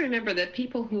 Well, let's remember that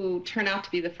people who turn out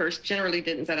to be the first generally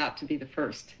didn't set out to be the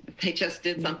first. They just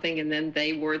did something and then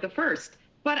they were the first.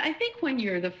 But I think when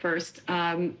you're the first,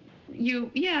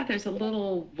 there's a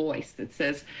little voice that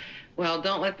says, well,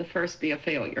 don't let the first be a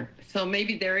failure. So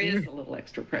maybe there is a little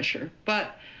extra pressure.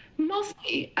 But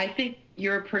mostly, I think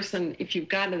you're a person, if you've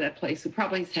gotten to that place, who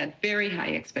probably has had very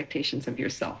high expectations of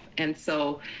yourself. And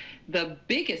so the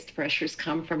biggest pressures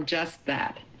come from just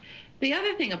that. The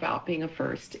other thing about being a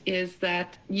first is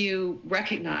that you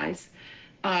recognize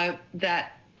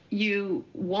that you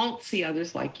won't see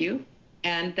others like you,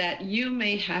 and that you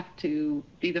may have to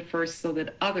be the first so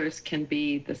that others can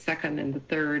be the second and the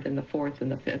third and the fourth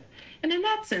and the fifth. And in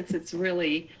that sense, it's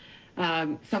really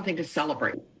something to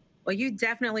celebrate. Well, you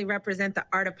definitely represent the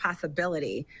art of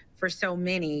possibility for so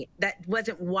many. That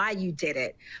wasn't why you did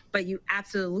it, but you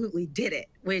absolutely did it,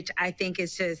 which I think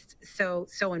is just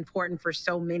so important for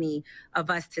so many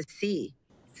of us to see.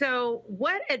 So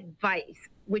what advice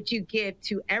would you give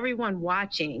to everyone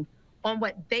watching on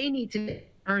what they need to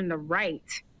earn the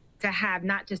right to have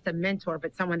not just a mentor,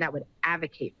 but someone that would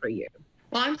advocate for you?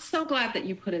 Well, I'm so glad that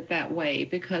you put it that way,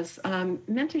 because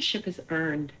mentorship is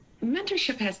earned.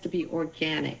 Mentorship has to be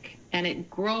organic, and it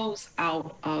grows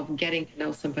out of getting to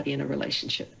know somebody in a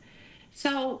relationship.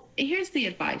 So here's the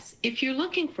advice. If you're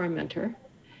looking for a mentor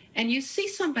and you see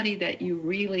somebody that you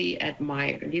really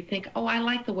admire and you think, oh, I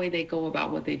like the way they go about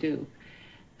what they do,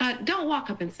 don't walk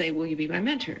up and say, will you be my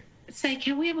mentor? Say,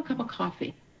 can we have a cup of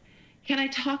coffee? Can I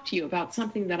talk to you about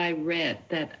something that I read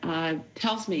that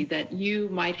tells me that you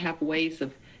might have ways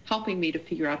of helping me to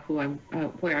figure out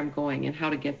where I'm going and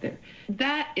how to get there?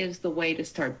 That is the way to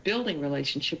start building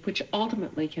relationship, which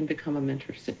ultimately can become a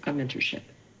mentorship.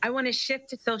 I want to shift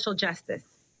to social justice.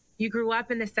 You grew up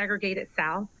in the segregated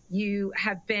South. You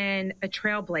have been a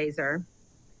trailblazer.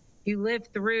 You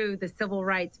lived through the civil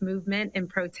rights movement and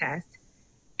protest,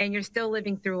 and you're still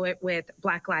living through it with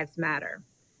Black Lives Matter.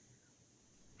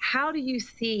 How do you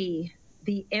see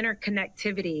the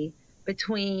interconnectivity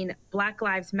between Black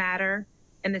Lives Matter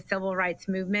and the civil rights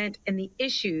movement and the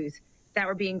issues that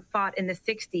were being fought in the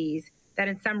 60s that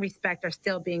in some respect are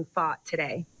still being fought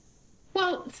today?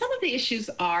 Well, some of the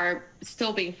issues are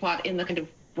still being fought in the kind of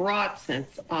broad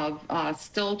sense of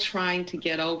still trying to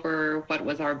get over what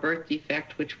was our birth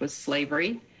defect, which was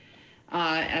slavery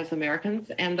as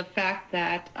Americans, and the fact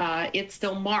that it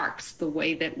still marks the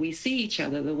way that we see each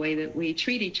other, the way that we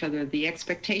treat each other, the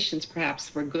expectations perhaps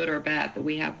for good or bad that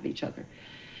we have of each other.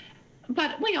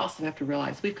 But we also have to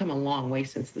realize we've come a long way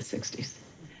since the 60s.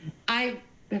 I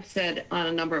have said on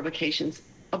a number of occasions,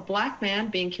 a Black man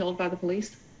being killed by the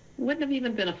police wouldn't have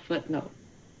even been a footnote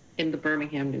in the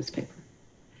Birmingham newspaper.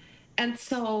 And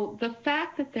so the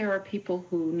fact that there are people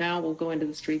who now will go into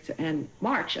the streets and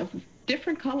march of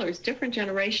different colors, different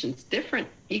generations, different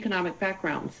economic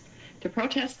backgrounds to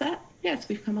protest that, yes,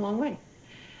 we've come a long way.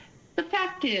 The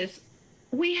fact is,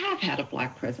 we have had a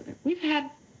Black president. We've had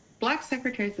Black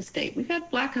secretaries of state. We've had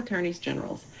Black attorneys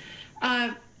generals.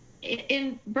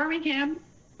 In Birmingham,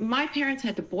 my parents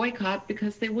had to boycott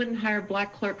because they wouldn't hire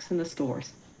Black clerks in the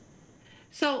stores.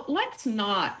 So let's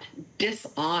not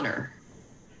dishonor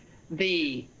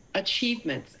the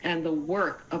achievements and the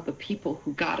work of the people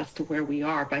who got us to where we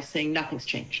are by saying nothing's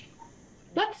changed.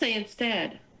 Let's say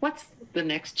instead, what's the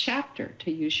next chapter,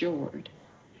 to use your word,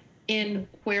 in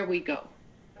where we go?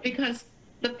 Because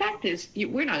the fact is,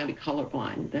 we're not going to be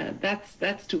colorblind.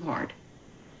 That's too hard.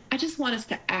 I just want us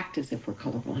to act as if we're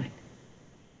colorblind.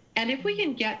 And if we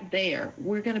can get there,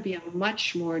 we're going to be a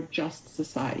much more just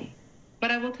society.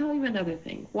 But I will tell you another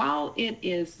thing. While it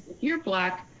is, if you're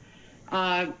Black,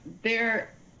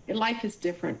 life is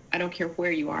different. I don't care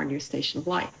where you are in your station of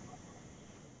life.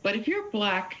 But if you're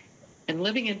Black and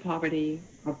living in poverty,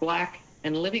 or Black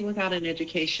and living without an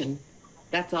education,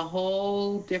 that's a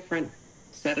whole different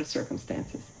set of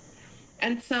circumstances.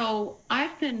 And so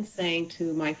I've been saying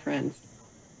to my friends,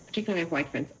 particularly my white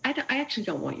friends, I actually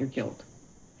don't want your guilt.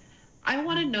 I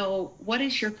want to know, what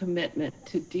is your commitment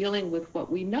to dealing with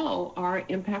what we know are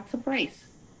impacts of race?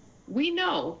 We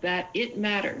know that it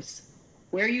matters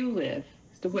where you live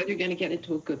as to whether you're going to get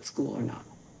into a good school or not.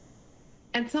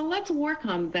 And so let's work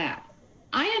on that.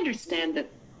 I understand that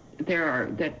there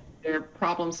are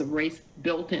problems of race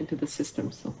built into the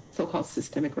system, so-called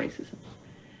systemic racism.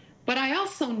 But I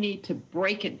also need to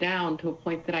break it down to a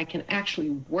point that I can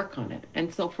actually work on it.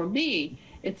 And so for me,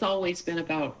 it's always been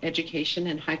about education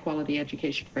and high quality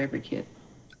education for every kid.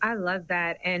 I love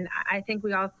that. And I think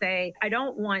we all say, I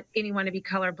don't want anyone to be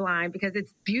colorblind because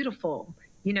it's beautiful,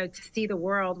 you know, to see the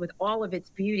world with all of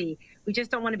its beauty. We just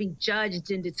don't want to be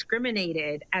judged and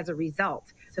discriminated as a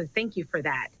result. So thank you for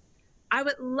that. I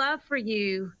would love for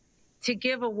you to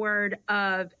give a word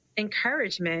of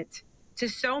encouragement to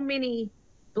so many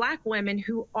Black women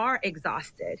who are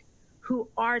exhausted, who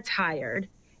are tired,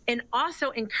 and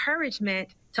also encouragement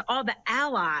to all the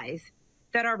allies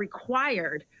that are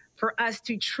required for us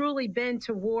to truly bend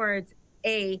towards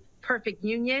a perfect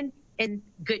union in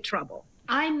good trouble.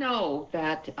 I know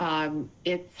that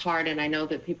it's hard, and I know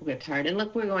that people get tired. And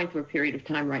look, we're going through a period of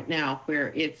time right now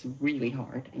where it's really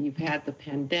hard. And you've had the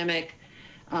pandemic,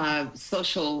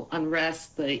 social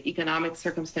unrest, the economic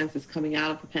circumstances coming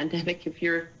out of the pandemic. If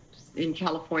you're in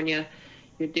California,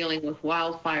 you're dealing with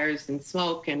wildfires and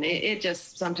smoke, and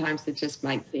sometimes it just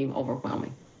might seem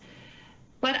overwhelming.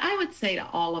 But I would say to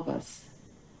all of us,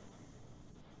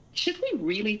 should we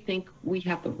really think we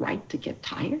have the right to get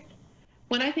tired?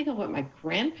 When I think of what my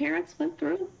grandparents went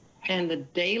through and the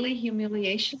daily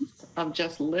humiliations of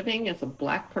just living as a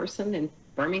Black person in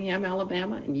Birmingham,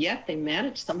 Alabama, and yet they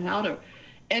managed somehow to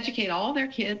educate all their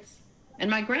kids.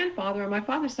 And my grandfather on my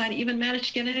father's side even managed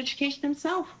to get an education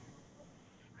himself.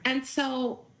 And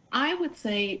so I would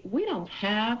say we don't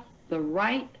have the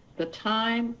right, the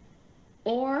time,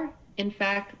 or in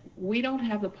fact, we don't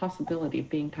have the possibility of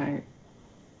being tired.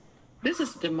 This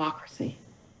is democracy,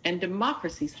 and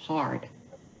democracy's hard.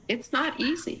 It's not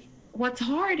easy. What's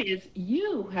hard is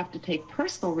you have to take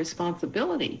personal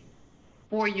responsibility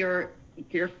for your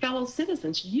fellow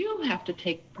citizens. You have to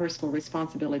take personal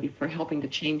responsibility for helping to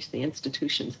change the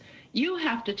institutions. You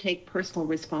have to take personal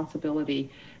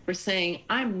responsibility for saying,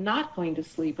 I'm not going to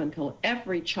sleep until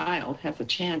every child has a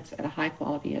chance at a high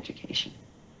quality education.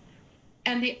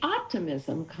 And the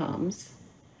optimism comes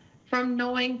from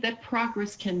knowing that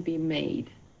progress can be made.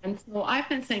 And so I've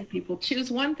been saying, people,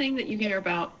 choose one thing that you care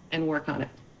about and work on it.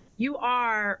 You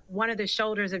are one of the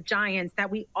shoulders of giants that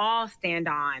we all stand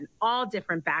on, all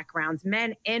different backgrounds,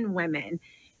 men and women.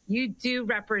 You do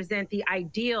represent the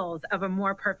ideals of a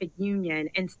more perfect union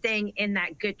and staying in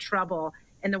that good trouble,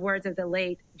 in the words of the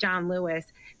late John Lewis.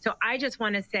 So I just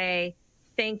want to say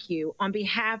thank you on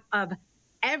behalf of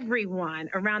everyone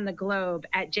around the globe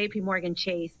at JPMorgan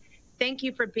Chase. Thank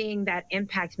you for being that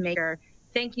impact maker.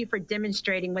 Thank you for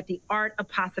demonstrating what the art of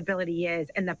possibility is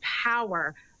and the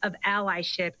power of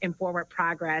allyship and forward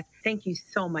progress. Thank you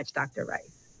so much, Dr.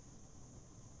 Rice.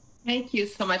 Thank you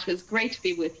so much. It was great to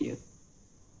be with you.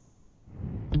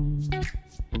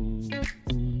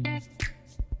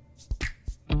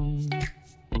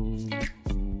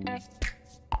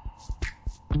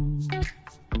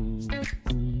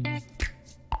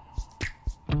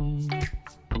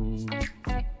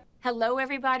 Hello,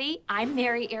 everybody. I'm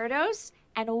Mary Erdos,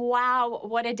 and wow,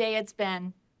 what a day it's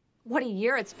been. What a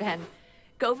year it's been.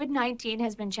 COVID-19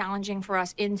 has been challenging for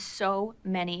us in so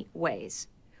many ways.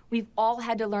 We've all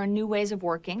had to learn new ways of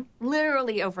working,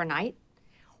 literally overnight,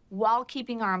 while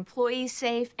keeping our employees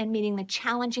safe and meeting the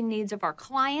challenging needs of our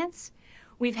clients.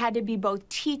 We've had to be both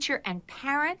teacher and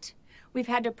parent. We've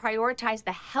had to prioritize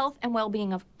the health and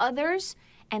well-being of others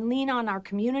and lean on our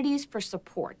communities for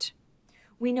support.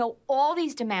 We know all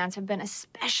these demands have been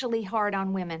especially hard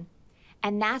on women,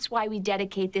 and that's why we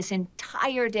dedicate this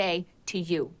entire day to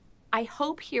you. I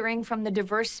hope hearing from the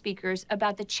diverse speakers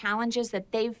about the challenges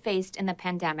that they've faced in the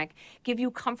pandemic give you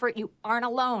comfort you aren't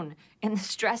alone in the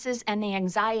stresses and the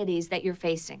anxieties that you're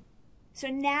facing. So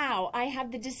now I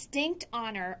have the distinct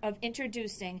honor of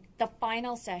introducing the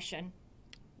final session,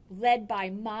 led by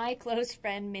my close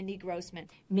friend, Mindy Grossman.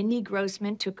 Mindy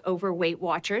Grossman took over Weight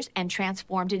Watchers and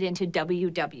transformed it into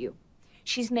WW.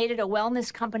 She's made it a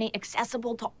wellness company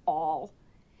accessible to all.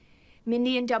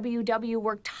 Mindy and WW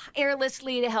work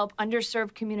tirelessly to help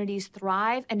underserved communities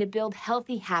thrive and to build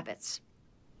healthy habits.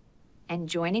 And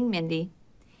joining Mindy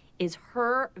is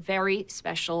her very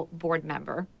special board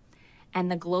member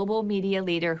and the global media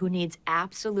leader who needs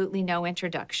absolutely no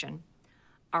introduction,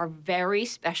 our very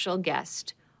special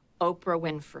guest, Oprah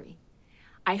Winfrey.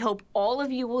 I hope all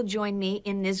of you will join me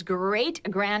in this great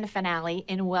grand finale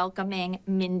in welcoming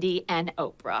Mindy and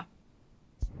Oprah.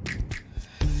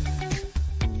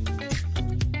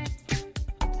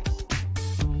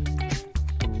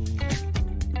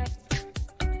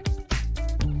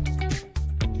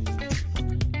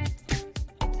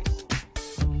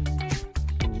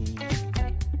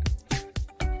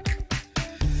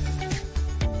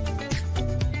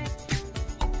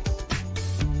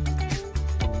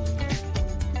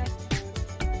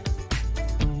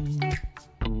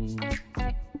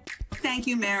 thank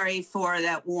you, Mary, for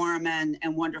that warm and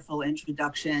wonderful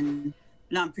introduction.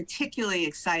 And I'm particularly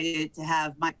excited to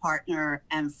have my partner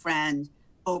and friend,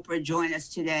 Oprah, join us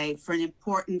today for an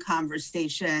important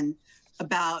conversation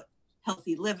about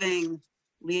healthy living,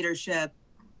 leadership,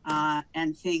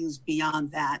 and things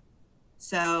beyond that.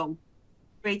 So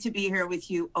great to be here with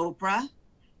you, Oprah.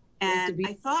 And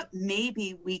I thought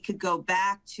maybe we could go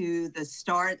back to the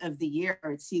start of the year.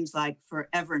 It seems like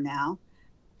forever now,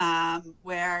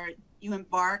 where you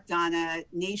embarked on a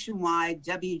nationwide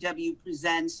WW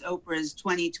Presents Oprah's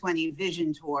 2020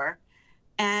 Vision Tour.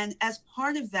 And as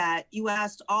part of that, you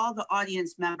asked all the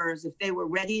audience members if they were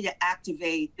ready to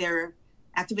activate their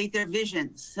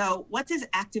visions. So what does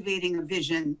activating a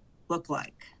vision look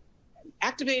like?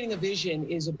 Activating a vision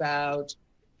is about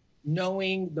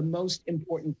knowing the most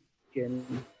important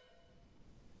question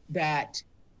that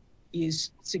is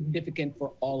significant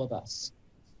for all of us.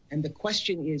 And the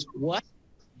question is, what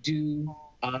do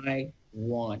I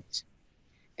want?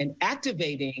 And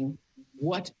activating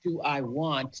what do I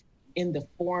want in the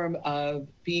form of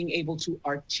being able to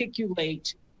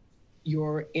articulate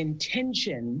your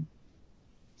intention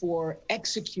for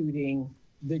executing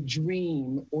the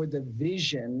dream or the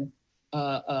vision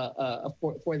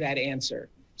for that answer.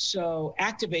 So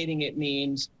activating it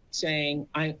means saying,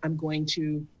 I'm going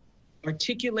to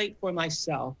articulate for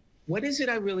myself, what is it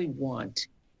I really want?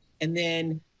 And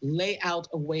then lay out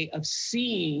a way of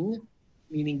seeing,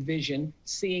 meaning vision,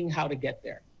 seeing how to get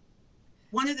there.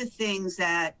 One of the things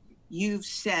that you've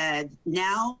said,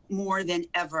 now more than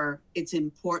ever, it's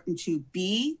important to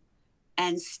be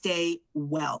and stay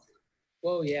well.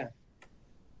 Oh, yeah.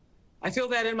 I feel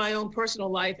that in my own personal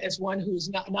life as one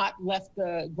who's not left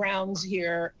the grounds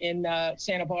here in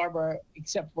Santa Barbara,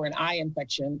 except for an eye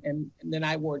infection. And then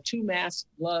I wore 2 masks,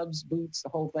 gloves, boots, the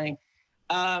whole thing.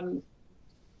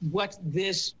 What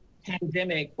this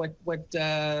pandemic, what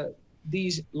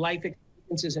these life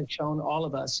experiences have shown all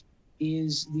of us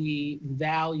is the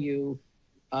value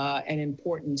and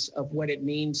importance of what it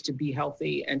means to be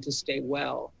healthy and to stay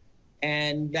well.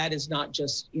 And that is not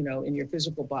just, in your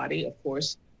physical body, of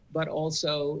course, but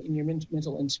also in your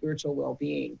mental and spiritual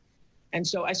well-being. And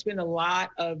so I spend a lot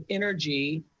of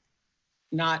energy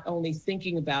not only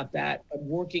thinking about that, but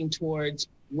working towards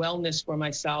wellness for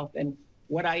myself. And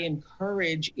what I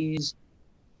encourage is,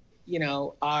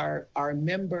 our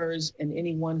members and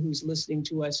anyone who's listening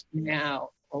to us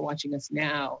now or watching us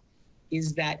now,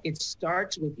 is that it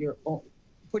starts with your own,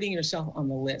 putting yourself on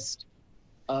the list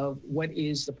of what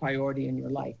is the priority in your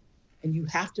life. And you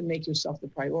have to make yourself the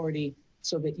priority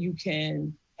so that you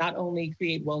can not only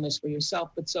create wellness for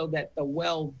yourself, but so that the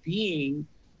well-being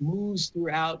moves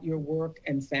throughout your work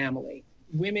and family.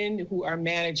 Women who are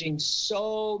managing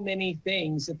so many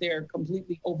things that they're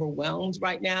completely overwhelmed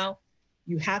right now,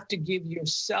 you have to give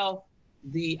yourself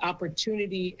the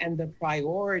opportunity and the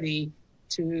priority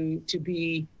to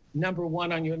be number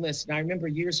one on your list. And I remember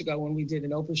years ago when we did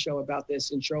an Oprah show about this,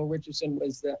 and Cheryl Richardson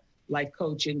was the life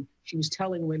coach, and she was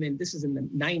telling women, this is in the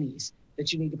 90s,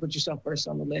 that you need to put yourself first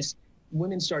on the list.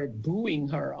 Women started booing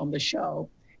her on the show.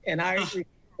 And I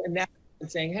and that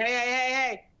saying,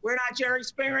 hey, we're not Jerry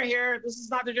Springer here. This is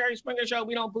not the Jerry Springer show.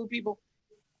 We don't boo people.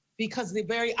 Because the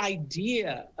very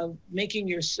idea of making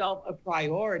yourself a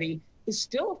priority is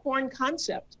still a foreign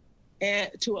concept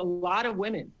to a lot of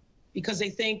women, because they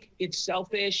think it's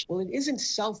selfish. Well, it isn't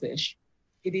selfish.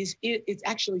 It's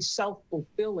actually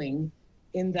self-fulfilling,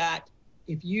 in that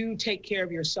if you take care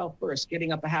of yourself first,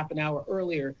 getting up a half an hour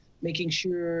earlier, making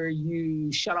sure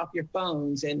you shut off your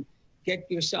phones and get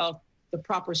yourself the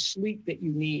proper sleep that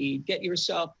you need, get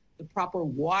yourself the proper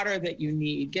water that you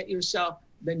need, get yourself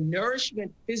the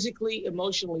nourishment physically,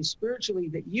 emotionally, spiritually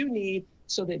that you need,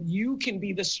 so that you can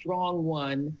be the strong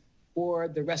one for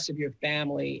the rest of your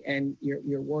family and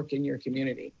your work in your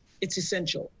community. It's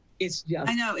essential. It's just...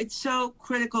 I know, it's so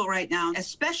critical right now,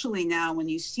 especially now when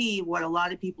you see what a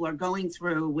lot of people are going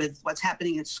through with what's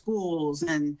happening at schools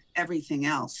and everything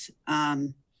else.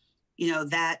 That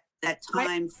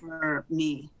time for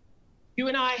me. You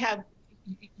and I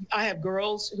have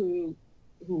girls who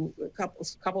a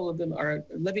couple of them are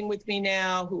living with me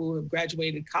now, who have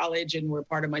graduated college and were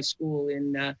part of my school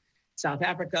in South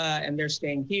Africa, and they're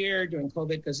staying here during COVID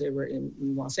because they were in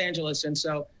Los Angeles. And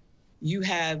so you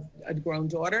have a grown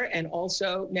daughter and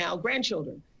also now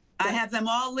grandchildren. I have them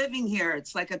all living here.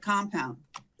 It's like a compound.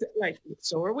 Right.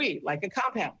 So are we, like a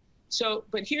compound. So,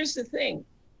 but here's the thing,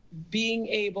 being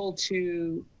able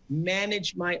to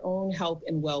manage my own health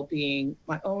and well-being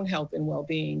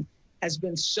has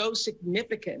been so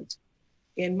significant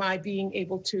in my being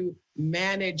able to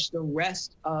manage the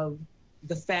rest of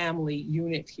the family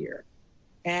unit here.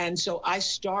 And so I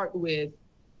start with,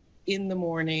 in the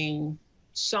morning,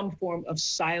 some form of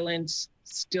silence,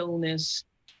 stillness.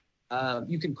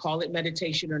 You can call it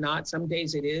meditation or not. Some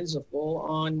days it is a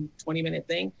full-on 20-minute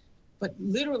thing. But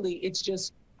literally, it's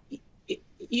just,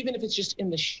 even if it's just in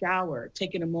the shower,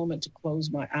 taking a moment to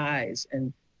close my eyes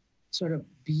and sort of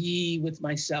be with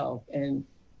myself and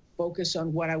focus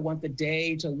on what I want the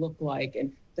day to look like.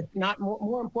 And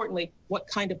more importantly, what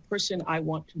kind of person I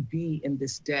want to be in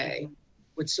this day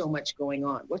with so much going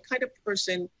on. What kind of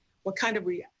person,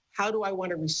 how do I want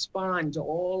to respond to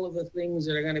all of the things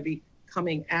that are going to be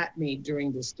coming at me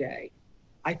during this day?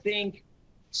 I think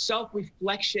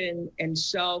self-reflection and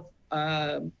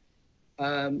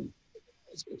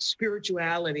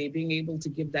spirituality, being able to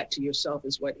give that to yourself,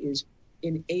 is what is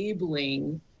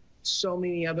enabling so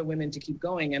many other women to keep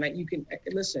going. And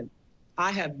listen,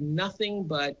 I have nothing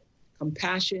but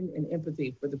compassion and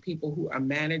empathy for the people who are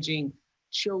managing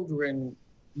children,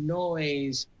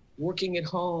 noise, working at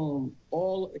home,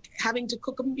 all having to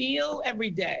cook a meal every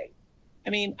day. I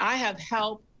mean, I have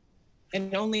help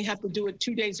and only have to do it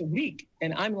 2 days a week.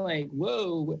 And I'm like,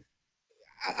 whoa,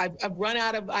 I've run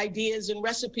out of ideas and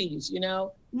recipes, you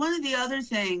know? One of the other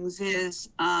things is,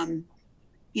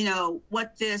 you know,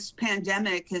 what this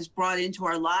pandemic has brought into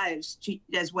our lives,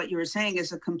 as what you were saying,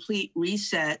 is a complete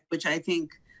reset, which I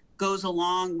think goes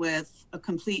along with a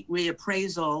complete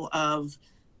reappraisal of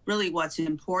really what's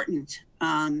important.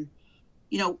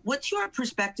 You know, what's your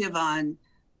perspective on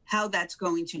how that's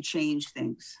going to change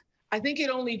things? I think it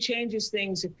only changes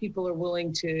things if people are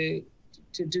willing to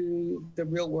do the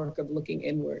real work of looking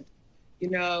inward. You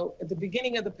know, at the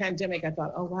beginning of the pandemic, I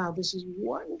thought, oh, wow, this is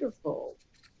wonderful.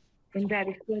 And that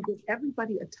it's going to give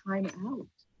everybody a time out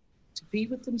to be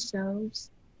with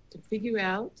themselves, to figure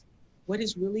out what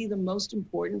is really the most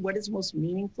important, what is most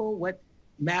meaningful, what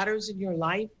matters in your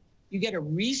life. You get a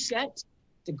reset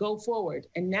to go forward.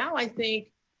 And now I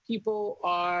think people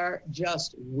are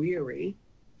just weary.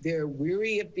 They're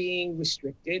weary of being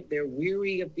restricted. They're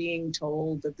weary of being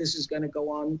told that this is going to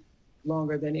go on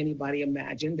longer than anybody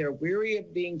imagined. They're weary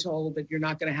of being told that you're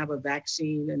not going to have a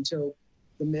vaccine until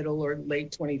the middle or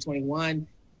late 2021.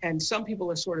 And some people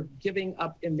are sort of giving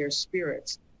up in their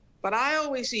spirits. But I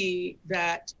always see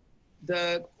that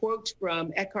the quote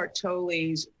from Eckhart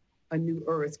Tolle's A New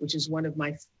Earth, which is one of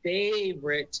my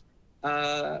favorite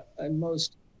and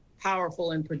most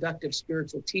powerful and productive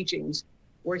spiritual teachings,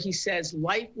 where he says,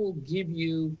 life will give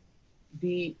you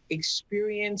the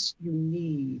experience you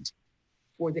need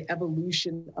for the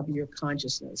evolution of your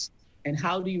consciousness. And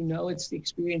how do you know it's the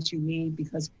experience you need?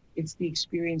 Because it's the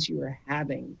experience you are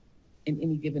having in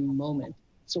any given moment.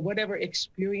 So whatever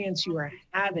experience you are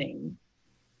having,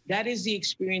 that is the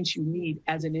experience you need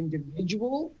as an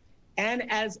individual and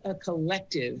as a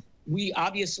collective. We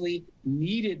obviously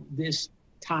needed this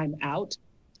time out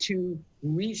to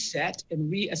reset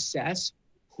and reassess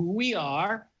who we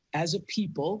are as a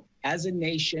people, as a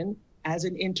nation, as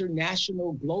an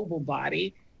international global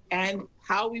body, and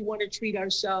how we want to treat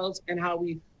ourselves and how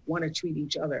we want to treat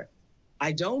each other.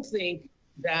 I don't think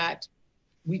that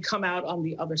we come out on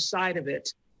the other side of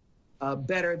it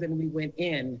better than we went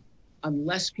in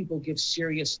unless people give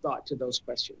serious thought to those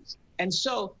questions. And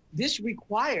so this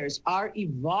requires our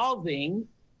evolving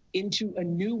into a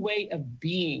new way of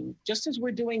being, just as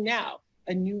we're doing now,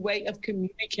 a new way of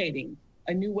communicating,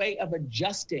 a new way of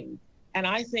adjusting. And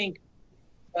I think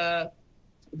the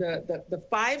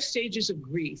 5 stages of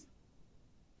grief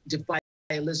defined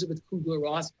by Elizabeth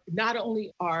Kubler-Ross not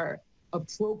only are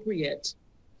appropriate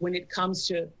when it comes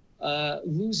to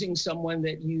losing someone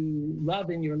that you love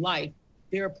in your life,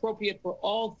 they're appropriate for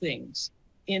all things.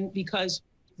 Because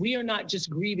we are not just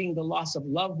grieving the loss of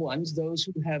loved ones, those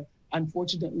who have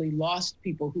unfortunately lost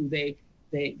people who they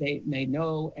may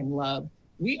know and love.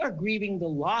 We are grieving the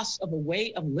loss of a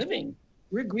way of living.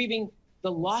 We're grieving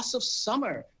the loss of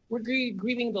summer. We're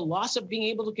grieving the loss of being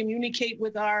able to communicate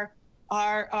with our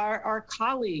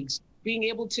colleagues, being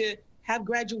able to have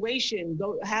graduation,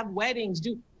 go have weddings.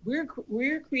 We're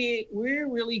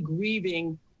really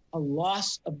grieving a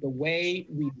loss of the way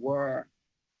we were.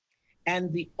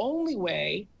 And the only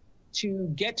way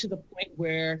to get to the point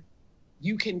where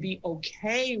you can be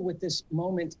okay with this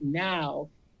moment now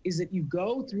is that you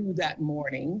go through that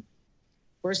mourning.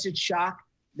 First it's shock,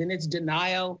 then it's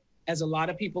denial, as a lot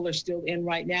of people are still in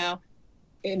right now.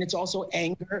 And it's also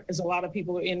anger, as a lot of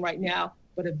people are in right now.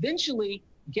 But eventually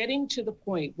getting to the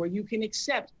point where you can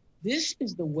accept this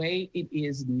is the way it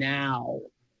is now.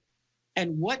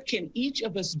 And what can each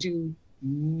of us do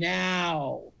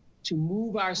now to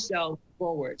move ourselves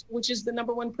forward, which is the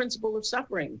number one principle of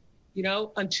suffering. You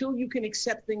know, until you can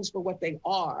accept things for what they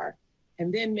are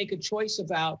and then make a choice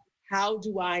about how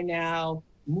do I now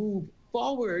move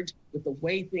forward with the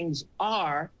way things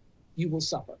are, you will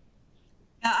suffer.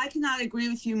 I cannot agree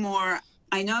with you more.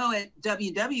 I know at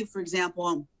WW, for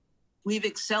example, we've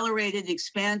accelerated,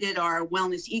 expanded our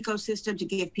wellness ecosystem to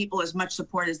give people as much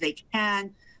support as they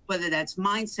can, whether that's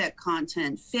mindset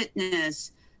content,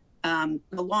 fitness, the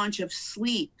launch of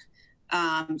sleep,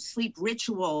 sleep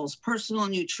rituals, personal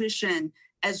nutrition,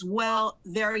 as well,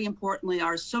 very importantly,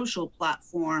 our social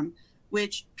platform,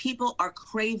 which people are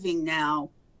craving now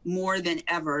more than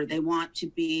ever. They want to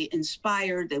be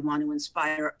inspired. They want to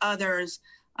inspire others.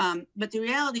 But the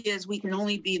reality is we can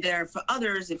only be there for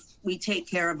others if we take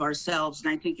care of ourselves. And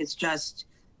I think it's just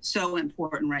so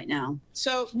important right now.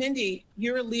 So, Mindy,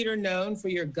 you're a leader known for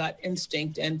your gut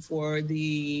instinct and for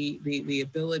the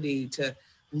ability to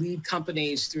lead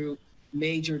companies through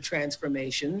major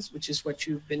transformations, which is what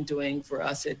you've been doing for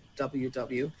us at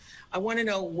WW. I want to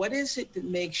know, what is it that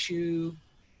makes you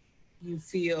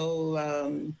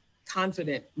feel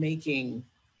confident making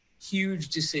huge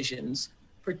decisions,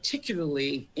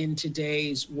 particularly in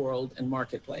today's world and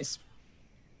marketplace?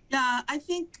 Yeah, I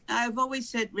think I've always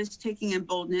said risk-taking and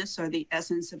boldness are the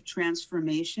essence of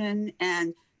transformation.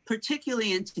 And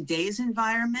particularly in today's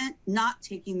environment, not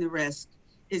taking the risk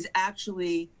is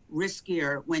actually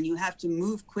riskier. When you have to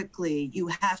move quickly, you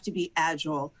have to be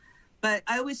agile. But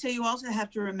I always say you also have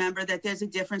to remember that there's a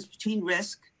difference between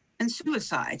risk and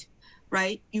suicide,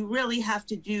 right? You really have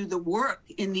to do the work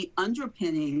in the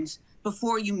underpinnings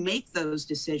before you make those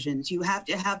decisions. You have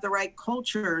to have the right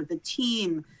culture, the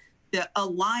team, the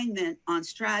alignment on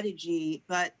strategy,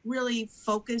 but really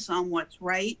focus on what's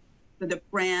right for the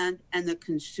brand and the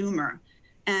consumer.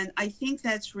 And I think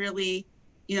that's really,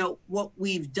 what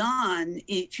we've done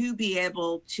to be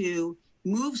able to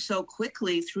move so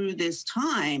quickly through this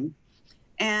time.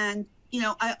 And,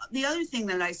 the other thing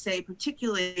that I say,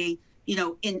 particularly,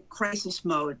 in crisis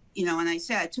mode, and I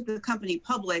say I took the company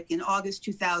public in August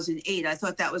 2008. I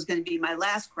thought that was going to be my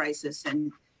last crisis.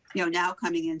 And, now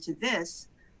coming into this,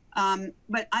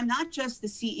 but I'm not just the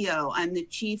CEO. I'm the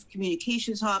chief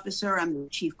communications officer. I'm the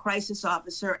chief crisis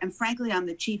officer. And frankly, I'm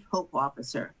the chief hope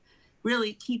officer,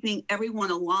 really keeping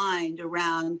everyone aligned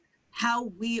around how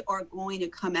we are going to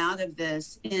come out of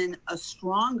this in a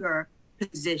stronger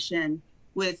position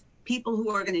with people who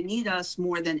are going to need us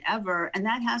more than ever. And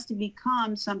that has to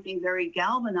become something very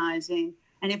galvanizing.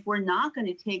 And if we're not going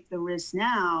to take the risk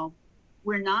now,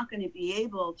 we're not going to be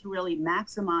able to really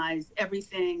maximize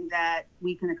everything that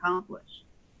we can accomplish.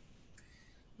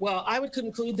 Well, I would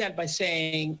conclude that by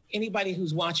saying anybody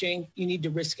who's watching, you need to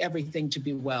risk everything to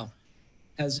be well.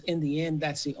 Because in the end,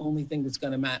 that's the only thing that's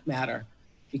going to matter.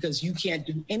 Because you can't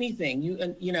do anything.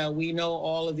 We know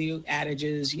all of the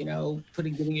adages,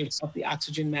 giving yourself the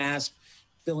oxygen mask,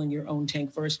 filling your own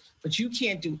tank first, but you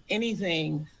can't do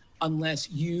anything unless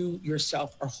you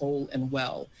yourself are whole and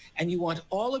well. And you want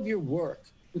all of your work,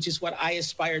 which is what I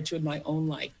aspire to in my own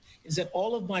life, is that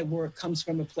all of my work comes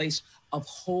from a place of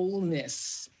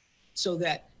wholeness, so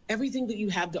that everything that you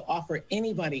have to offer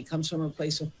anybody comes from a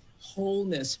place of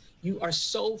wholeness. You are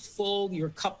so full, your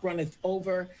cup runneth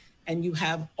over, and you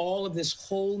have all of this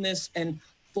wholeness and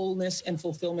fullness and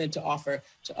fulfillment to offer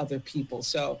to other people.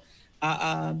 So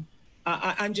I'm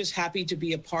just happy to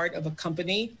be a part of a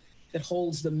company that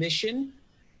holds the mission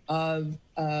of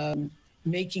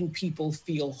making people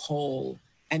feel whole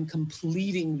and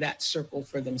completing that circle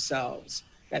for themselves,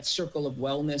 that circle of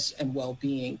wellness and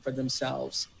well-being for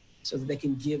themselves, so that they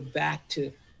can give back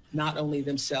to not only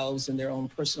themselves and their own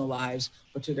personal lives,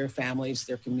 but to their families,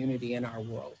 their community, and our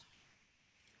world.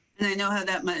 And I know how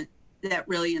that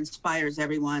really inspires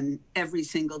everyone every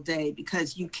single day,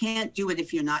 because you can't do it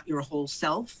if you're not your whole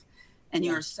self. And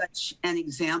you're such an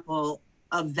example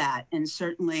of that. And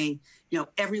certainly,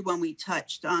 everyone we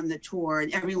touched on the tour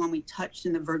and everyone we touched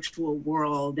in the virtual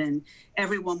world and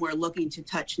everyone we're looking to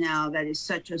touch now, that is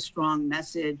such a strong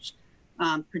message,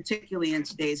 particularly in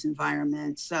today's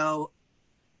environment. So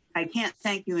I can't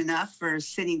thank you enough for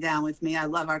sitting down with me. I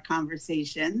love our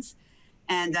conversations.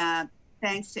 And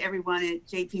thanks to everyone at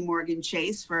JPMorgan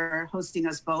Chase for hosting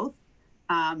us both.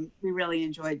 We really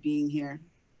enjoyed being here.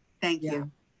 Thank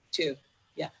you. Too.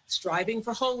 Yeah. Striving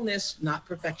for wholeness, not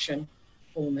perfection.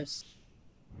 Wholeness.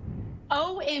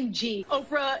 OMG.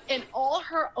 Oprah, in all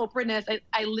her Oprah-ness,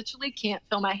 I literally can't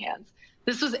feel my hands.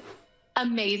 This was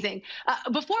Amazing.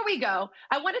 Before we go,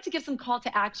 I wanted to give some call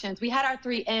to actions. We had our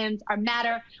 3 M's, our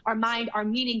matter, our mind, our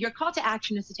meaning. Your call to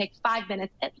action is to take 5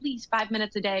 minutes, at least 5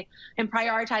 minutes a day, in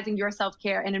prioritizing your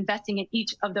self-care and investing in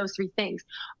each of those 3 things.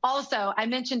 Also, I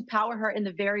mentioned POWERHER in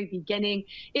the very beginning.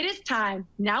 It is time,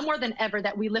 now more than ever,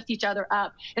 that we lift each other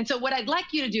up. And so what I'd like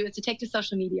you to do is to take to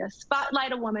social media,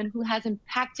 spotlight a woman who has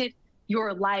impacted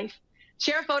your life.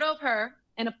 Share a photo of her,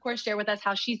 and of course, share with us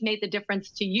how she's made the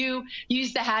difference to you.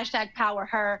 Use the hashtag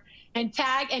POWERHER and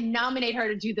tag and nominate her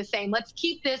to do the same. Let's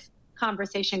keep this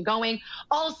conversation going.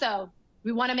 Also,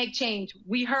 we want to make change.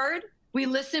 We heard, we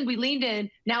listened, we leaned in.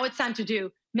 Now it's time to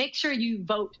do. Make sure you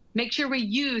vote. Make sure we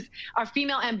use our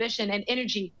female ambition and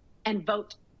energy and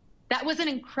vote. That was an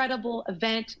incredible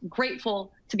event.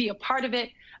 Grateful to be a part of it.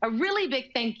 A really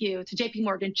big thank you to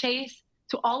JPMorgan Chase,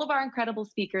 to all of our incredible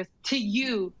speakers, to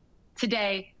you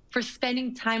today, for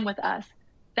spending time with us.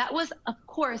 That was, of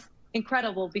course,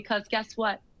 incredible because guess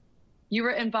what? You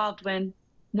were involved when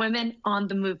Women on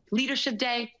the Move Leadership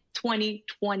Day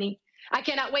 2020. I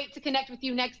cannot wait to connect with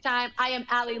you next time. I am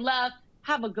Allie Love.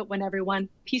 Have a good one, everyone.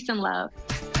 Peace and love.